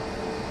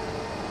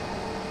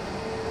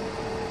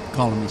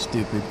 Calling me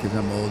stupid because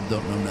I'm old,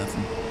 don't know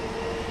nothing.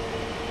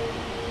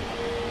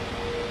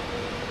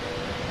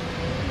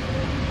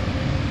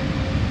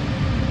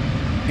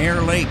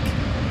 Air Lake.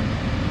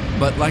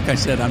 But like I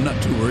said, I'm not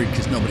too worried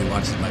because nobody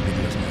watches my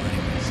videos now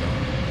anyway, so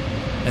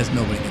there's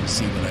nobody going to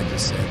see what I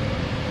just said.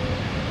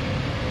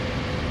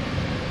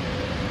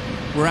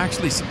 We're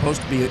actually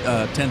supposed to be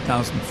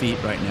 10,000 feet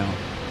right now.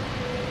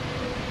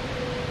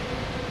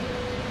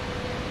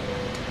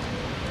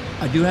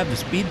 I do have the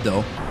speed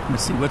though.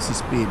 Let's see, what's the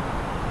speed?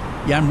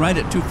 Yeah, I'm right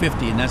at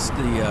 250, and that's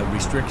the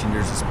restriction.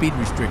 There's a speed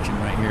restriction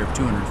right here of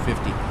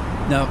 250.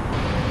 Now,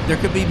 there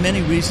could be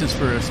many reasons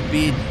for a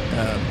speed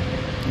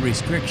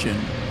restriction.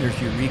 There's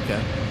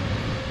Eureka.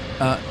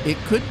 It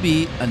could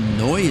be a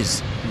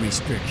noise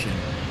restriction.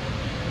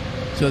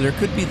 So there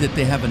could be that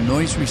they have a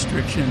noise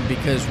restriction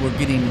because we're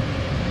getting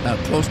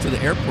close to the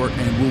airport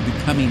and we'll be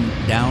coming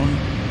down.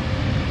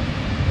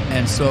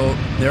 And so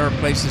there are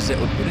places that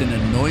would put in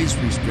a noise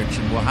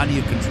restriction. Well, how do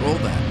you control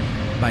that?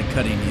 By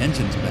cutting the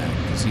engines back,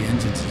 because the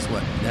engines is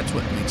that's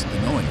what makes the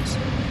noise.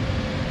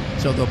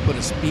 So they'll put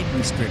a speed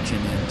restriction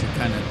in to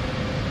kind of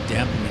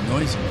dampen the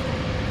noise a little.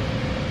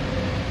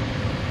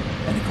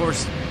 And of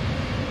course,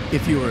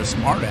 if you were a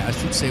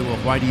smartass, you'd say, well,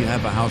 why do you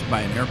have a house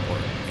by an airport,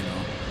 you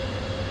know?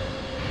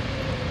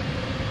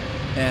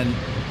 And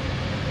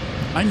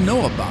I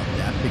know about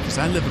that because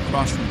I live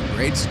across from the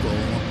grade school.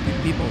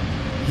 People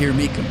hear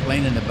me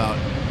complaining about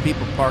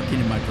people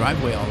parking in my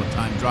driveway all the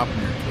time, dropping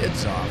their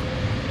kids off.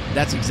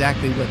 That's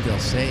exactly what they'll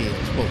say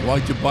is, well,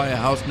 why'd you buy a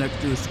house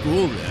next to a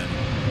school then?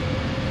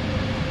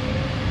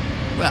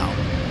 Well,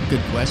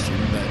 good question,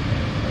 but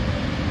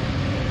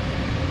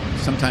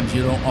sometimes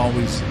you don't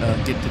always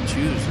get to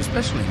choose,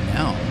 especially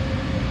now.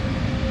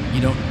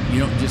 You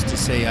don't just to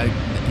say I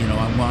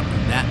want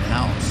that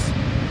house.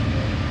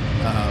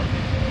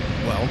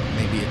 Well,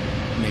 maybe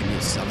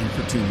it's selling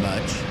for too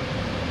much.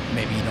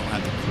 Maybe you don't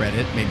have the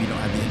credit. Maybe you don't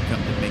have the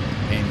income to make the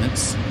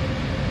payments.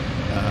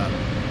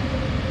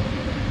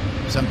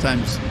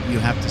 Sometimes you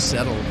have to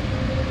settle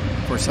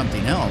for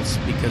something else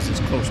because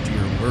it's close to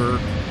your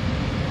work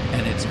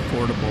and it's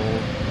affordable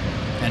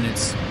and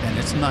it's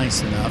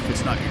nice enough.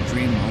 It's not your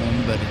dream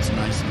home, but it's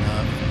nice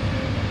enough.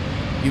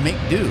 You make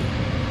do.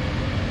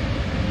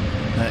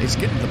 It's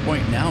getting to the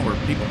point now where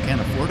people can't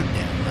afford a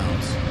damn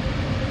house.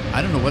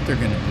 I don't know what they're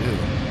going to do.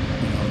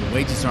 The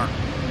wages aren't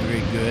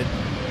very good.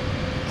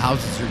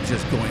 Houses are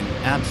just going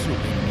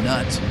absolutely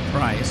nuts in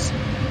price.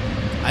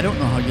 I don't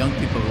know how young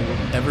people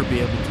will ever be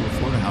able to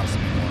afford a house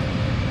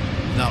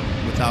anymore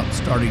without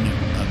starting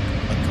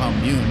a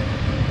commune.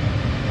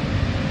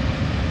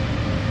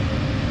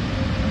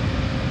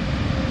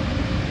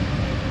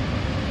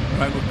 All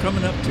right, we're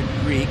coming up to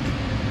Greek.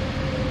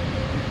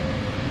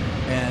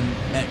 And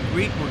at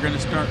Greek, we're going to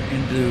start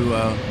into,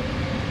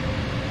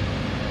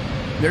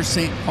 there's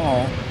St.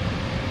 Paul.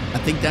 I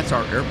think that's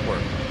our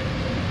airport.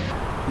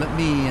 Let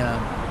me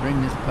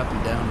bring this puppy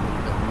down a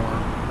little bit more.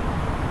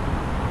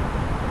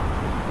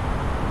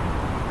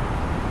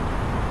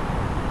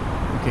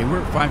 Okay,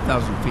 we're at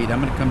 5,000 feet. I'm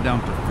going to come down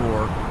to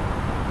 4.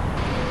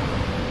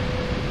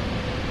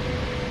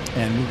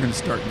 And we're going to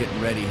start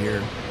getting ready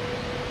here.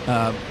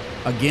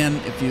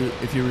 Again,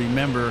 if you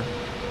remember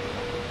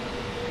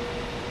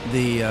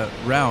the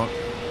route,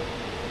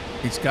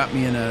 it's got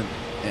me in a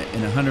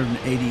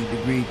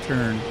 180-degree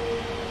turn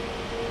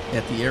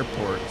at the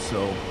airport,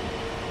 so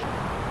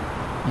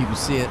you can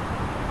see it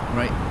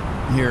right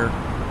here.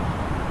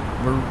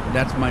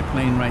 That's my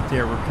plane right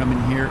there. We're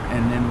coming here,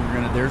 and then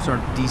there's our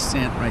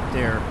descent right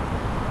there.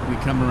 We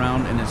come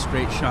around and a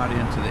straight shot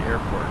into the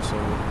airport.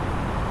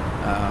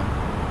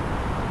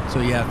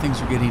 So yeah,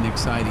 things are getting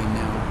exciting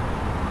now.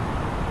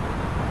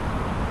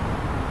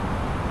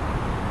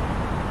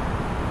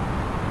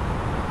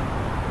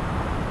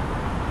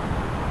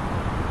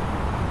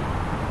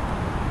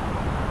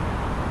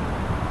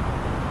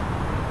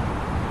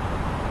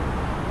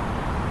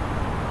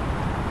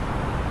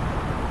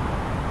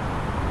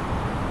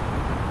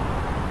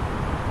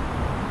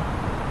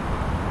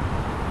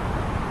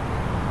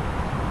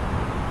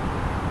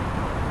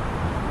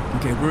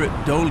 Okay, we're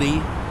at Dolly,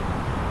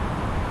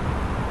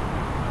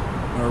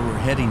 or we're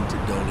heading to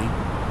Dolly,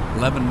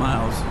 11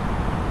 miles,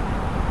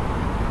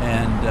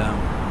 and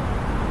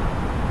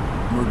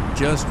we're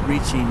just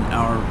reaching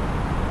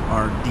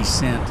our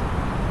descent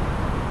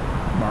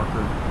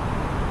marker.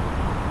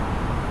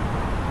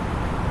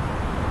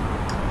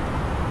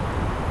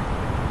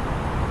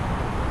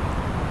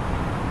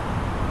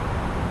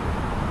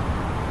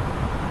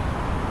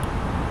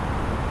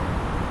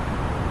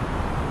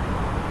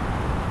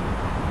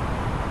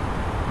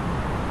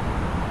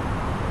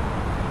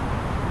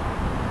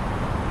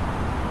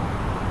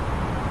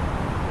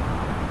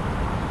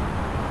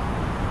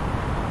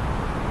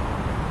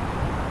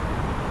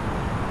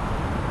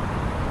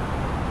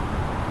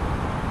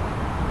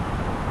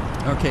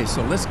 Okay,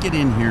 so let's get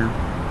in here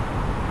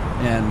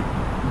and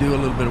do a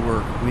little bit of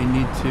work. We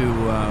need to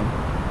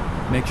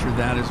make sure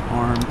that is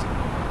armed.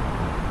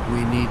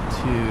 We need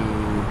to,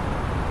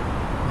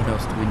 what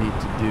else do we need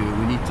to do?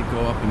 We need to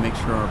go up and make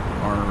sure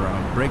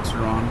our brakes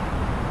are on.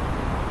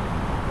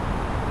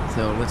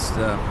 So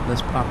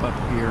let's pop up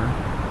here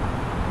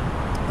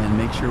and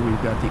make sure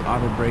we've got the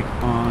auto brake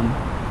on.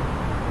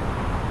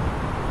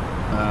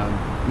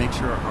 Make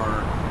sure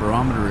our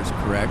barometer is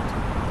correct,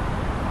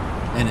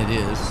 and it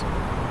is.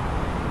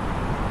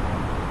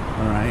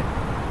 All right,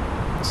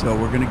 so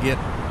we're going to get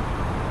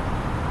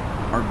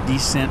our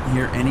descent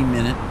here any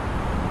minute.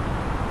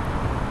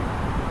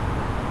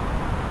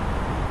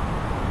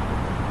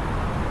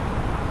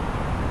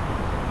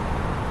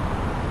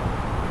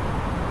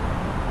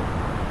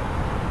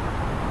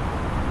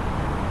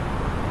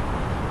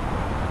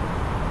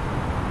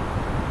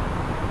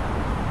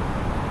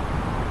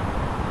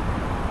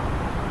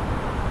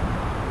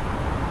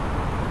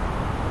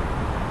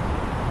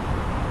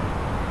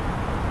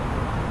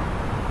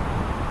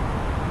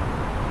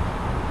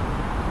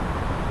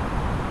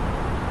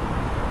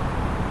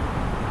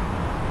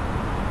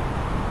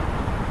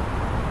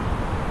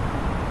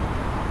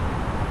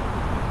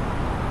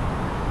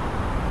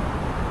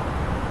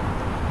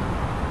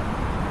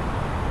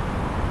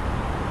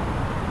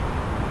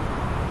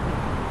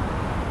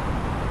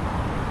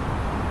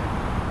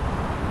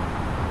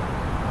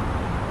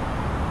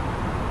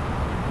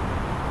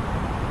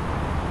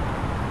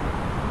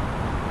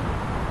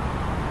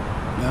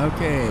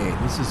 Okay,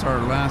 this is our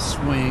last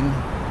swing.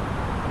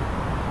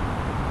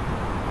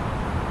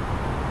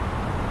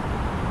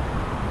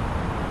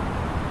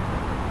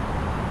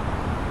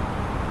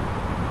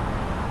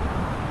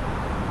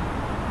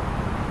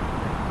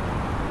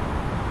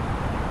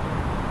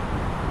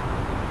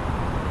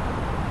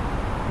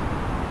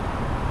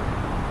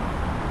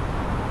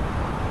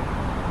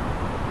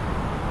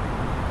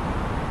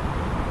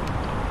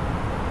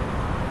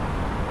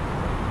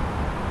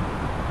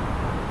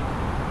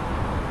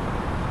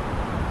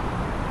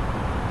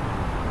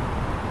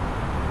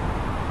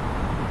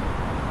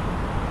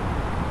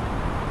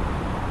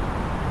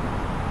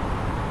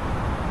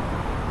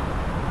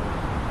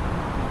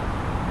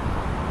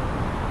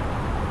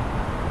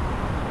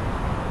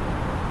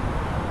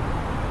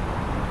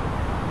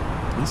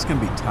 It's going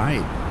to be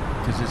tight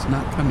because it's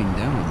not coming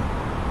down.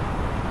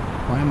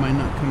 Why am I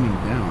not coming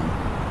down?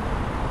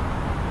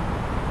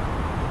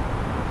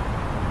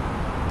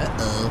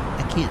 Uh-oh,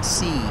 I can't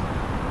see.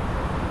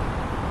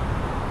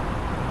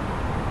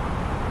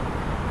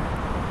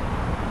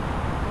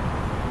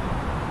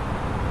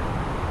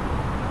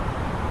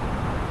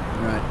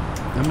 All right,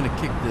 I'm going to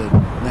kick the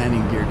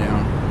landing gear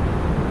down.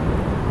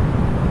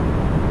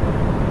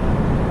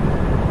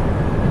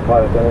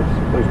 Flight attendants,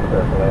 please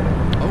prepare for landing.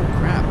 Oh,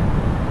 crap.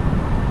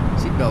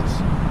 Seatbelts.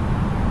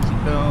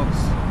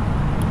 Seatbelts.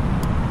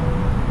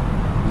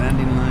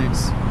 Landing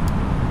lights.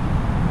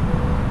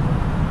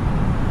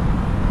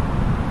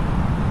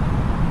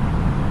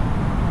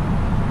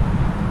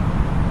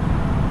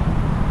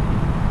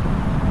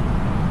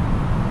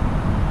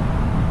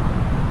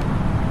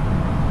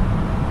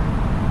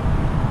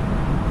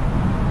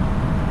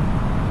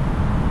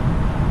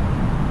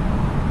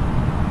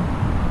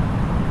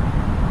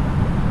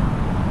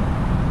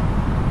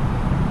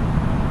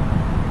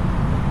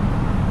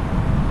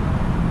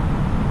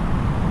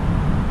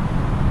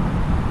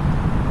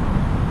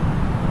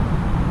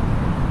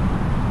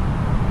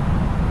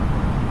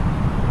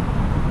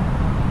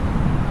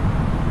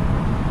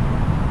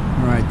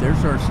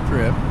 There's our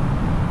strip.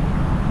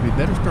 We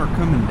better start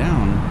coming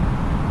down.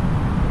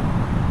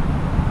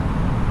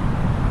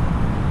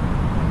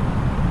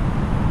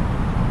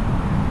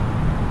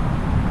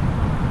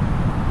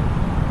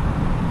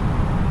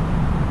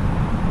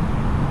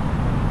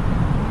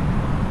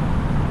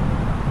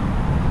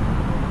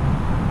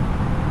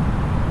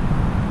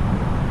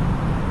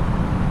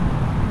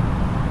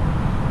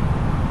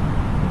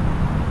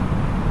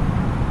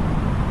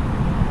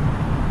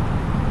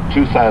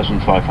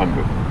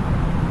 $2,500.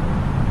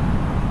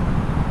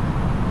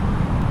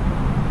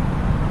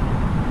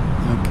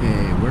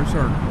 Where's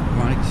our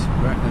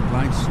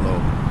glide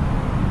slope?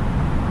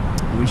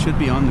 We should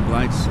be on the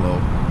glide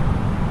slope.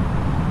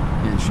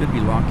 And it should be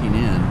locking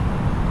in.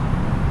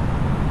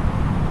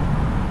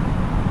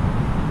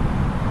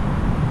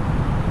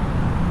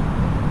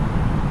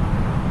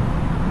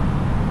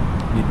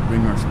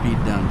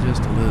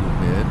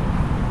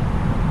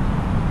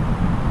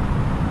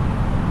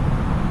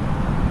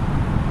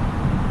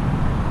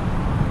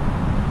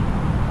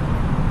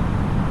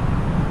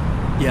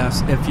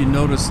 Yes, if you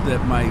notice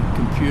that my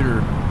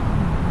computer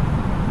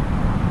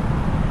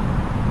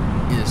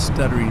is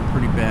stuttering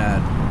pretty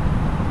bad,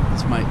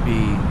 this might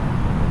be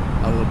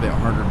a little bit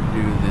harder to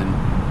do than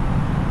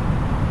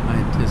I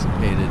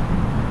anticipated.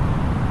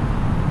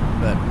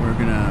 But we're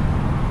gonna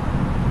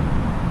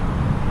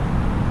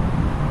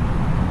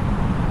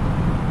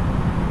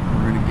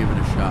give it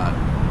a shot.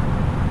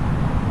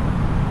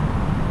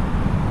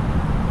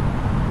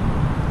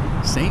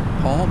 St.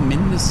 Paul,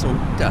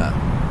 Minnesota.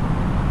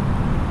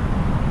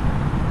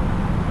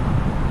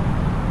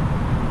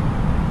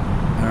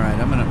 All right,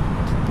 I'm gonna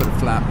put a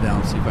flap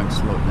down, see if I can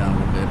slow it down a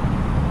little bit.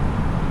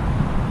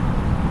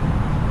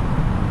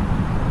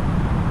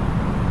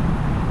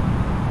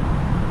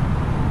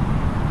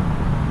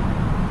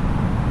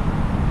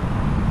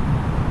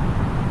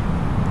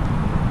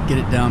 Get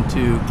it down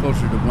to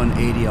closer to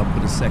 180. I'll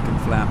put a second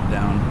flap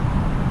down.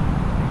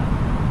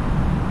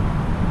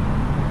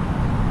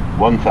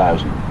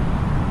 1,000.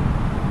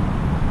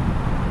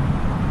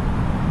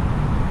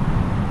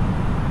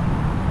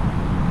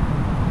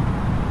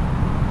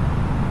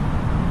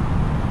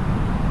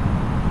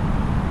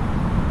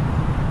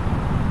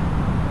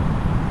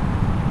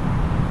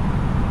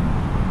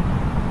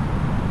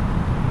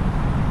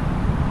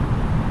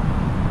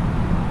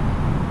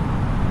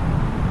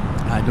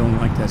 I don't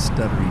like that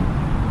stuttering.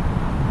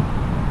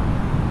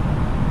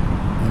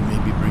 It may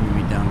be bringing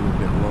me down a little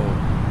bit low.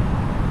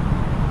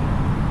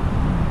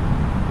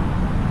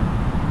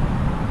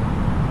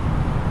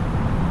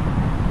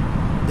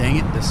 Dang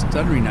it, the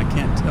stuttering, I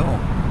can't tell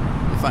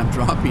if I'm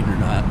dropping or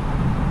not.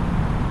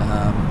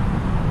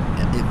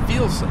 It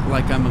feels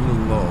like I'm a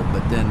little low,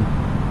 but then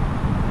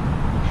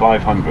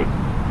 500.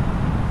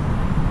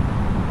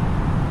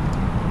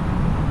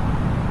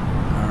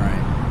 all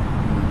right,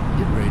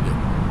 get ready to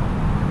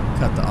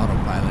cut the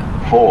autopilot.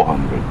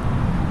 400.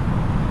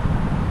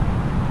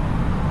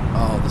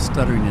 Oh, the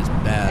stuttering is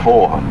bad.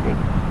 400.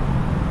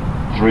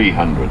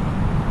 300.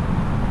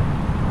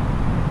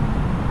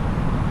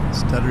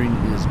 Stuttering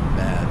is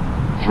bad.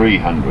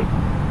 300.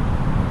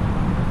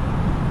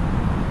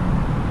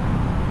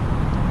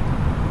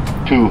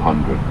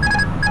 200.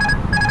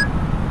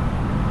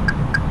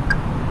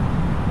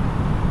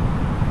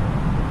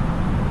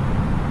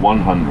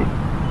 100.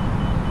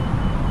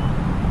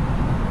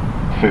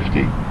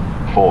 50.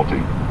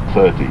 40.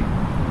 30.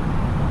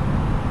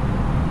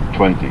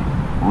 20.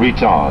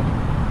 Retard.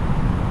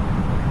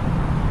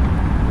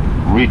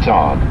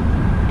 Retard.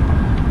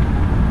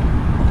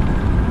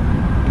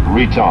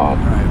 Retard.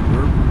 All right,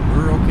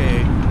 we're okay.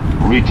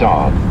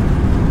 Retard.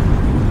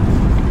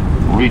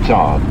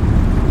 Retard.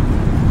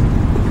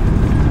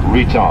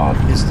 Retard.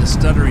 It's the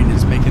stuttering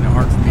that's making it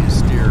hard for me to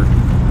steer.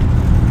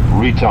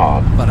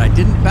 Retard. But I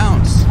didn't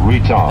bounce.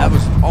 Retard. That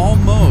was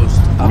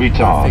almost a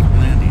Retard. perfect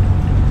landing.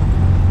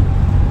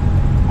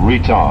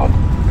 Retard.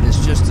 It's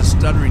just the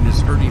stuttering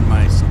is hurting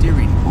my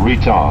steering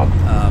Retard.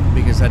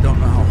 because I don't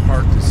know how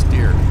hard to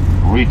steer.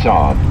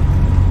 Retard.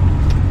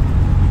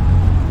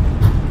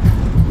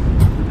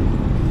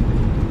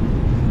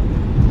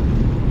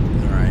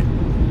 All right.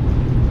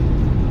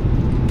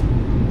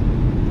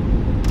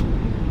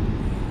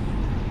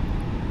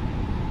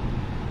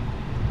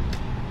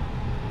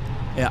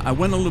 Yeah, I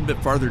went a little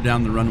bit farther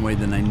down the runway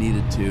than I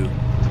needed to.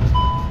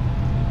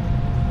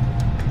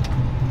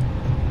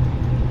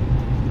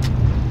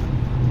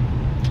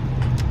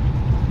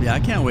 Yeah, I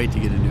can't wait to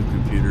get a new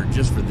computer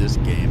just for this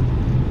game.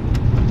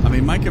 I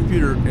mean, my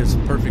computer is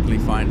perfectly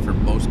fine for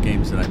most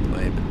games that I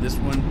play, but this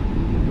one,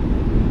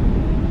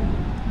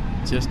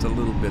 just a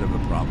little bit of a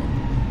problem.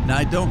 Now,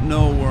 I don't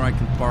know where I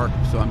can park,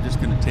 so I'm just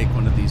going to take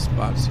one of these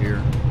spots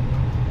here.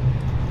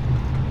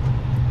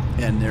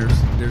 And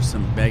there's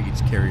some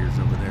baggage carriers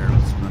over there.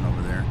 Let's run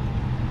over there.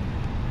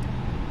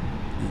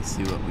 Let's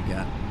see what we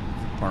got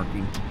for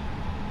parking.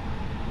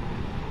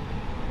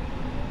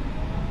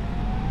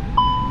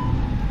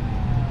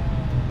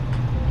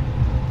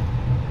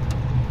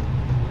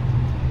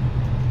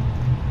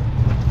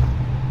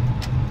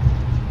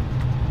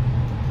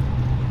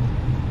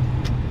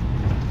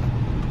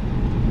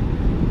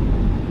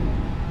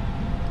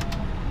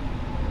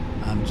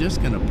 I'm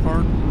just going to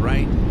park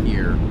right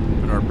here,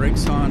 put our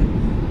brakes on,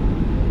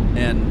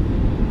 and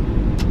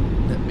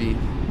let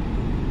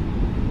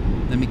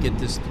me get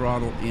this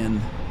throttle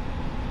in,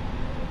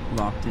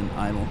 locked in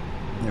idle.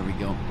 There we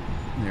go.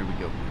 There we go. There we go.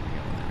 There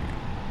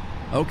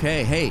we go.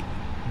 Okay, hey,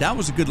 that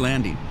was a good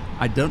landing.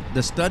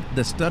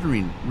 The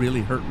stuttering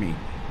really hurt me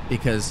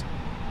because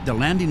the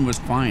landing was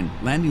fine.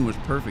 Landing was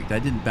perfect. I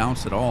didn't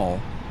bounce at all.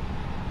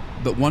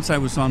 But once I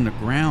was on the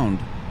ground,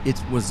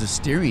 it was the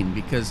steering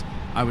because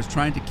I was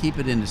trying to keep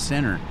it in the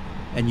center,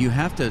 and you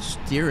have to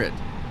steer it,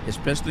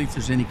 especially if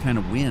there's any kind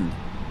of wind.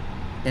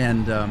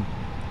 And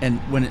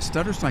when it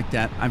stutters like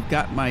that,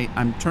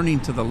 I'm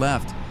turning to the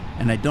left,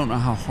 and I don't know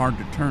how hard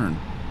to turn.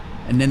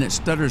 And then it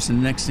stutters, and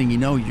the next thing you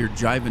know, you're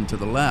driving to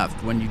the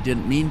left when you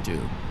didn't mean to.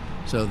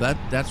 So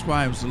that's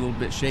why I was a little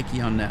bit shaky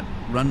on that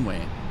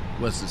runway,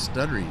 was the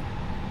stuttering.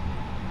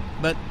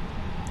 But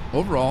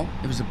overall,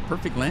 it was a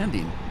perfect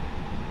landing.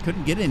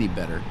 Couldn't get any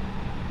better.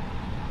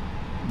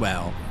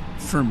 well,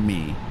 for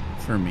me,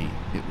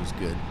 it was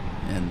good,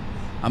 and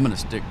I'm going to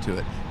stick to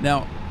it.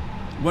 Now,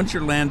 once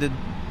you're landed,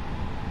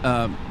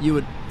 you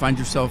would find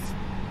yourself,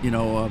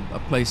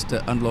 a place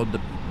to unload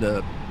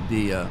the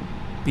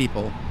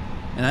people,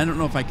 and I don't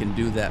know if I can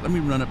do that. Let me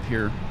run up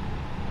here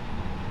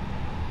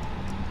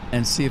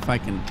and see if I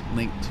can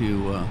link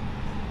to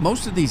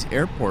most of these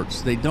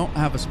airports. They don't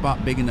have a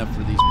spot big enough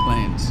for these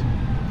planes.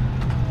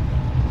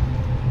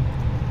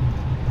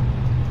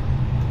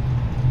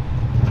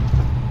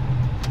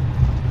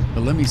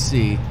 But let me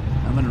see.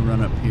 I'm going to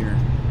run up here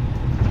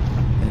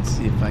and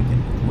see if I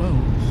can. Whoa,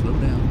 slow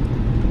down.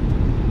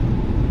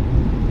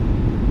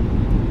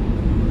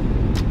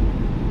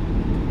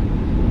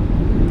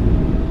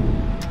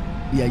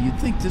 Yeah, you'd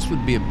think this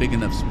would be a big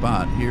enough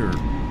spot here,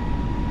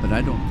 but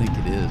I don't think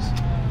it is.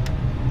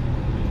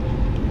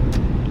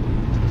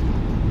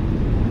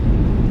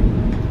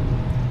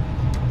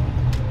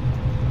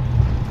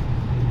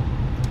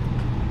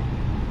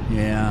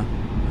 Yeah,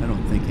 I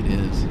don't think it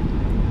is.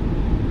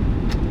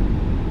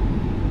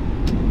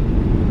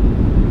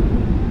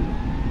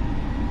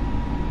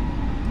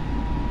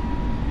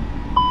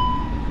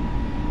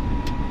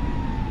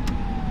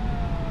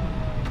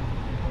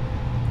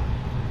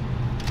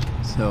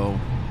 So,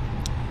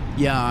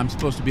 yeah, I'm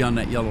supposed to be on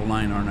that yellow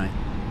line, aren't I?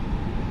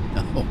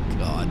 Oh,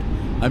 God.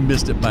 I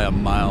missed it by a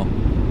mile.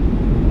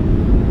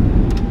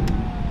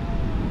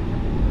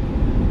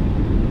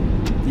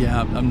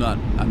 Yeah, I'm not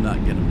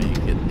going to make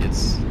it.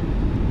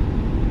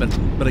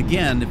 But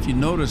again, if you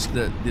notice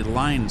that the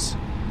lines,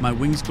 my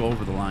wings go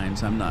over the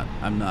lines. I'm not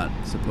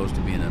supposed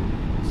to be in a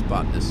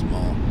spot this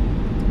small.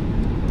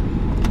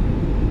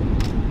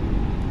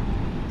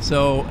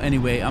 So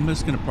anyway, I'm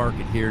just going to park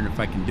it here, and if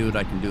I can do it,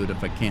 I can do it.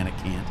 If I can't, I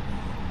can't.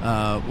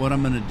 What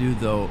I'm going to do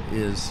though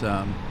is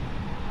I'm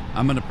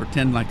going to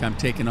pretend like I'm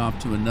taking off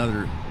to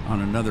another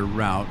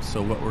route.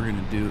 So what we're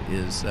going to do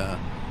is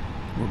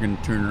we're going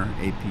to turn our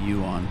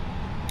APU on.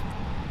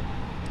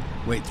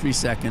 Wait 3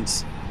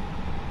 seconds.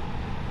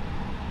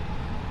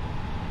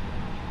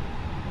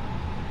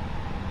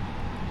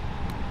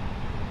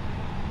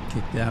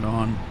 Kick that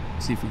on.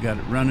 See if we got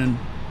it running.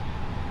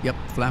 Yep,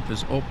 flap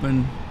is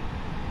open.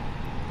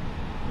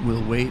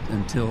 We'll wait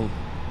until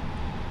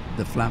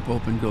the flap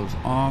open goes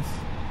off.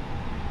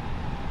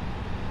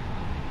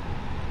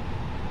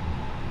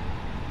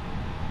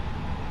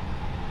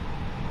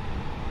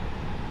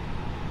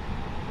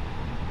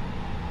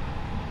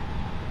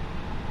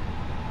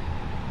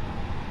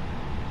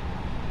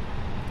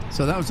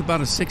 So that was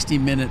about a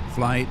 60-minute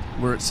flight.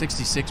 We're at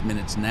 66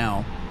 minutes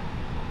now.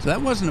 So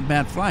that wasn't a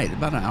bad flight,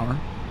 about an hour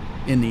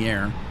in the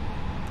air.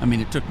 I mean,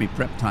 it took me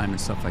prep time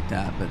and stuff like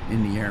that, but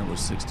in the air it was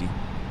 60.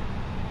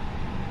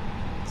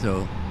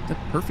 So that's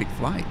a perfect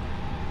flight,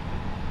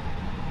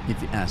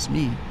 if you ask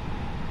me.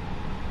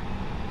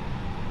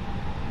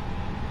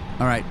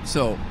 All right,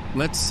 so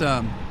let's,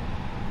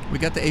 we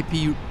got the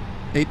APU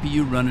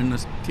running.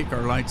 Let's kick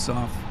our lights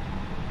off.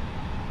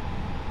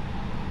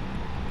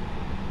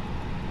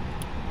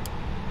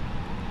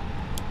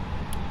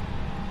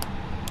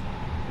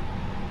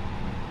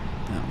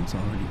 That one's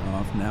already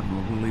off. Nav,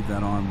 we'll leave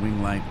that on.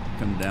 Wing light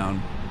come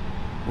down.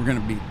 We're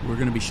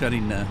gonna be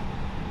shutting the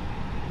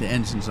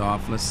engines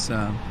off. Let's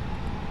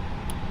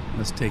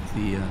take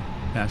the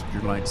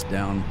passenger lights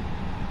down,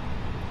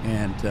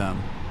 and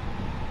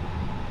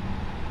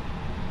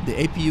the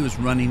APU is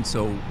running,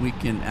 so we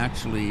can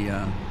actually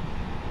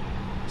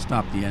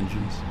stop the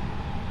engines.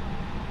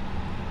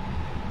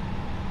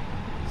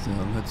 So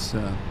let's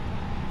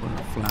put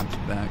our flaps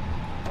back,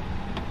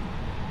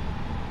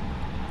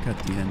 cut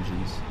the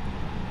engines,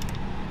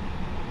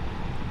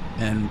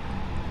 and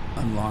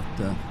unlock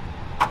the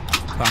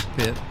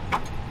cockpit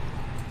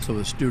so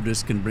the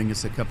stewardess can bring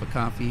us a cup of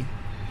coffee.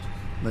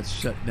 Let's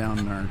shut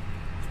down our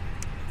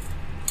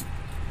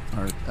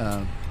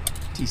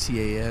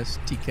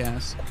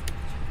TCAS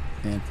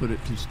and put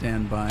it to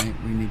standby.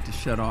 We need to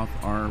shut off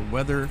our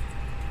weather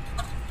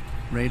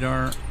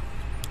radar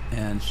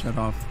and shut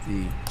off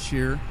the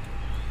shear,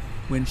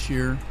 wind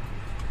shear.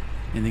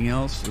 Anything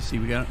else? Let's see,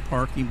 we got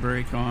parking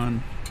brake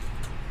on.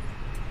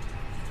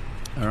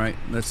 All right,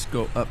 let's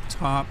go up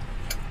top.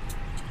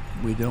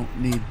 We don't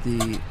need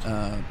the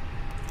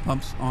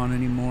pumps on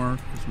anymore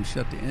because we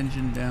shut the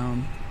engine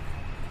down.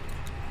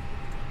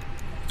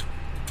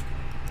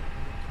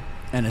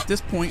 And at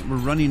this point, we're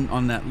running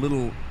on that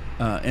little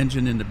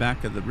engine in the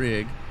back of the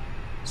rig,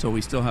 so we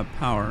still have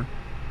power.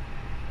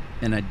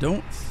 And I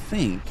don't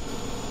think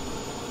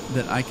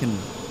that I can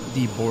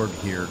deboard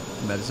here.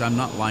 That is, I'm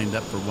not lined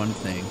up for one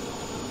thing.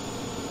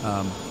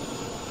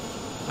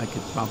 I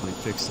could probably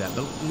fix that.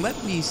 But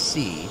let me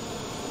see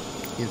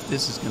if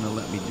this is going to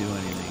let me do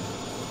anything.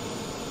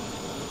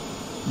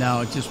 Now,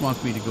 it just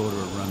wants me to go to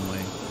a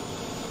runway.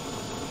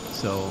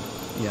 So,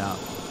 yeah,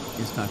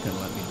 it's not going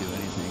to let me do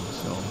anything.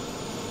 So,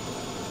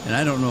 and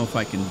I don't know if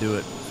I can do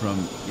it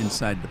from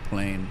inside the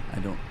plane. I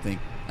don't think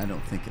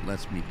it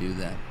lets me do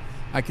that.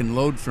 I can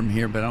load from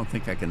here, but I don't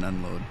think I can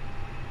unload.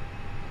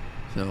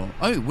 So,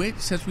 oh wait,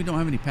 it says we don't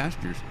have any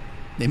passengers.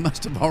 They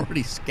must have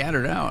already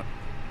scattered out.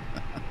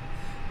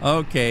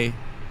 Okay.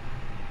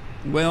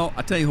 Well,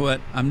 I tell you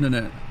what, I'm going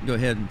to go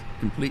ahead and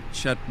complete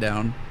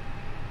shutdown.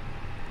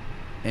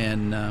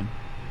 And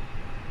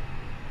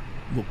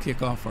we'll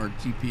kick off our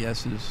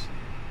GPSs.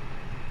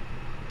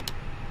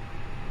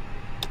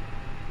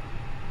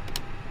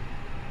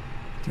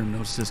 Turn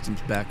those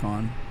systems back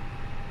on.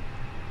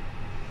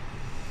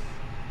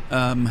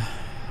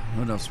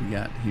 What else we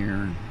got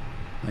here?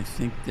 I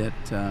think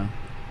that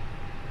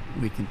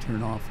we can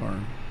turn off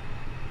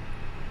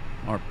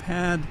our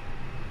pad.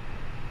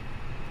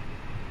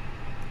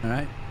 All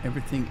right,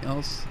 everything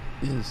else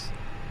is,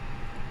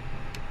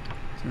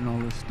 turn all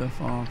this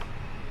stuff off.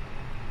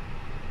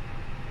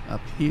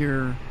 Up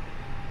here,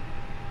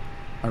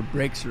 our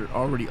brakes are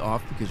already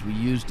off because we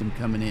used them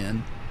coming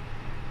in.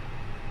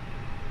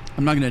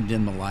 I'm not going to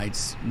dim the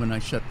lights. When I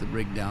shut the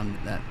rig down,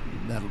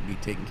 that'll be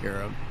taken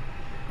care of.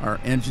 Our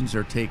engines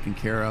are taken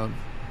care of.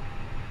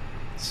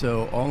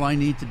 So all I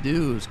need to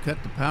do is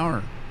cut the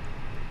power.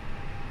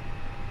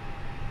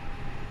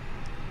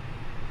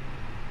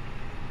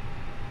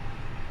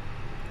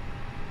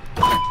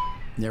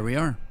 There we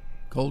are,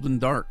 cold and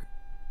dark.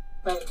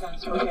 Right,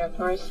 transfer here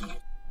first.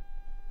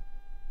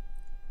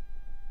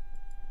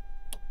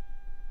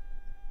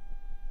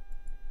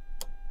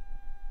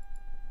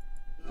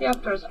 The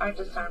afters are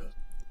disarmed.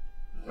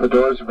 The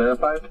doors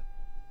verified?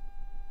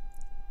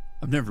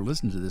 I've never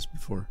listened to this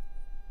before.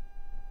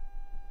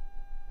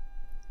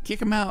 Kick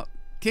them out.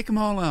 Kick them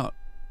all out.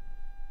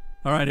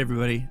 All right,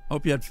 everybody.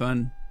 Hope you had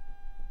fun.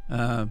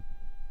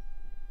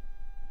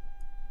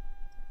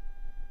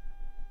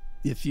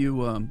 If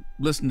you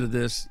listen to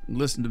this,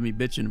 listen to me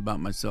bitching about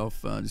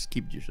myself, just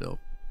keep it yourself.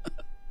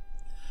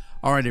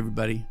 All right,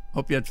 everybody.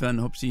 Hope you had fun.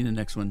 Hope to see you in the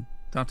next one.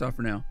 Ta-ta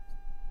for now.